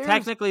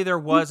 Technically, there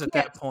was You at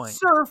that can't point.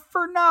 Surf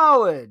for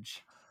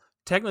knowledge.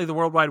 Technically, the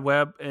World Wide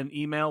Web and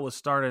email was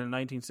started in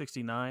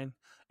 1969,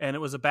 and it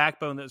was a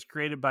backbone that was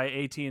created by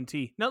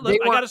AT&T. Now, look,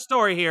 I got a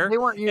story here. They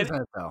weren't using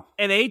it though.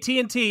 And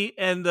AT&T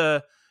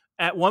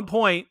at one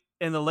point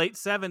in the late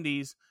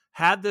 70s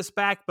had this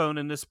backbone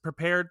and this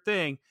prepared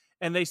thing,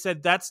 and they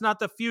said that's not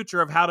the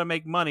future of how to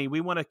make money. We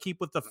want to keep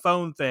with the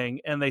phone thing,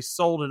 and they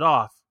sold it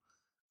off.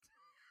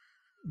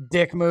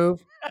 Dick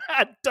move.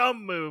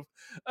 Dumb move,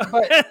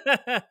 But-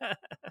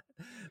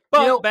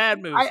 but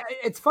bad move.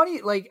 It's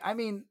funny. Like, I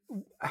mean,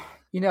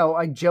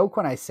 I joke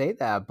when I say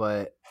that,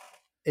 but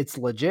it's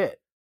legit.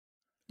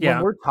 Yeah.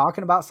 When we're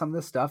talking about some of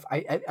this stuff,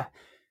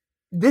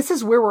 this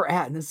is where we're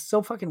at, and this is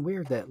so fucking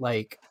weird that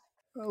like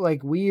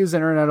we use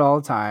internet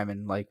all the time,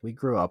 and like we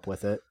grew up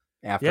with it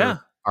after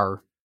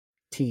our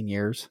teen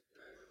years,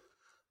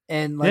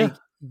 and like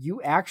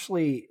you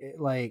actually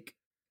like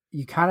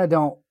you kind of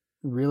don't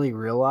really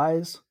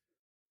realize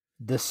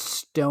the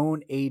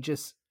Stone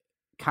Ages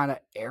kind of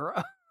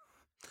era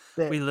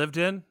that we lived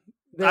in.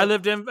 I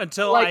lived in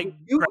until like,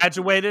 I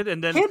graduated,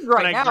 and then kids when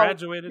right I now,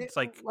 graduated, it's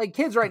like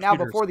kids right now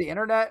computers. before the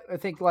internet. I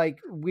think like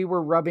we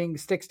were rubbing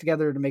sticks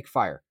together to make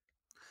fire.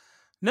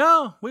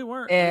 No, we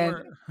weren't.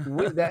 And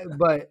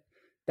but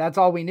that's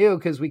all we knew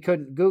because we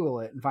couldn't Google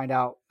it and find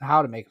out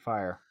how to make a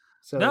fire.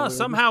 So no,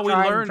 somehow we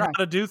learned how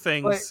to do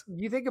things. But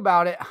you think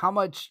about it, how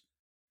much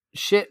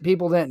shit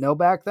people didn't know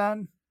back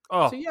then.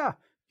 Oh, so yeah,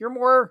 you're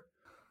more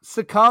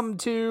succumb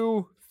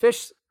to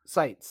fish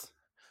sites.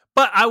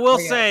 But I will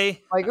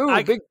say, like,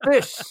 ooh, big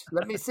fish.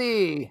 Let me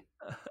see.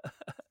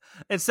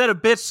 Instead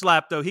of bitch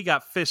slapped, though, he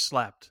got fish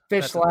slapped.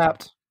 Fish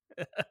slapped.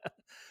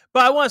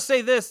 But I want to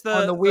say this: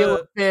 on the wheel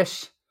of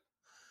fish.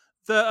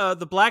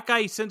 The black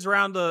guy he sends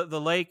around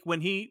the lake when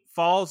he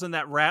falls, and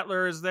that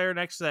rattler is there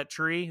next to that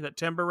tree, that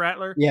timber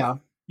rattler. Yeah,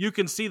 you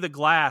can see the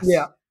glass.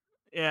 Yeah,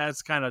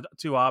 it's kind of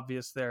too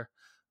obvious there.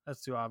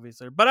 That's too obvious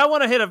there. But I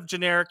want to hit a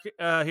generic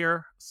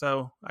here,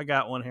 so I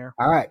got one here.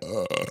 All right.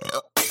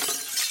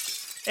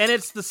 And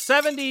it's the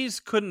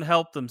 70s couldn't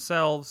help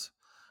themselves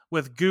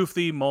with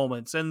goofy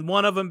moments. And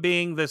one of them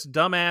being this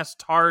dumbass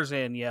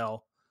Tarzan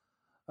yell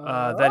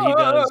that he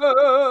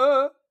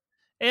does.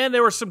 And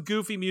there was some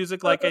goofy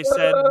music, like I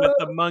said, with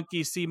the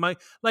monkey see monkey.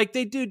 Like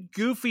they did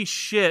goofy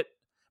shit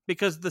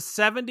because the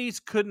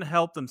 70s couldn't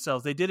help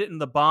themselves. They did it in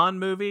the Bond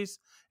movies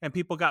and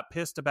people got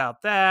pissed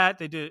about that.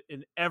 They did it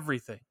in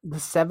everything. The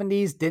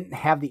 70s didn't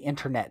have the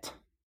internet.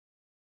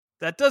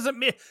 That doesn't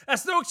mean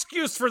that's no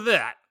excuse for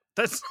that.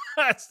 That's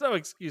no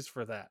excuse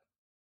for that.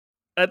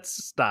 That's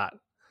just not.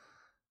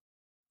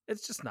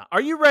 It's just not.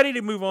 Are you ready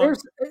to move on?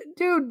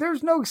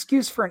 There's no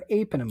excuse for an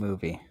ape in a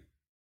movie.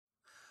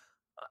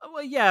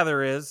 Well, yeah,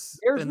 there is.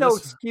 There's no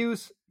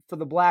excuse for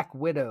the Black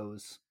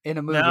Widows in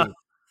a movie. No.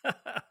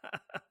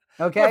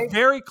 Okay, they're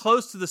very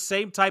close to the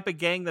same type of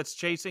gang that's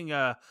chasing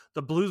the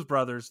Blues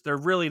Brothers. They're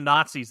really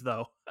Nazis,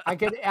 though. I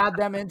could add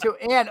them into,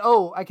 and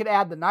I could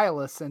add the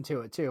Nihilists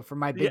into it too for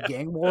my big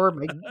gang war,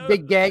 my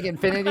big gang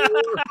infinity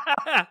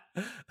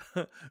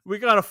war. We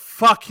gotta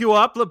fuck you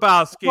up,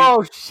 Lebowski.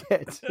 Oh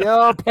shit,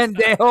 yo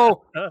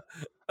pendejo.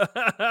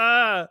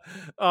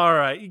 All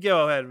right, you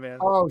go ahead, man.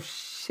 Oh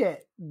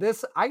shit,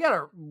 this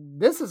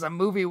is a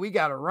movie we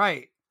gotta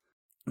write.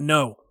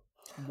 No,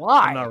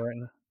 why? I'm not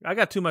writing. I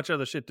got too much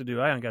other shit to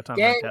do. I ain't got time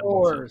gang to that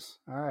wars.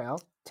 All right,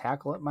 I'll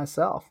tackle it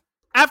myself.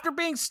 After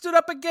being stood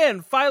up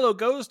again, Philo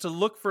goes to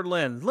look for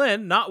Lynn.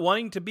 Lynn, not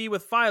wanting to be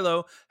with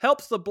Philo,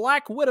 helps the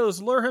Black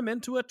Widows lure him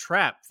into a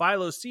trap.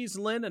 Philo sees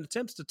Lynn and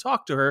attempts to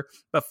talk to her,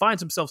 but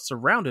finds himself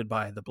surrounded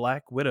by the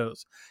Black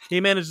Widows. He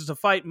manages to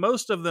fight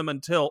most of them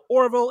until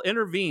Orville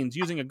intervenes.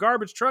 Using a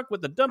garbage truck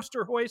with a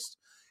dumpster hoist,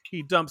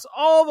 he dumps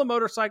all the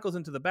motorcycles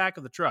into the back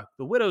of the truck.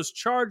 The Widows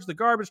charge the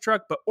garbage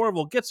truck, but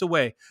Orville gets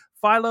away.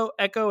 Philo,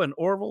 Echo, and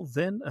Orville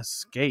then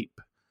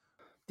escape.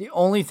 The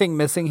only thing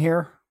missing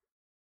here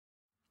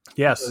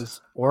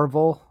is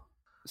Orville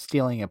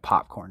stealing a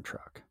popcorn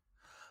truck.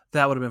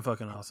 That would have been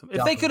fucking awesome.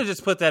 If they could have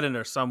just put that in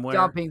there somewhere.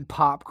 Dumping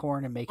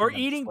popcorn and making or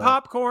eating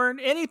popcorn.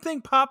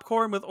 Anything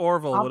popcorn with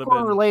Orville would have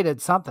been.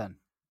 Related something.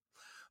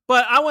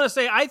 But I want to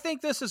say, I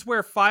think this is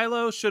where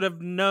Philo should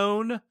have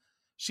known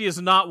she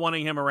is not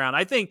wanting him around.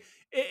 I think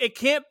it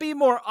can't be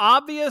more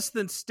obvious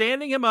than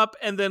standing him up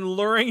and then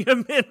luring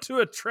him into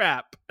a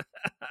trap.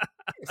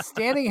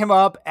 Standing him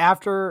up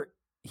after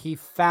he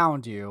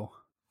found you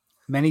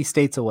many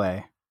states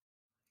away.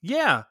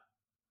 Yeah.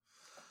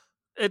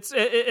 It's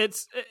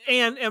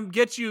and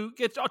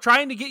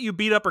trying to get you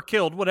beat up or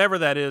killed, whatever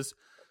that is.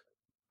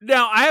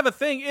 Now, I have a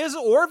thing. Is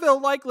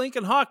Orville like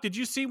Lincoln Hawk? Did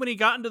you see when he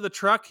got into the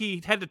truck,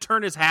 he had to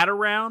turn his hat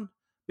around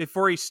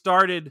before he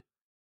started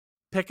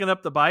picking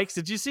up the bikes?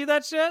 Did you see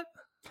that shit?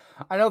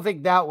 I don't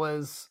think that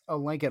was a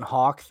Lincoln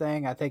Hawk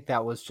thing. I think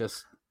that was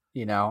just,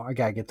 I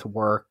got to get to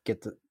work,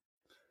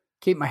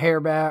 keep my hair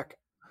back.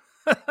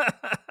 And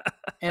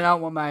I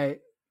don't want my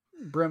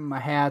brim of my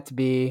hat to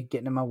be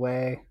getting in my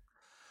way.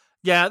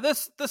 Yeah,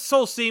 this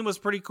whole scene was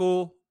pretty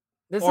cool.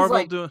 This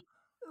Orville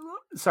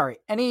is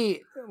like,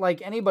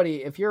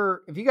 anybody, if you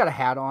got a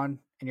hat on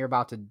and you're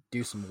about to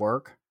do some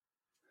work,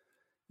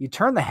 you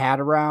turn the hat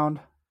around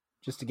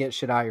just to get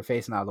shit out of your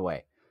face and out of the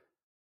way.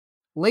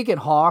 Lincoln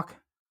Hawk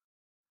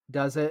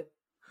does it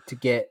to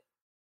get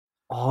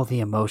all the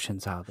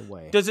emotions out of the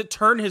way. Does it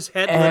turn his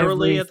head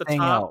literally at the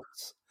top?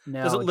 Else.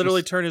 No, does it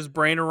literally turn his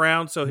brain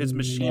around so his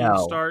machine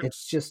starts?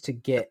 It's just to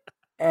get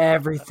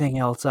everything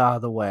else out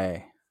of the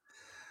way.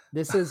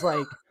 This is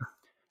like,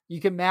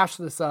 you can mash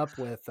this up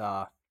with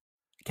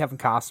Kevin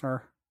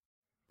Costner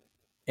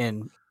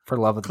in For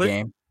Love of the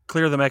Game.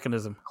 Clear the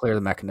Mechanism. Clear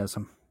the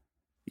Mechanism.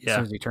 Yeah. As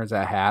soon as he turns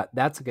that hat,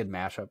 that's a good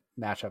mashup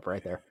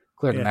right there.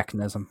 Clear the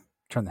Mechanism.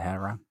 Turn the hat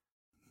around.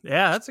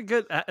 Yeah, that's a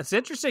good. It's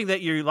interesting that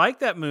you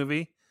like that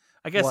movie.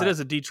 I guess it is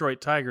a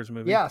Detroit Tigers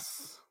movie.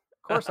 Yes.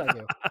 Of course I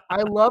do.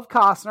 I love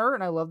Costner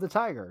and I love the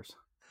Tigers.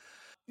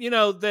 They were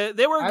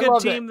a I good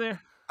love team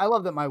there. I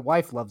love that my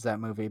wife loves that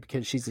movie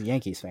because she's a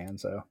Yankees fan.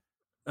 So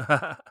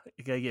they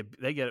get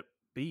it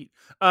beat.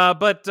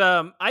 But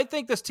I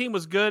think this team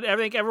was good. I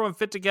think everyone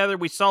fit together.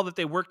 We saw that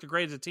they worked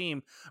great as a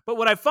team. But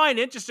what I find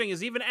interesting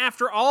is even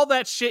after all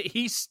that shit,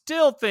 he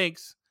still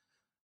thinks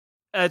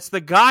it's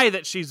the guy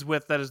that she's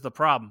with that is the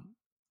problem.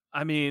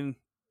 I mean,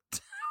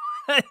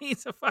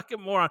 he's a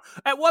fucking moron.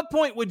 At what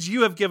point would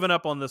you have given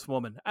up on this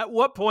woman? At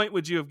what point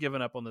would you have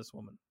given up on this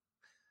woman?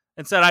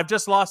 And said, I've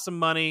just lost some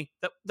money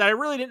that I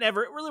really didn't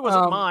ever, it really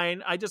wasn't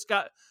mine. I just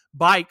got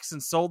bikes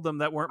and sold them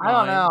that weren't mine.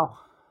 I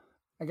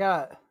don't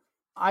know.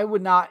 I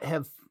would not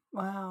have,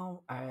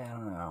 well, I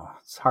don't know.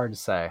 It's hard to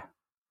say.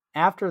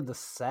 After the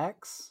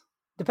sex,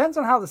 depends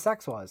on how the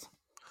sex was.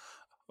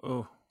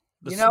 Oh,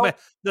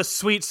 the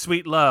sweet,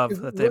 sweet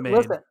love that they made.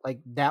 Listen, like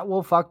that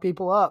will fuck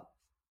people up.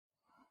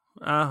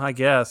 I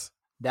guess.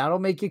 That'll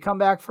make you come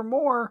back for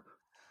more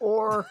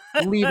or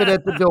leave it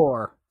at the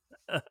door.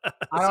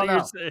 I don't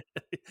know.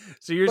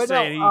 So you're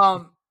saying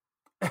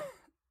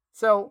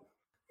so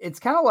it's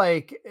kind of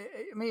like,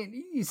 I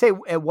mean, you say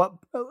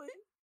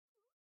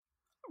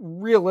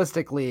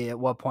realistically, at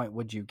what point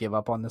would you give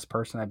up on this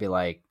person? I'd be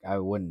like, I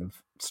wouldn't have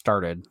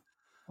started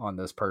on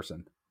this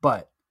person,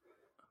 but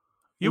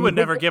you would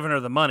never given her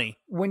the money.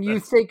 When you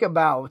think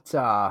about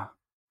the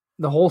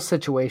whole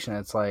situation,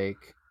 it's like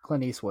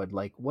Clint Eastwood,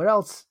 like what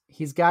else?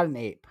 He's got an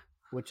ape,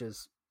 which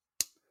is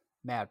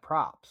mad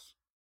props.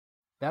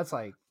 That's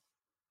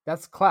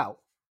clout.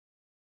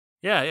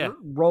 Yeah. You're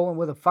rolling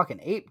with a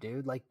fucking ape,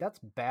 dude. Like that's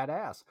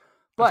badass.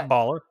 But that's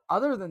baller.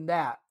 Other than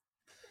that,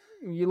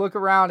 you look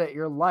around at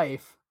your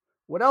life,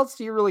 what else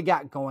do you really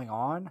got going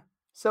on?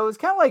 So it's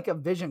kind of like a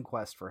vision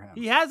quest for him.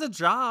 He has a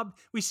job.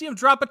 We see him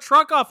drop a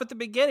truck off at the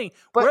beginning.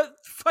 But where the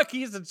fuck,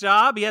 he has a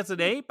job? He has an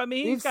ape? I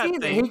mean, he's got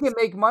things. He can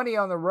make money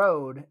on the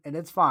road, and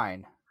it's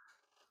fine.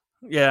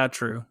 Yeah,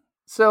 true.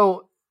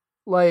 So,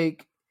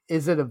 like,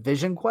 is it a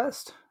vision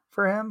quest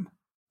for him?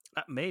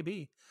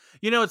 Maybe.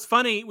 It's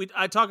funny.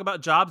 I talk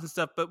about jobs and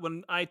stuff, but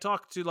when I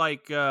talk to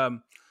like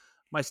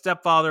my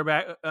stepfather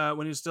back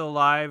when he was still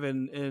alive,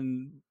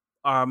 and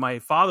my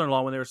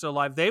father-in-law when they were still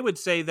alive, they would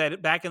say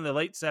that back in the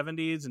late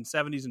 70s and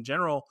 70s in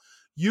general,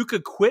 you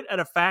could quit at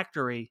a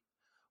factory,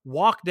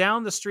 walk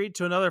down the street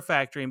to another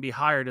factory, and be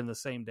hired in the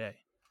same day.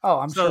 Oh,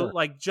 I'm sure. So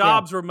like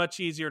jobs were much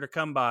easier to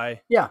come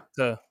by. Yeah.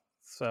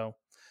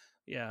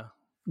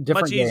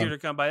 Much easier to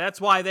come by.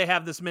 That's why they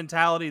have this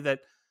mentality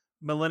that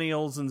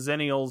millennials and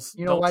zennials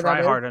don't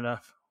try hard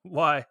enough.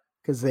 Why?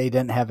 Because they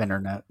didn't have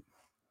internet.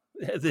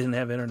 They didn't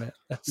have internet.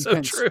 That's so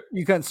true.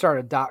 You couldn't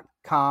start a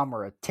 .com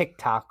or a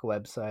TikTok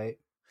website.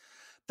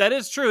 That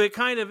is true. It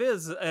kind of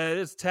is.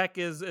 Tech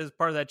is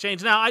part of that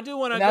change. Now, I do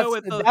want to go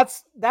with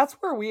that's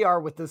where we are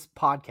with this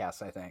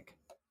podcast. I think.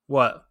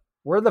 What?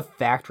 We're the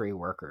factory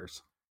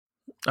workers.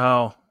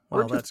 Oh,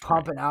 well, we're just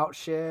pumping out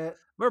shit.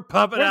 We're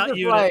pumping out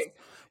units. Like,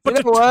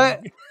 you know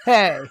what?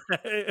 Hey,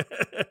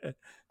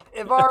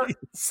 if our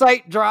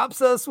site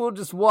drops us, we'll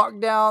just walk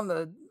down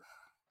the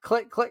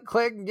click, click,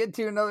 click and get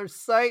to another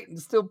site and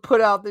still put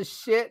out this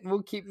shit, and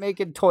weuld keep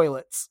making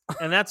toilets.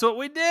 And that's what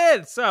we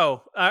did.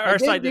 So our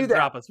site didn't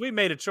drop us. We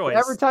made a choice. Did I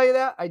ever tell you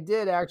that? I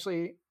did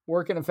actually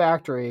work in a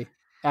factory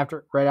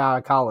right out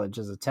of college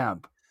as a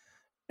temp.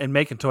 And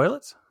making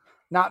toilets?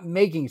 Not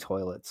making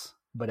toilets,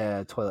 but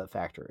at a toilet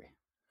factory.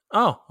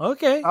 Oh,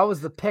 okay. I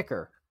was the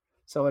picker.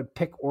 So I'd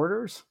pick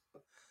orders.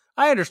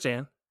 I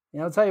understand.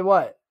 I'll tell you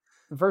what.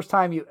 The first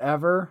time you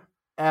ever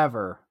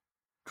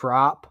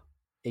drop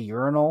a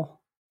urinal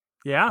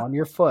on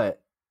your foot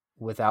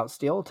without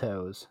steel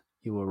toes,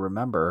 you will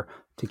remember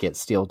to get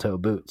steel toe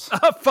boots.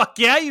 Oh, fuck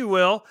yeah, you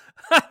will.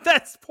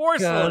 That's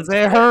porcelain.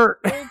 They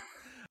hurt.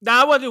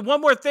 Now, I want to do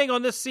one more thing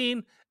on this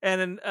scene,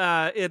 and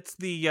it's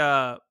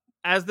the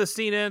as the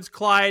scene ends,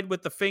 Clyde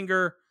with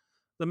the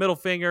middle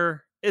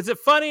finger. Is it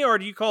funny, or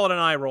do you call it an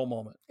eye roll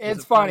moment?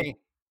 It's funny.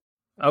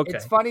 Okay.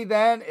 It's funny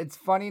then. It's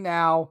funny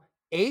now.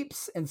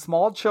 Apes and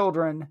small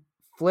children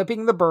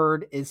flipping the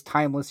bird is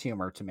timeless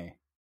humor to me.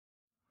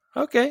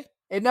 Okay.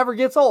 It never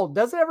gets old.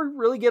 Does it ever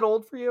really get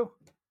old for you?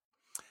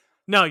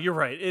 No, you're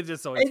right. It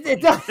just always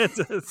it does.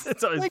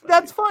 It's always like funny.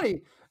 That's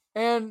funny.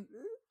 And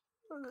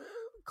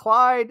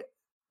Clyde,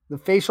 the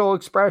facial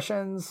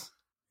expressions.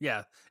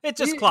 Yeah, it's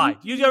just Clyde.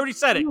 You already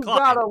said it. You Clyde.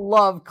 Gotta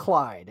love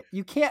Clyde.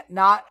 You can't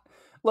not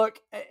look.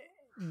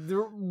 The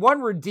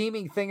one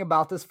redeeming thing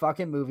about this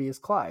fucking movie is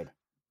Clyde.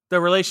 The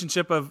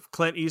relationship of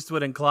Clint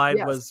Eastwood and Clyde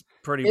was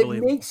pretty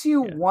believable. It makes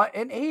you want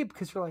an ape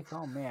because you're like,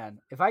 oh man,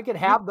 if I could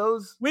have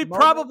those. We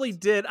probably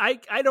did.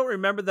 I don't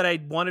remember that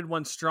I wanted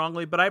one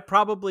strongly, but I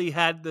probably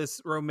had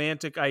this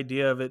romantic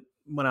idea of it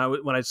when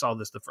I saw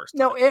this the first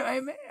time.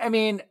 No, I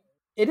mean,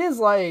 it is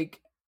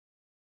like,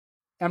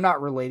 I'm not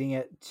relating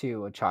it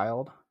to a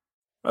child.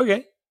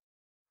 Okay.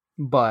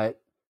 But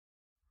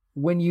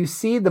when you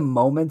see the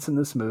moments in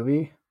this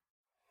movie,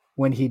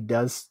 when he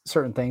does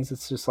certain things,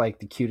 it's just like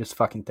the cutest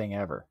fucking thing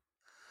ever.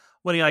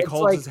 When he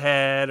holds his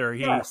head or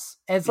he... Yes.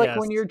 And it's like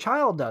when your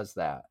child does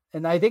that.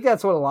 And I think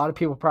that's what a lot of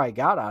people probably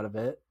got out of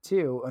it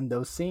too. In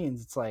those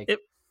scenes, it's like,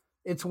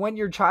 it's when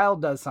your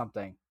child does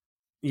something.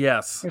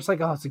 Yes. It's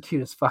like, oh, it's the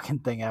cutest fucking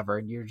thing ever.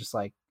 And you're just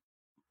like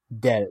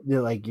dead.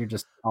 You're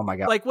just, oh my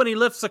God. Like when he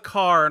lifts a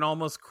car and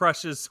almost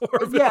crushes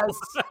Orville. Yes.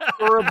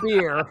 For a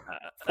beer.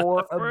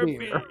 For a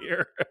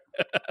beer.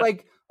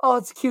 Like, oh,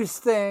 it's the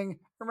cutest thing.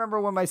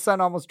 Remember when my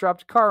son almost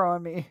dropped a car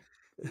on me?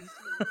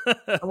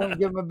 I want to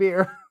give him a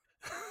beer.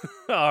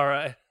 All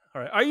right.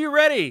 Are you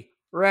ready?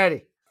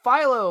 Ready.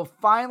 Philo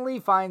finally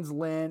finds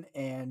Lynn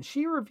and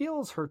she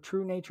reveals her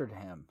true nature to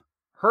him.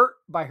 Hurt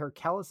by her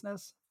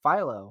callousness,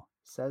 Philo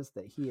says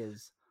that he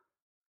is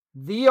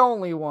the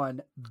only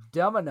one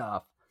dumb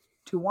enough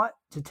to want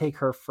to take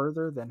her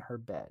further than her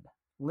bed.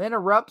 Lynn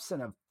erupts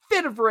in a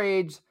fit of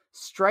rage,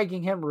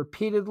 striking him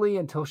repeatedly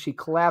until she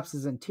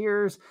collapses in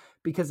tears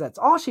because that's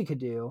all she could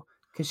do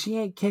because she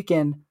ain't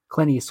kicking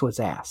Clint Eastwood's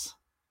ass.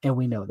 And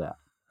we know that.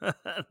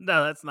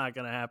 No, that's not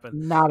going to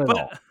happen. Not at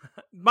all.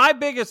 My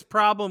biggest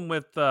problem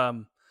with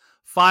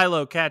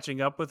Philo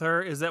catching up with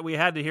her is that we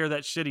had to hear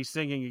that shitty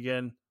singing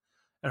again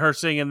and her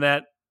singing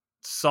that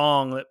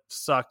song that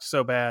sucked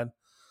so bad.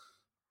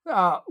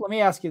 Let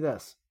me ask you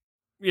this.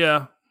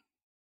 Yeah.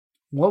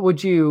 What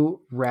would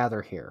you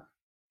rather hear?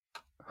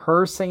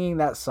 Her singing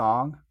that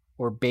song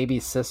or Baby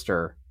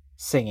Sister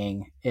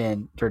singing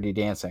in Dirty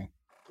Dancing?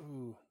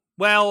 Ooh.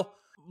 Well,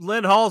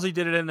 Lynn Halsey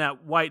did it in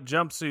that white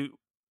jumpsuit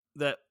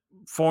that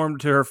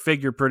formed to her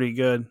figure pretty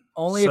good.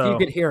 Only if you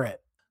could hear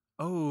it.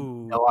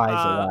 Oh, no eyes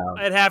allowed.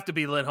 It'd have to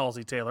be Lynn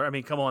Halsey Taylor. I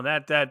mean, come on,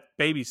 that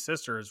Baby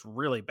Sister is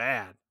really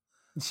bad.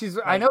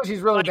 I know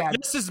she's really bad.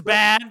 This is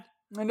bad.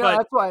 I know,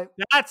 that's why.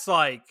 That's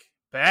like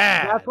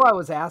bad. That's why I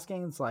was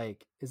asking. It's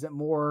like, is it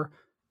more?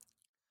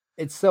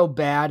 It's so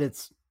bad,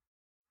 it's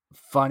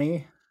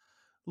funny.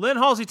 Lynn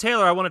Halsey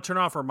Taylor, I want to turn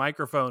off her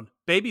microphone.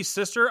 Baby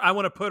Sister, I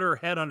want to put her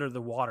head under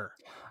the water.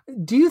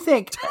 Do you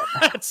think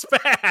that's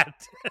bad?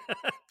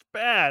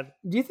 Bad.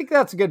 Do you think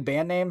that's a good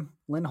band name,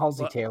 Lynn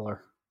Halsey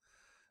Taylor?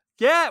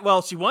 Yeah,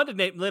 well, she wanted to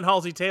name Lynn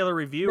Halsey Taylor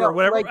Review or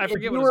whatever. I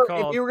forget what it's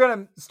called. If you were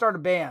going to start a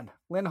band,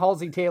 Lynn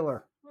Halsey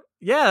Taylor.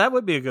 Yeah, that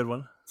would be a good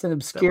one. It's an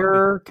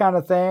obscure kind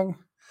of thing.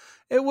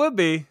 It would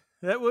be.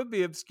 That would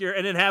be obscure.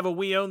 And then have a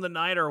We Own the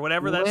Night or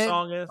whatever that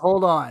song is.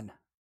 Hold on.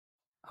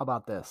 How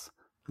about this?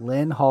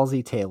 Lynn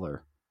Halsey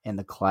Taylor and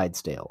the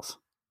Clydesdales.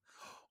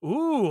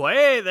 Ooh,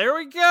 hey, there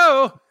we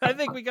go. I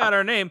think we got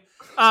our name.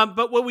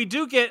 But what we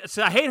do get,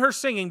 so I hate her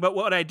singing, but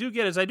what I do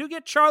get is I do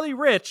get Charlie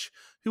Rich,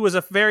 who was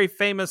a very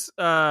famous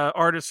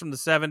artist from the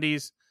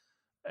 70s,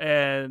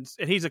 and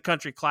he's a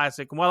country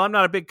classic. And while I'm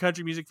not a big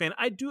country music fan,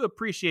 I do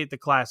appreciate the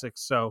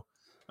classics, so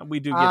we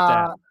do get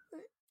that.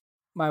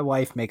 My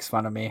wife makes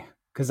fun of me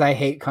because I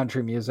hate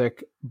country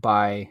music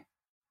by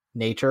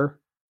nature.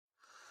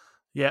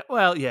 Yeah,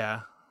 well,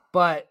 yeah.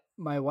 But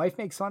my wife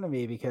makes fun of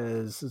me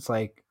because it's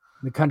like,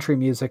 the country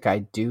music I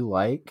do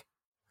like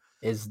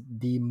is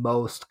the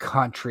most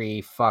country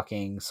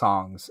fucking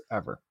songs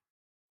ever.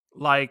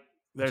 Like,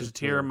 There's a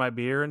Tear in My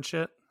Beer and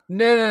shit?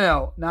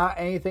 No. Not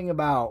anything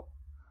about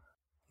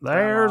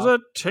There's a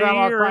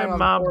tear in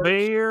my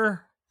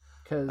beer.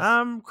 Because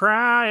I'm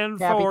crying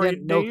for you,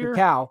 dear. Milk the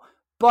cow.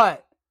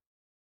 But,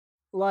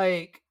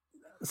 like,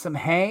 some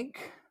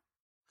Hank.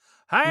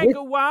 Hank,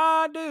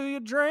 why do you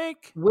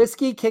drink?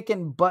 Whiskey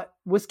drinking,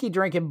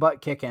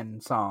 butt kicking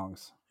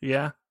songs.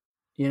 Yeah.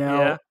 You know?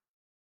 Yeah.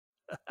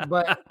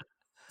 But,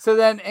 so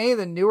then any of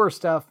the newer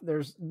stuff,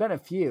 there's been a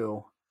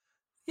few.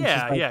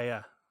 Yeah,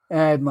 yeah. And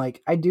I'm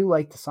like, I do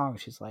like the song.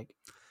 She's like,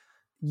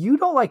 you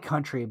don't like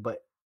country, but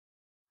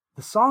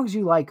the songs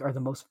you like are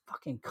the most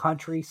fucking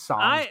country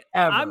songs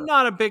ever. I'm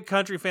not a big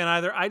country fan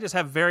either. I just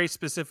have very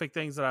specific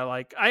things that I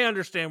like. I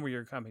understand where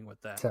you're coming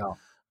with that. So,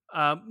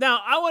 now,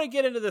 I want to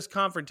get into this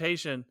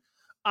confrontation.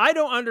 I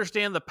don't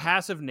understand the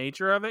passive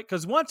nature of it,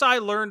 because once I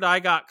learned I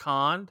got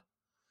conned,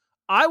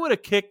 I would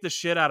have kicked the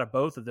shit out of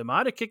both of them.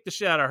 I'd have kicked the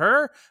shit out of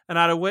her, and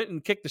I'd have went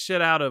and kicked the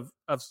shit out of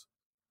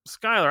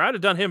Skylar. I'd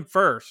have done him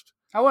first.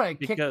 I want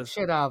to kick the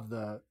shit out of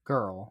the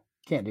girl.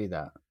 Can't do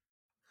that.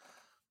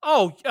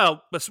 Oh,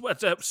 but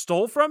what,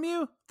 stole from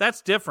you?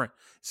 That's different.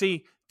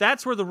 See,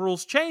 that's where the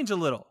rules change a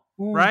little,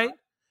 right?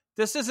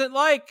 This isn't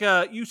like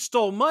you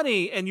stole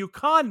money and you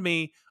conned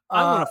me.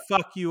 I'm going to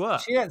fuck you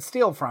up. She didn't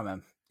steal from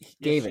him. He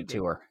gave it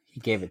to her. He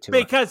gave it to her.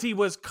 Because he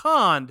was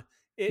conned.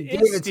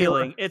 It's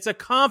stealing. It's a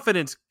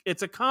confidence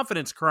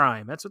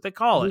crime. That's what they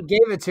call it. He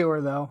gave it to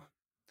her, though.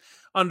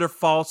 Under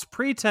false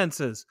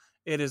pretenses.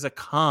 It is a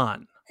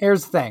con.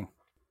 Here's the thing.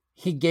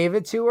 He gave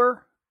it to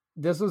her.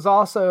 This was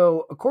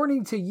also,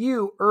 according to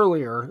you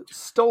earlier,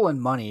 stolen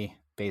money,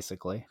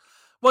 basically.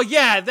 Well,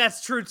 yeah,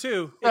 that's true,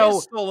 too. It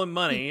is stolen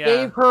money, he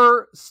gave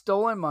her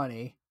stolen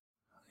money.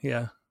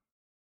 Yeah.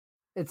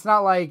 It's not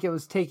like it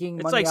was taking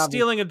money. It's like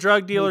stealing a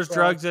drug dealer's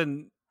drugs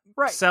and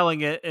right.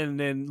 selling it and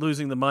then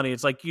losing the money.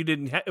 It's like you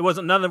didn't,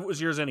 none of it was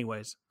yours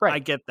anyways. Right. I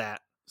get that.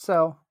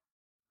 So.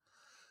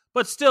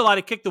 But still, I'd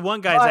have kicked the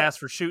one guy's ass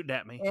for shooting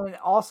at me. And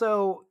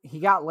also, he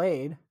got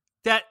laid.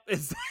 That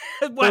is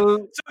what,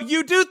 so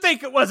you do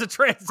think it was a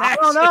transaction? I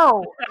don't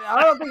know.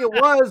 I don't think it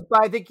was,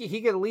 but I think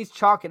he could at least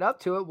chalk it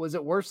up to it. Was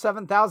it worth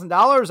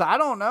 $7,000? I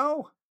don't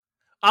know.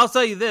 I'll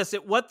tell you this: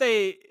 it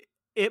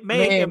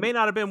may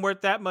not have been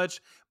worth that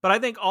much, but I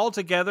think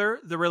altogether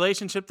the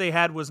relationship they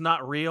had was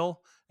not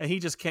real, and he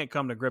just can't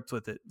come to grips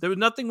with it.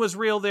 Nothing was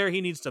real there. He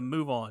needs to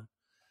move on.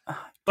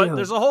 But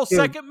there's a whole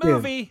second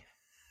movie.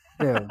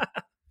 Dude.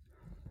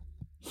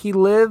 He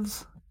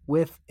lives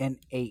with an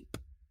ape.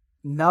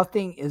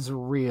 Nothing is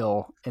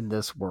real in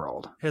this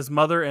world. His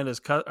mother and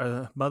his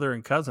mother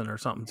and cousin or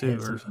something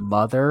too. His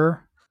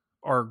mother,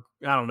 or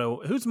I don't know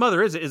whose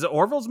mother is it? Is it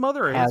Orville's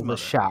mother or his mother?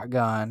 Has a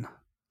shotgun.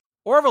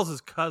 Orville's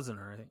his cousin,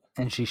 I think.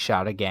 And she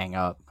shot a gang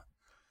up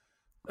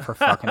for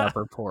fucking up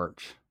her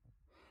porch.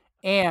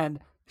 And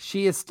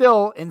she is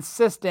still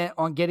insistent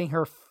on getting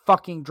her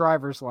fucking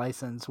driver's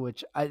license,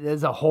 which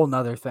is a whole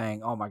nother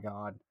thing. Oh my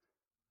God.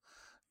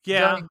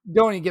 Yeah.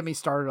 Don't even get me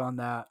started on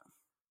that.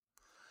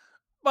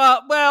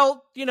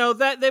 Well,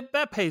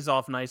 that pays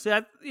off nicely.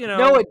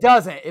 No, it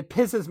doesn't. It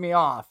pisses me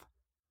off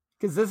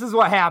because this is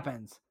what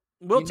happens.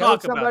 We'll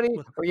talk about somebody,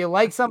 or you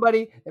like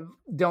somebody.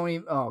 Don't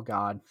even. Oh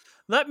God.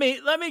 Let me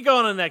go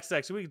on to the next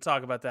section. We can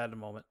talk about that in a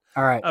moment.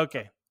 All right.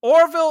 Okay.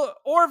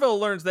 Orville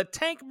learns that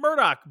Tank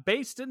Murdoch,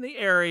 based in the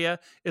area,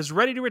 is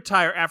ready to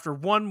retire after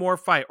one more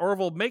fight.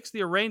 Orville makes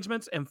the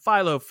arrangements, and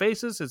Philo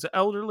faces his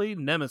elderly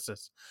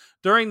nemesis.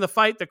 During the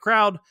fight, the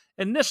crowd,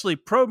 initially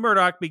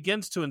pro-Murdoch,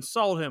 begins to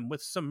insult him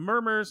with some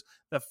murmurs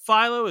that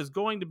Philo is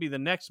going to be the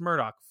next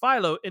Murdoch.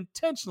 Philo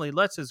intentionally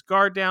lets his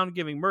guard down,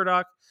 giving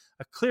Murdoch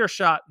a clear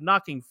shot,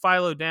 knocking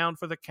Philo down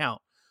for the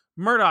count.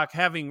 Murdoch,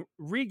 having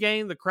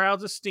regained the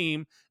crowd's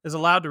esteem, is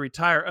allowed to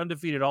retire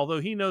undefeated, although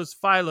he knows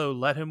Philo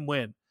let him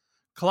win.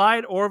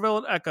 Clyde, Orville,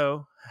 and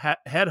Echo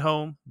head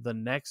home the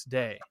next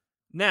day.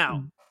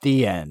 Now,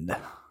 the end.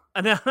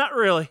 No, not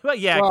really, but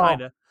yeah,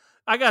 kind of.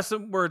 I got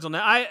some words on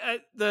that.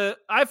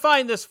 I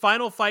find this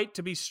final fight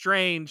to be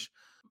strange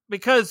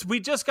because we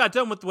just got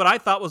done with what I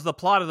thought was the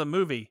plot of the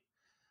movie.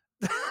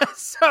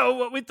 So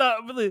what we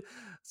thought really.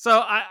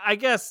 So I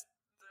guess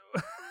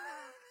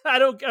I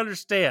don't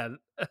understand.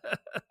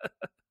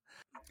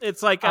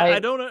 It's like I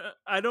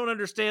don't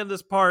understand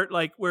this part.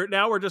 Like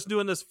we're just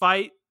doing this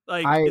fight.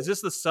 Like, is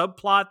this the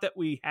subplot that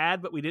we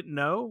had but we didn't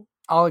know?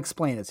 I'll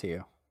explain it to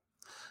you.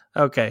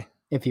 Okay.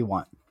 If you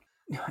want.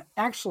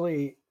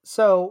 Actually,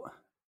 so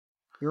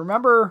you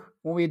remember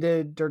when we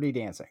did Dirty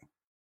Dancing?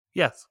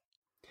 Yes.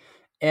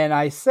 And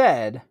I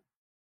said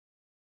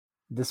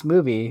this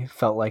movie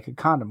felt like a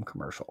condom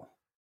commercial.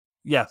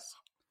 Yes.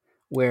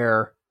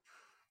 Where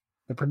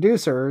the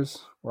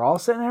producers were all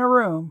sitting in a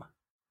room,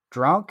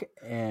 drunk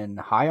and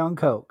high on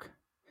coke.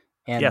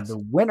 And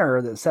the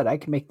winner that said, I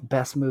can make the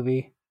best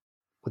movie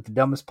with the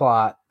dumbest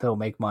plot that'll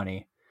make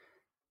money.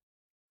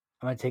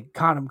 I'm going to take a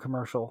condom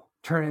commercial,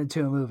 turn it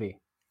into a movie.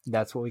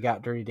 That's what we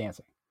got, Dirty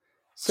Dancing.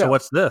 So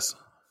what's this?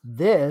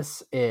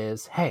 This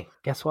is, hey,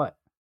 guess what?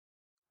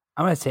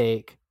 I'm going to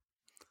take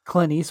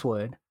Clint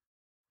Eastwood,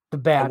 the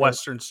bad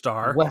Western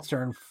star,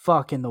 Western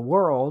fuck in the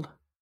world,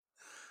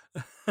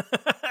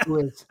 who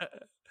is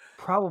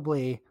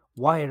probably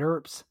Wyatt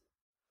Earp's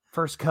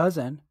first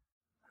cousin,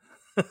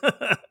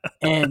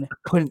 and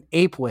put an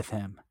ape with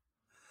him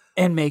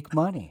and make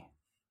money.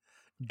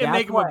 And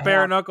make him a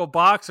bare knuckle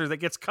boxer that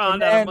gets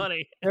conned out of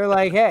money. They're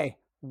like, hey,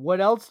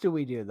 what else do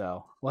we do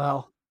though?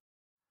 Well,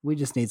 we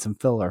just need some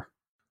filler.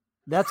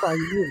 That's all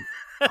you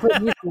need.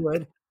 Clint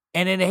Eastwood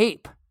and an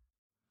ape.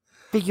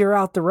 Figure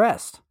out the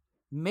rest.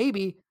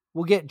 Maybe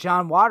we'll get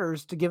John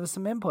Waters to give us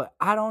some input.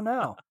 I don't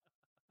know.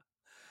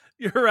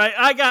 You're right.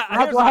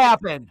 That's what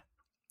happened.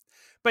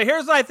 But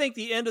here's what I think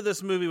the end of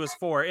this movie was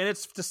for, and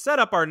it's to set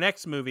up our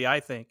next movie. I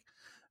think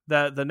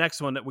the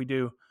next one that we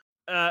do.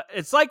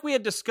 It's like we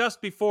had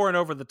discussed before in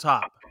Over the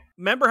Top.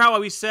 Remember how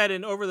we said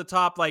in Over the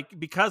Top, like,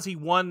 because he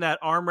won that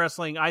arm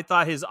wrestling, I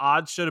thought his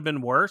odds should have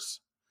been worse.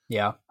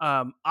 Yeah.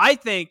 I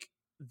think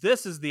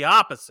this is the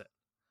opposite.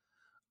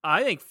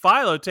 I think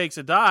Philo takes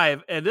a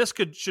dive, and this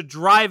should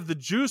drive the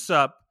juice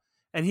up,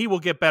 and he will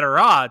get better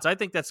odds. I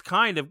think that's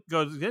kind of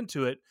goes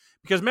into it.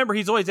 Because remember,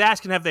 he's always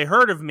asking, have they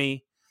heard of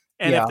me?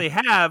 And if they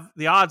have,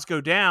 the odds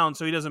go down,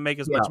 so he doesn't make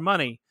as much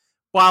money.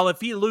 While if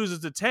he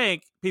loses the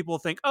Tank, people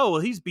think, oh,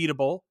 well, he's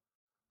beatable.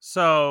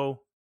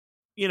 So,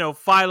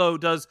 Philo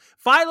does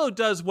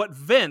what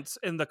Vince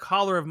in The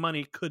Collar of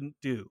Money couldn't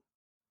do.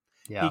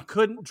 Yeah. He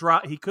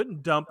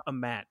couldn't dump a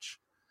match.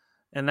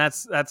 And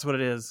that's what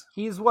it is.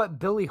 He's what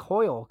Billy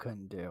Hoyle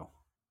couldn't do.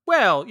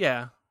 Well,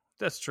 yeah,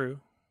 that's true.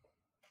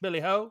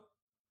 Billy Ho.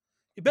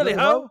 Billy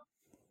Ho.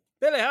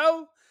 Billy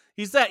Ho.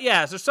 He's that,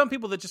 yeah. So there's some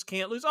people that just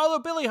can't lose. Although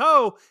Billy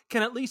Ho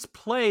can at least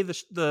play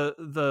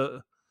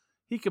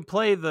he can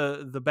play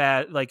the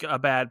bad, like a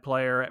bad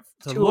player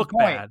to look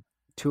bad.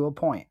 To a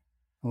point,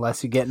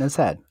 unless you get in his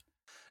head.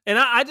 And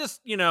I just,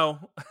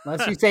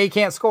 unless you say he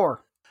can't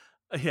score.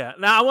 Yeah.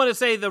 Now I want to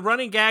say the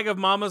running gag of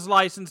Mama's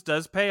License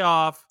does pay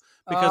off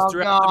because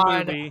throughout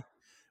the movie,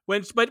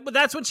 But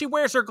that's when she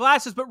wears her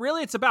glasses. But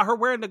really, it's about her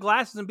wearing the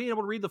glasses and being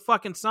able to read the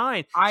fucking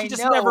sign. I She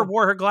just know. never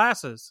wore her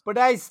glasses. But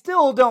I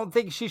still don't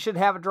think she should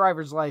have a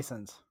driver's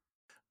license.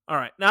 All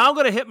right, now I'm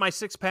going to hit my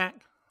 6-pack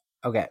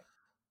Okay.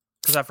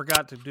 because I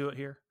forgot to do it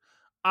here.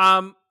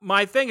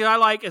 My thing that I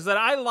like is that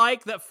I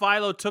like that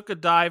Philo took a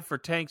dive for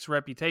Tank's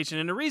reputation.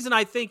 And the reason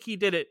I think he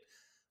did it,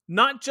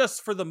 not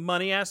just for the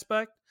money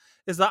aspect,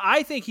 is that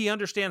I think he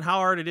understands how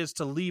hard it is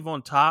to leave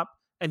on top.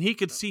 And he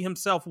could see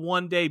himself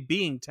one day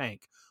being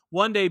Tank,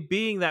 one day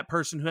being that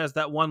person who has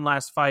that one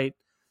last fight.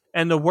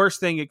 And the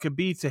worst thing it could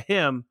be to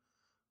him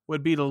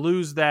would be to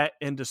lose that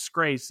in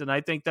disgrace. And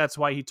I think that's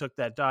why he took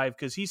that dive,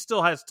 because he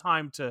still has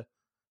time to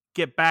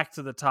get back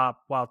to the top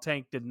while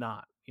Tank did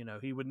not. You know,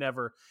 he would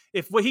never,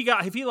 if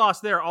he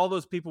lost there, all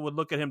those people would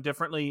look at him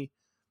differently,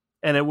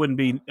 and it wouldn't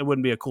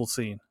be a cool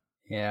scene.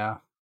 Yeah.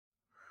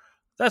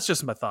 That's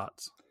just my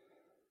thoughts.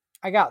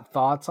 I got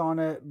thoughts on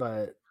it,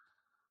 but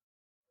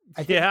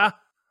I think,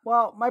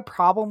 well, my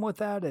problem with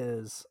that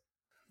is,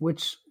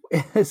 which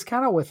is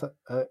kind of with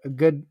a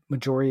good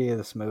majority of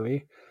this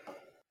movie,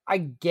 I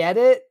get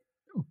it,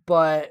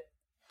 but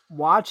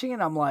watching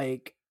it, I'm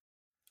like,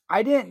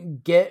 I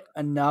didn't get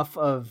enough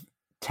of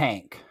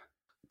Tank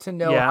to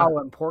know how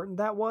important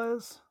that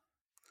was.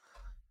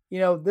 You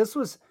know, this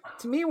was,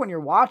 to me, when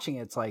you're watching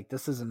it, it's like,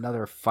 this is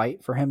another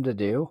fight for him to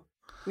do.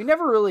 We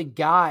never really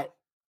got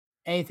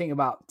anything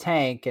about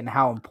Tank and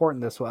how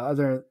important this was,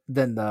 other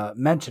than the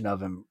mention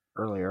of him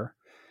earlier.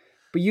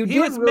 But he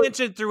was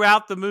mentioned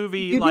throughout the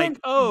movie, like,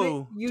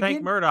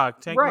 Tank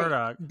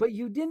Murdoch. But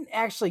you didn't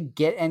actually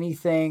get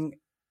anything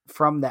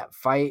from that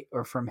fight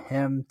or from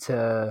him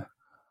to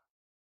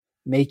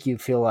make you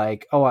feel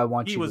like, oh, I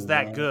want you to win. He was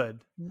that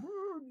good.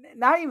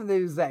 Not even that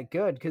he was that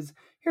good, because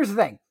here's the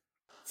thing.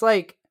 It's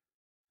like,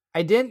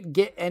 I didn't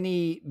get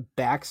any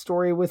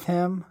backstory with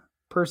him,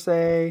 per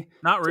se.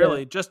 Not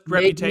really, just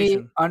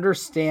reputation. Me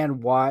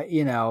understand why,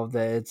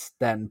 that it's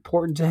that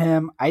important to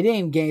him. I didn't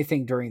even get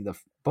anything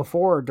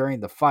before or during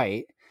the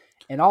fight.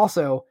 And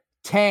also,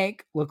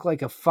 Tank looked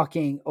like a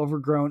fucking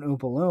overgrown Oompa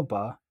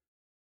Loompa.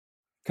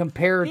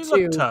 He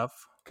looked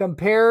tough.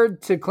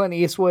 Compared to Clint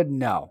Eastwood,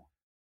 no.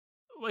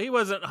 Well, he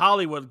wasn't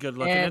Hollywood good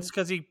looking. It's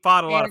because he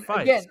fought a lot of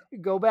fights. Again,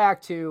 go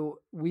back to,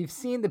 we've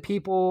seen the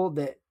people's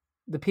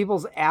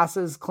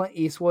asses Clint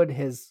Eastwood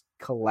has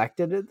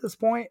collected at this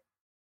point.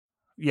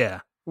 Yeah.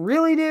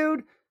 Really,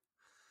 dude?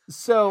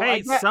 So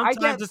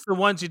sometimes it's the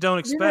ones you don't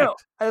expect. No,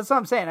 that's what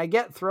I'm saying. I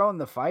get thrown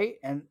the fight,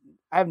 and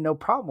I have no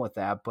problem with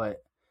that,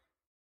 but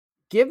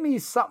give me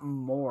something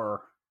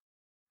more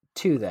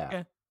to that.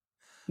 Okay.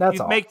 That's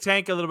all. Make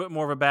Tank a little bit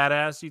more of a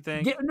badass, you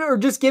think? Or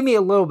just give me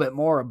a little bit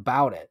more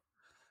about it.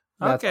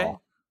 That's okay.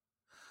 all.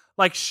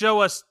 Like,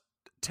 show us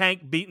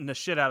Tank beating the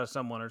shit out of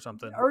someone or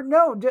something. Or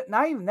no,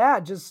 not even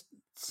that. Just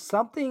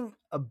something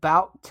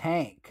about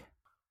Tank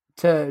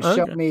to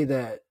show me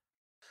that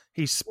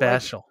he's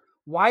special. Like,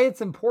 why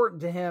it's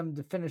important to him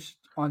to finish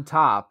on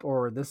top,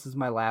 or this is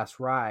my last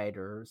ride,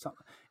 or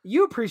something.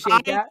 You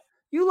appreciate that.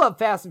 You love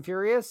Fast and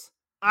Furious.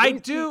 I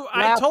do.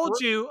 I told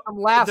you.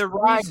 Last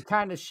ride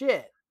kind of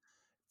shit.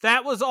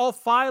 That was all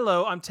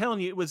Philo. I'm telling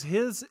you, it was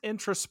his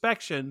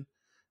introspection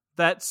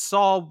that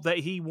saw that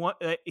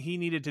he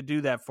needed to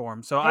do that for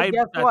him. So I'm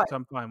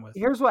fine with.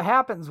 Here's what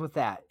happens with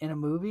that in a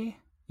movie.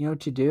 You know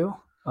what you do?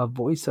 A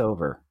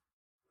voiceover,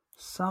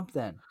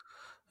 something.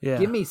 Yeah.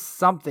 Give me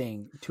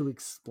something to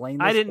explain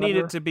this. I didn't need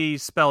it to be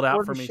spelled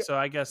out for me, so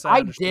I guess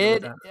I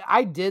did.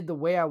 I did the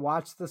way I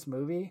watched this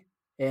movie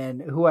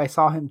and who I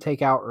saw him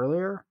take out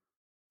earlier.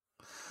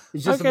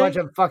 It's just a bunch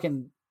of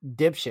fucking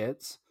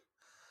dipshits.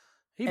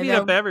 He beat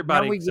up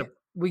everybody.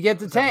 We get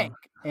to Tank,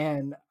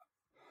 and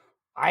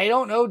I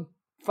don't know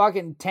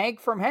fucking Tank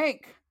from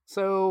Hank.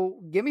 So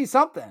give me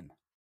something.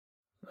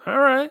 All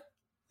right.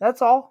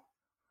 That's all.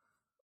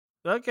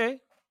 Okay.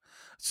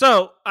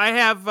 So I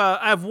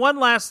have one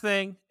last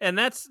thing, and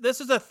this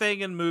is a thing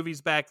in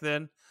movies back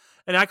then,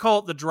 and I call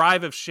it the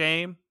drive of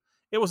shame.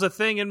 It was a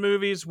thing in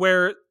movies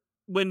where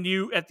when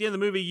you, at the end of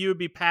the movie, you would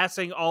be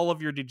passing all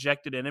of your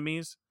dejected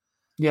enemies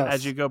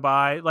as you go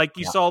by. Like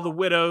you saw the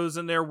widows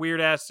and their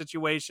weird ass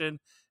situation,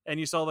 and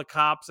you saw the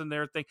cops and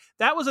their thing.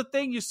 That was a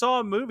thing you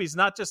saw in movies,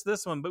 not just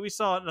this one, but we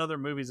saw it in other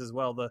movies as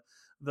well.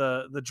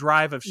 The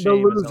drive of shame.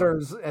 The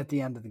losers at the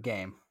end of the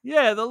game.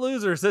 Yeah, the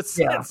losers.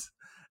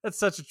 That's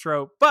such a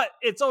trope, but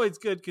it's always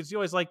good because you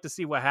always like to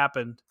see what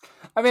happened.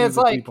 I mean, it's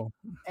like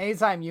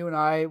anytime you and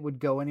I would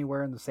go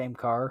anywhere in the same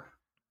car.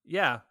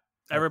 Yeah.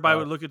 Everybody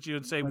would look at you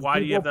and say, why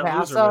do you have that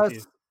loser with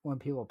you? When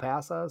people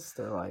pass us,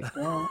 they're like,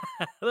 well.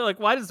 They're like,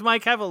 why does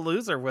Mike have a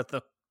loser with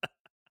them?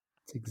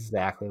 That's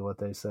exactly what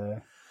they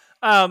say.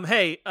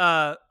 Hey,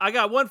 I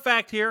got one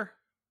fact here.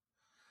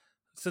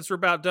 Since we're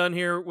about done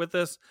here with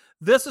this,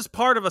 this is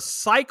part of a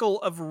cycle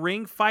of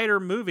Ring Fighter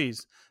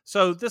movies.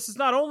 So this is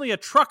not only a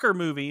trucker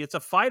movie, it's a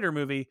fighter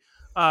movie,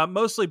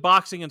 mostly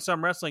boxing and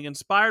some wrestling,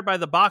 inspired by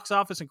the box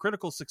office and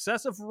critical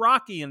success of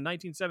Rocky in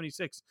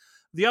 1976.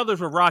 The others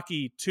were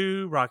Rocky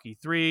 2, Rocky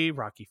 3,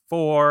 Rocky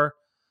 4,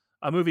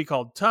 a movie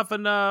called Tough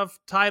Enough,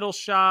 Title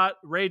Shot,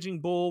 Raging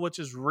Bull, which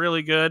is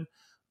really good,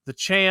 The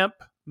Champ,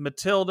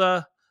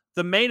 Matilda,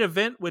 the main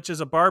event, which is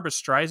a Barbra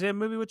Streisand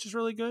movie, which is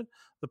really good.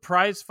 The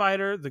Prize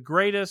Fighter, The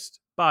Greatest,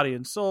 Body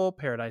and Soul,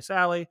 Paradise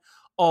Alley,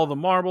 All the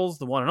Marbles,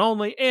 The One and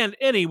Only, and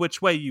Any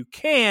Which Way You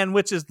Can,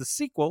 which is the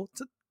sequel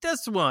to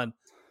this one.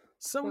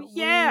 So That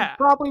yeah, we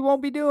probably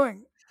won't be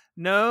doing.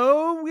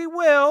 no, we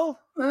will.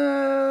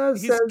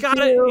 He's Says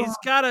gotta you.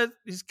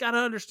 he's gotta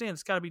understand.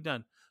 It's gotta be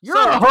done. You're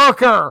So, a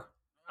hooker.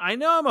 I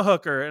know I'm a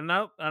hooker, and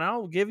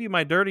I'll give you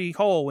my dirty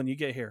hole when you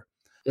get here.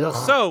 Ugh.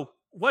 So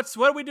what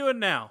are we doing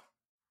now?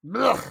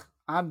 Ugh.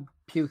 I'm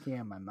puking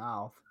in my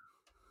mouth.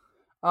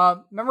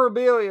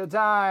 Memorabilia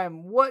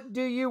time. What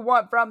do you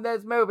want from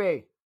this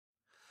movie?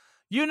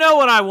 You know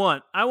what I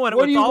want. I want it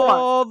What do with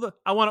you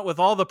I want it with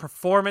all the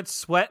performance,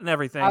 sweat, and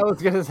everything. I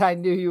was gonna say, I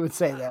knew you would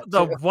say that.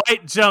 The too.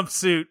 white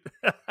jumpsuit.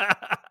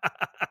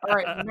 All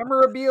right,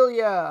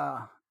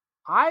 memorabilia.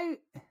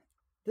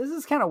 This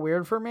is kind of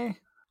weird for me.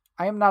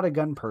 I am not a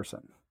gun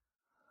person.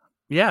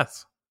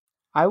 Yes.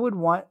 I would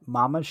want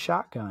Mama's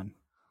shotgun.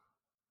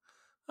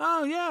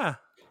 Oh yeah.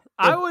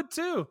 I would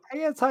too. I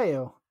gotta tell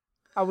you,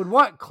 I would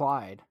want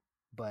Clyde,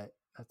 but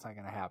that's not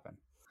gonna happen.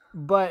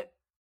 But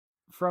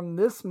from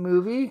this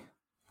movie,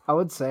 I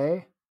would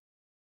say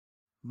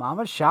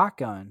Mama's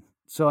shotgun,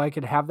 so I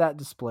could have that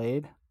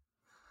displayed,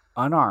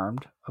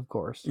 unarmed, of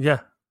course,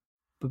 Yeah.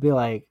 but be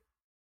like,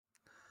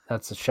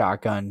 that's a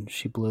shotgun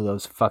she blew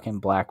those fucking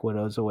Black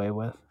Widows away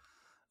with.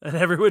 And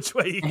every which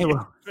way you Hey, can,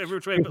 well, every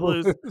which way but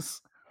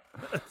lose.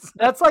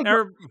 That's like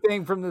Never- the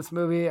thing from this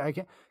movie. I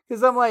can't,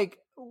 because I'm like,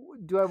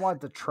 do I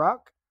want the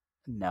truck?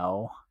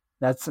 No,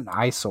 that's an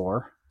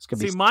eyesore. It's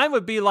gonna See, be mine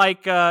would be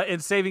like in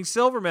Saving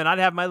Silverman. I'd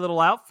have my little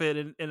outfit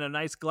in a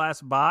nice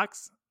glass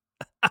box.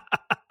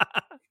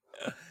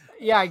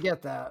 yeah, I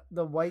get that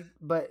the white,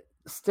 but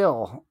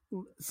still,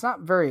 it's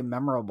not very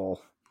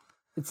memorable.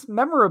 It's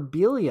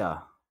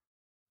memorabilia.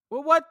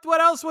 Well,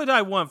 what else would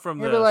I want from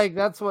Maybe this? like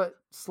that's what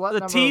slut the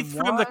number teeth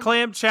from the one-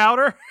 clam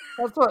chowder.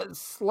 That's what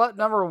slut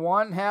number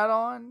one had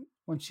on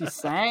when she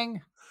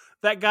sang.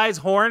 That guy's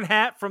horn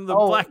hat from the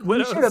Black we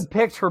Widows. should have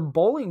picked her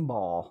bowling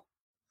ball,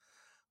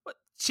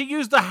 She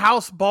used the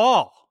house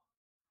ball.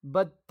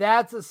 but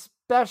that's a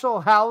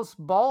special house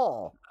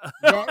ball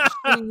that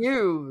she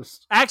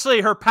used, Actually,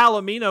 her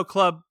Palomino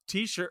Club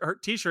t-shirt, her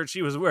t-shirt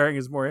she was wearing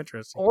is more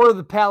interesting. or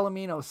the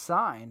Palomino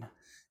sign.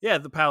 Yeah,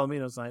 the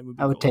Palomino sign would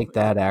be I would cool. take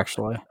that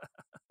actually.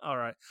 All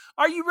right.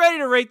 Are you ready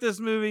to rate this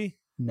movie?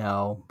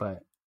 No, but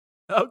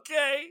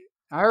Okay.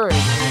 I already.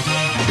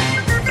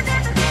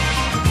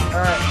 All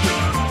right.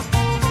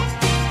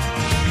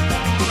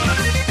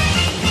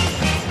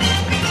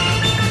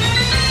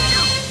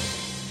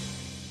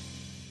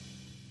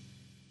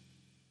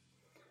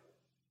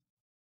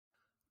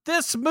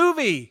 This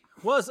movie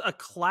was a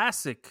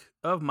classic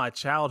of my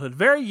childhood.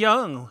 Very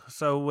young.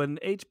 So when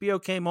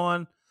HBO came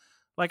on,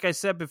 like I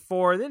said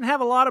before, they didn't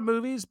have a lot of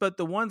movies, but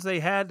the ones they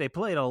had, they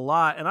played a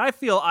lot. And I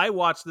feel I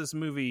watched this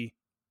movie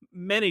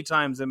many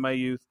times in my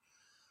youth.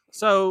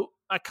 So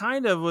I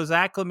kind of was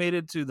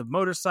acclimated to the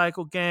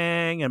motorcycle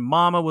gang, and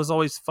Mama was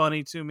always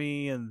funny to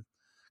me, and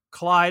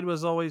Clyde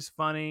was always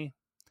funny.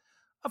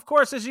 Of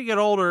course, as you get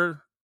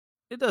older,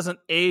 it doesn't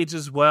age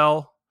as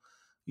well.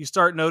 You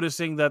start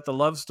noticing that the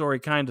love story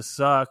kind of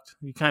sucked.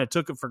 You kind of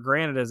took it for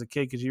granted as a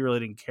kid because you really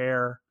didn't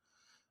care.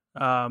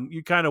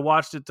 You kind of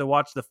watched it to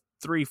watch the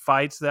 3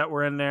 fights that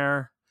were in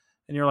there.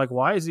 And you're like,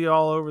 why is he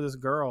all over this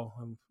girl?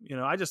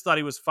 And, I just thought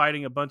he was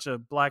fighting a bunch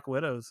of Black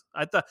Widows.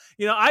 I thought,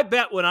 I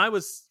bet when I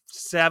was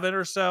 7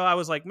 or so, I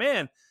was like,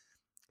 man,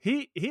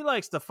 he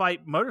likes to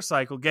fight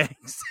motorcycle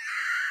gangs.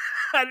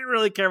 I didn't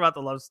really care about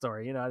the love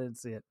story. I didn't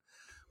see it.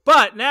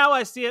 But now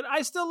I see it.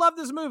 I still love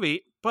this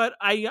movie, but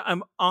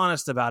I'm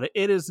honest about it.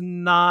 It is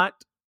not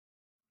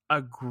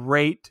a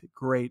great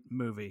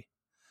movie.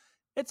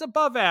 It's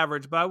above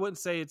average, but I wouldn't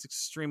say it's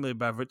extremely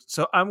above average.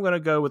 So I'm going to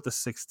go with the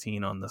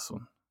 16 on this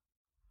one.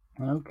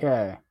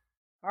 Okay.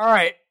 All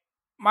right.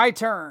 My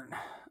turn.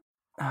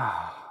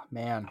 Ah,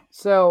 man.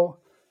 So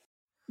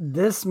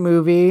this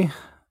movie,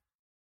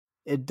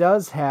 it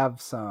does have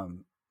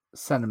some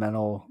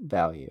sentimental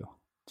value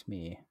to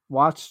me.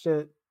 Watched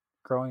it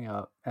growing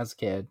up as a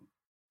kid,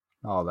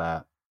 all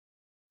that,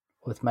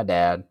 with my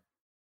dad.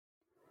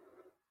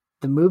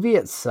 The movie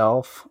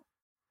itself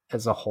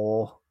as a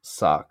whole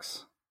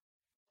sucks.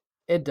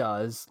 It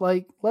does.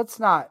 Let's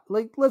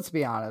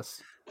be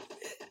honest.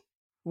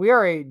 We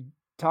already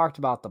talked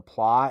about the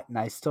plot, and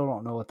I still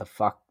don't know what the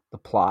fuck the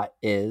plot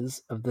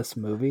is of this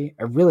movie.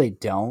 I really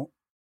don't,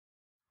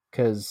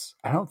 because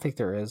I don't think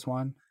there is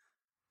one.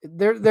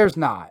 There's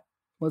not.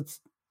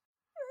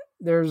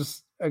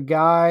 There's a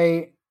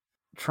guy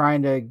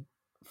trying to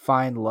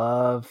find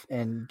love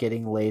and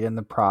getting laid in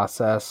the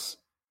process,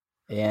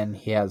 and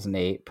he has an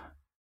ape.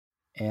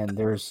 And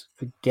there's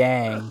a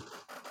gang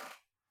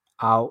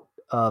out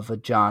of a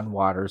John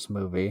Waters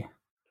movie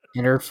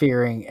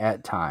interfering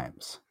at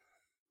times.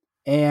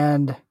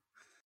 And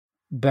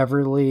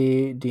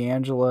Beverly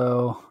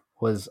D'Angelo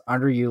was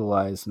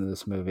underutilized in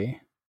this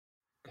movie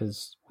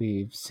because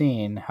we've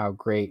seen how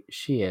great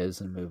she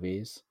is in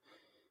movies.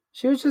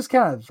 She was just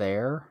kind of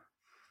there.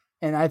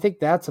 And I think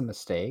that's a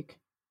mistake.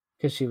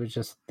 because she was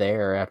just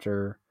there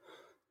after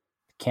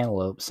the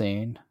cantaloupe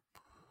scene.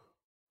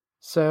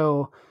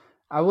 So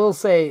I will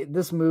say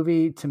this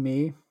movie, to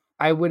me,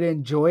 I would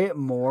enjoy it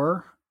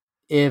more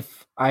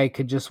if I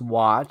could just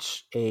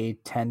watch a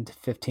 10 to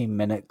 15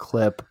 minute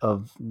clip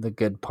of the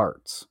good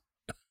parts.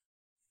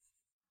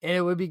 And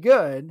it would be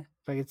good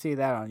if I could see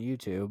that on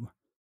YouTube.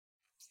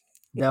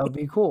 That would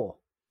be cool.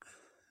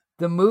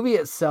 The movie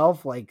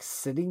itself, like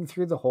sitting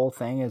through the whole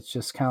thing, it's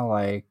just kind of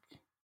like,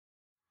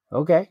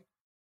 okay.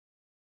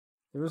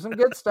 There was some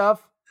good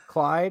stuff.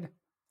 Clyde.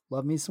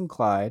 Love me some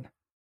Clyde.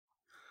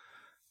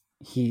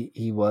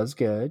 He was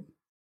good.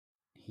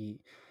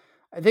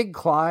 I think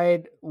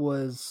Clyde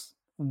was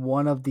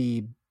one of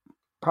the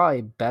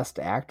probably best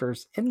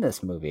actors in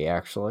this movie,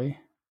 actually.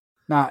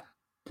 Not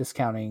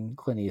discounting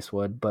Clint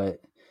Eastwood,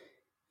 but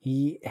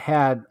he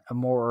had a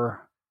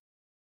more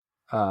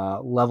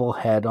level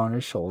head on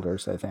his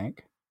shoulders, I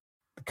think.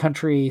 The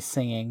country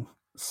singing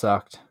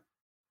sucked.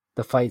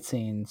 The fight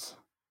scenes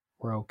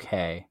were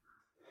okay.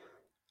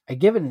 I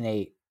give it an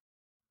 8.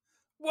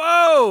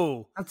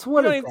 Whoa! That's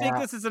what you don't it's even think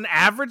at. this is an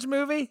average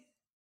movie?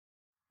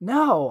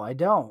 No, I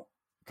don't.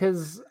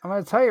 Because I'm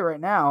going to tell you right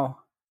now,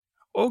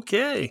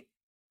 Okay.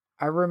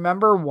 I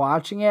remember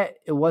watching it.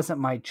 It wasn't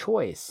my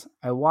choice.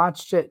 I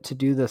watched it to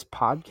do this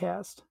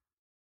podcast.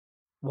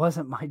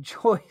 Wasn't my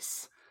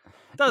choice.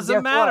 Doesn't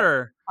Guess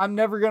matter. what? I'm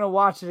never going to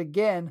watch it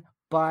again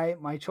by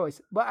my choice.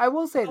 But I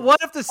will say this. What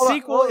if the Hold on,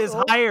 sequel hold- is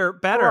hold- higher,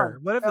 better? on.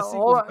 What if the Hold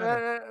sequel's on.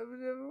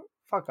 better?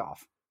 Fuck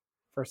off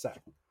for a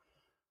second.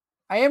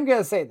 I am going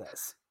to say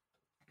this.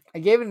 I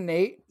gave it an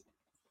 8,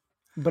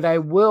 but I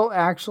will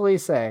actually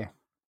say,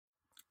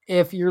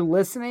 if you're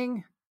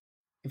listening,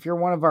 if you're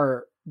one of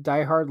our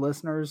diehard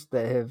listeners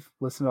that have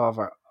listened to all of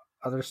our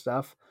other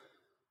stuff,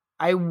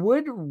 I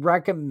would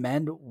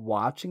recommend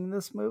watching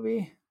this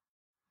movie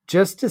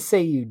just to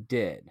say you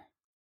did.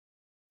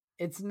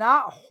 It's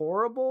not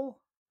horrible.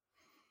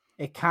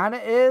 It kind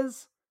of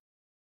is,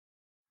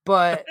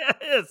 but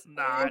It's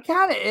not. it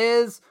kind of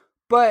is,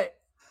 but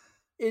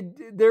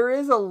there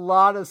is a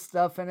lot of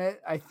stuff in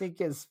it I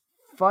think is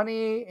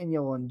funny and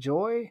you'll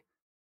enjoy.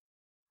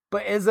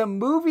 But as a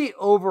movie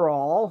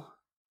overall,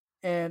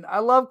 and I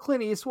love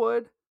Clint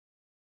Eastwood,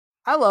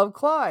 I love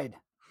Clyde,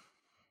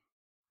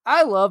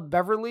 I love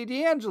Beverly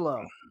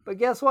D'Angelo. But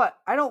guess what?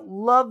 I don't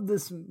love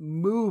this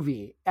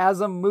movie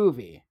as a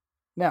movie.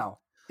 No,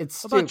 it's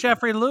What stupid. about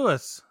Jeffrey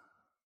Lewis?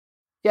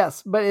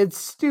 Yes, but it's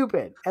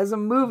stupid. As a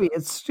movie,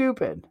 it's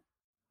stupid.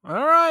 All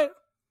right.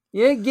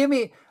 You didn't give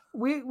me.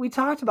 We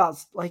talked about,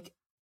 like,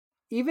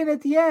 even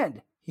at the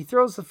end, he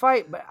throws the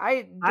fight, but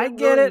I didn't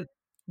get really it.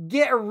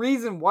 get a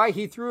reason why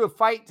he threw a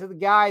fight to the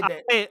guy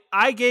that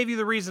I gave you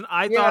the reason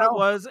I thought it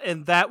was,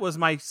 and that was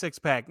my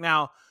 6-pack.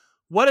 Now,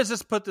 what does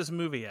this put this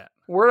movie at?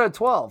 we're at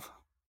 12.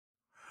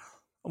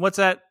 What's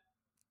that?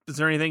 Is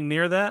there anything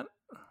near that?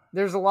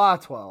 There's a lot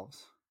of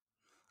 12s.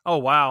 Oh,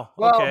 wow.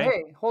 Well, Okay.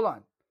 hey, hold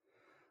on.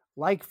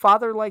 Like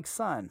Father, Like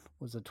Son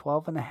was a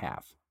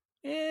 12.5,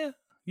 Yeah.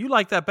 You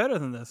like that better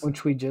than this.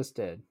 which we just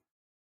did.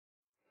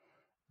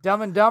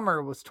 Dumb and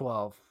Dumber was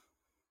 12.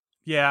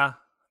 Yeah.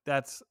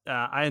 That's,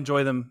 I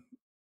enjoy them.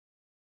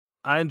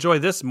 I enjoy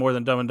this more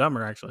than Dumb and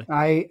Dumber, actually.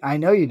 I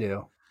know you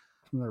do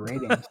from the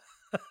ratings.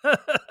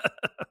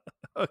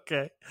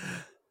 Okay.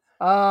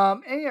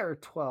 Any other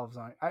 12s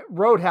on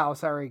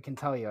Roadhouse, I already can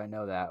tell you. I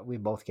know that. We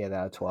both gave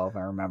that a 12,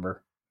 I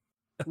remember.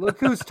 Look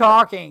Who's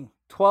Talking,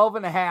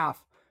 12.5,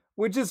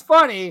 which is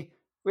funny.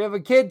 We have a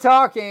kid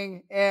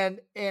talking and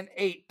an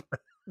ape.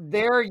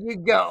 There you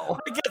go.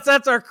 I guess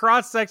that's our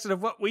cross section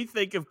of what we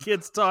think of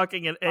kids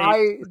talking at 8.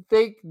 I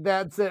think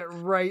that's it,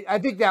 right? I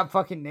think that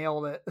fucking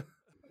nailed it.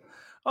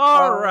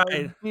 All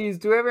right. Geez,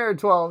 do we have any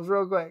 12s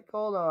real quick?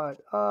 Hold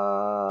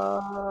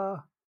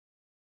on.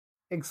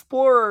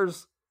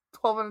 Explorers,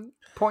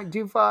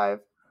 12.25.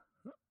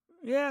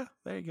 Yeah,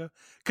 there you go.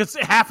 Because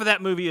half of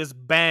that movie is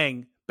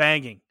banging.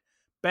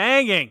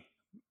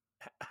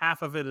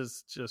 Half of it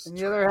is just And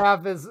the other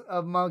half is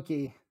a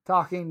monkey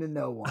talking to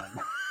no one.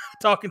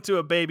 talking to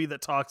a baby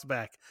that talks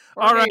back.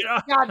 Or All an right.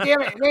 ape. God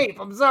damn it, an ape.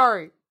 I'm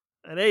sorry.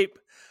 An ape.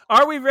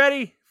 Are we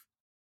ready?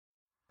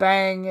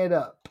 Bang it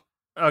up.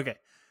 Okay.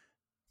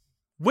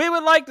 We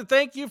would like to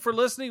thank you for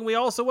listening. We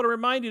also want to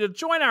remind you to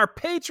join our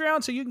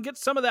Patreon so you can get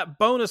some of that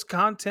bonus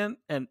content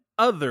and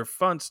other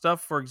fun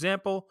stuff. For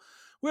example,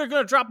 we're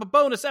going to drop a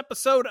bonus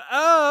episode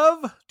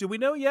of, do we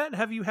know yet?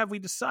 Have we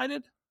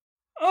decided?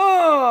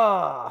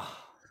 Oh,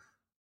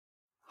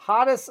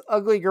 hottest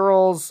ugly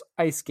girls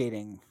ice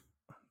skating.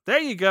 There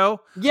you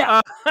go.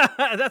 Yeah.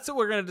 That's what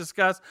we're going to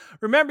discuss.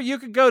 Remember, you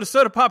can go to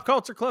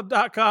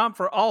sodapopcultureclub.com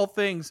for all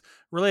things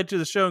related to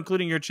the show,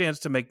 including your chance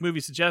to make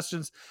movie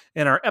suggestions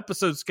and our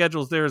episode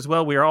schedules there as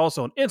well. We are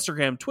also on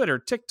Instagram, Twitter,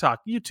 TikTok,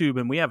 YouTube,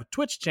 and we have a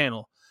Twitch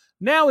channel.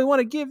 Now we want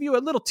to give you a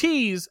little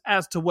tease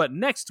as to what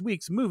next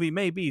week's movie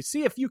may be.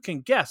 See if you can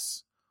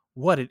guess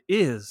what it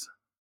is.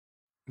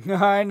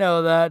 I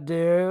know that,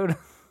 dude.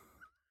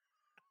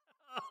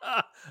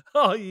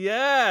 Oh,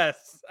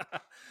 yes.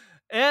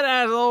 And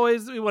as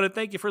always, we want to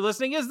thank you for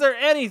listening. Is there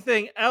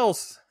anything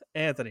else,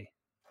 Anthony?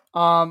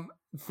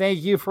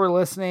 Thank you for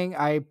listening.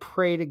 I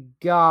pray to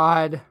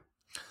God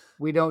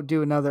we don't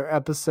do another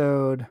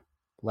episode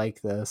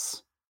like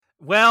this.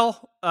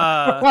 Well,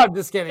 I'm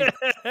just kidding.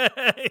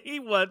 he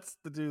wants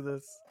to do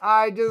this.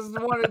 I just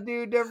want to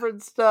do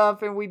different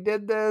stuff, and we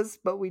did this,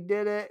 but we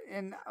did it,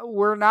 and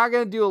we're not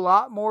going to do a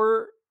lot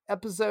more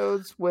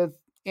episodes with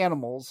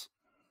animals,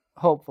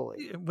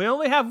 hopefully. We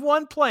only have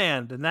one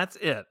planned, and that's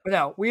it. But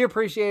no, we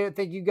appreciate it.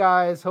 Thank you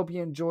guys. Hope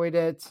you enjoyed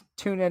it.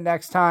 Tune in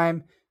next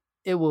time.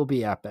 It will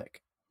be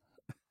epic.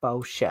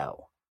 Faux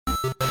show.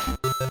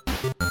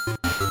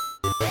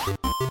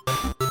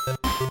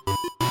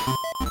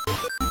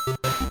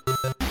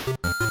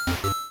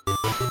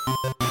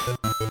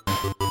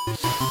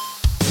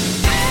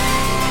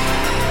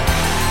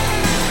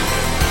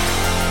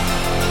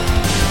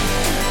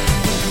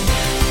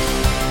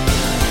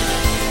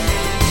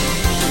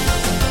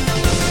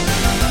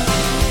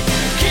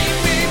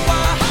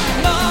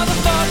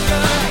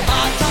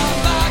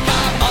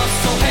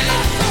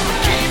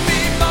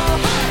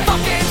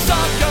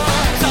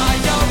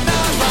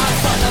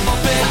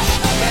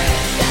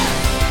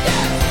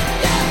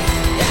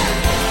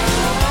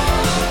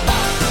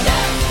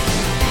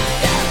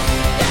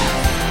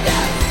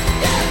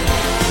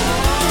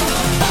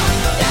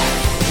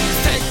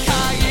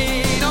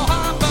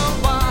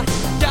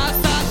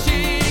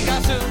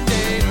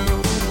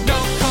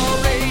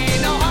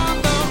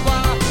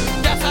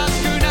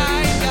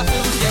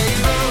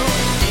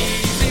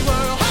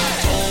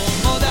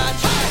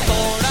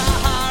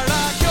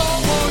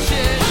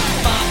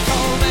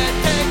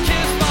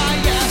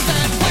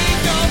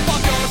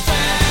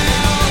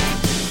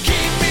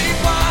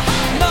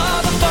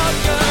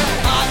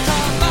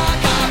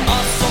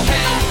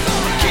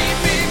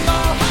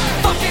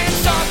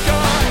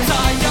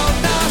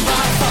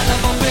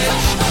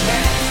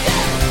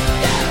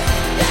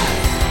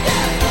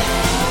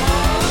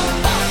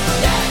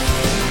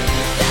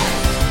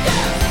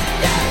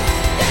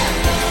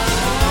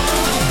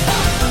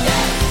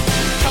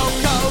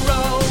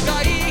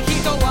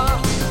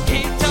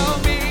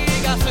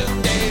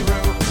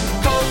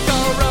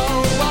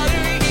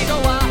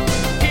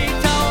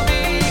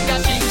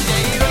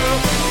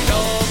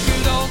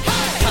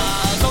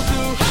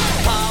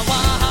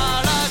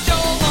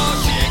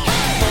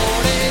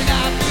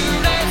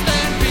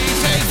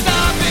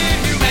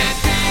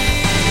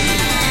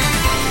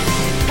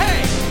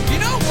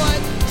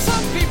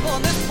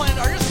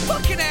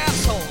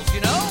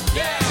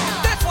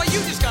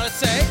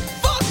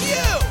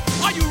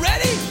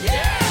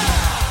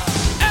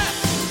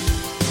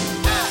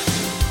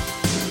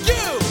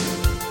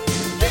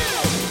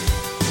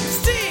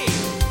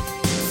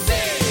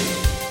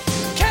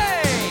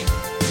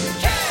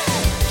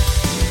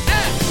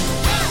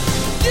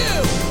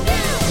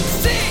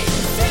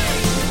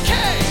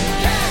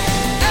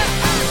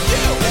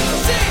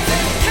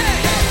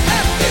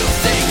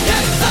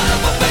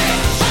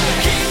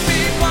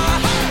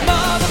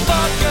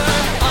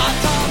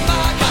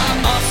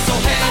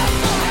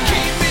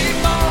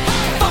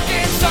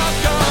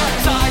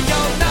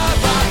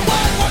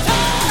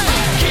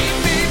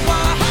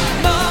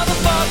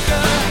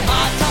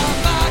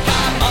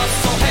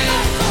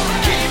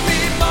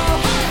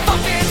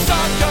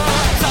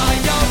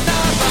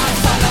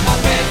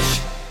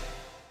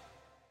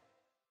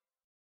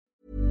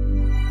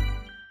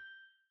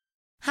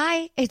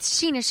 Hi,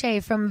 it's Sheena Shea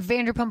from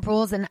Vanderpump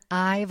Rules, and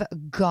I've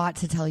got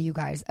to tell you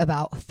guys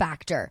about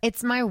Factor.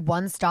 It's my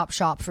one-stop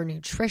shop for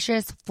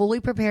nutritious, fully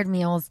prepared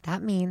meals.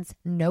 That means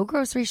no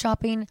grocery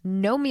shopping,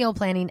 no meal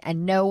planning,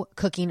 and no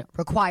cooking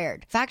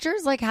required. Factor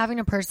is like having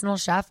a personal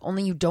chef,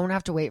 only you don't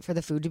have to wait for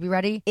the food to be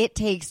ready. It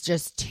takes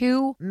just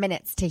 2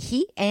 minutes to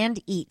heat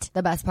and eat.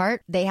 The best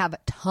part, they have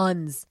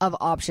tons of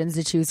options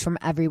to choose from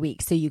every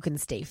week, so you can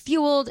stay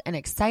fueled and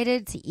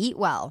excited to eat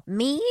well.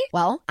 Me?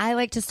 Well, I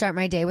like to start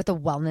my day with a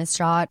wellness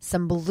shot,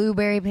 some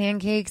blueberry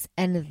pancakes,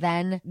 and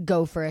then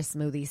go for a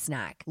smoothie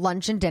snack.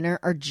 Lunch and dinner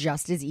are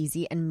just as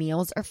easy, and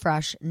meals are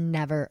fresh,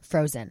 never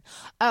frozen.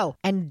 Oh,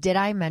 and did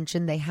I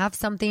mention they have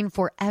something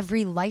for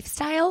every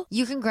lifestyle?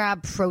 You can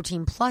grab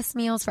protein plus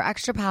meals for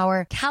extra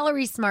power,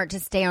 calorie smart to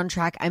stay on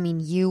track. I mean,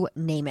 you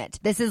name it.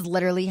 This is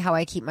literally how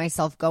I keep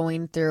myself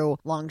going through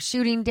long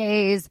shooting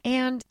days,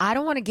 and I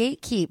don't want to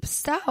gatekeep,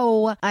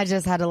 so I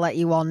just had to let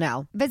you all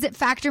know. Visit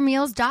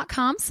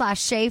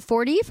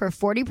factormeals.com/Shay40 for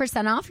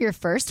 40% off your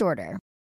first order.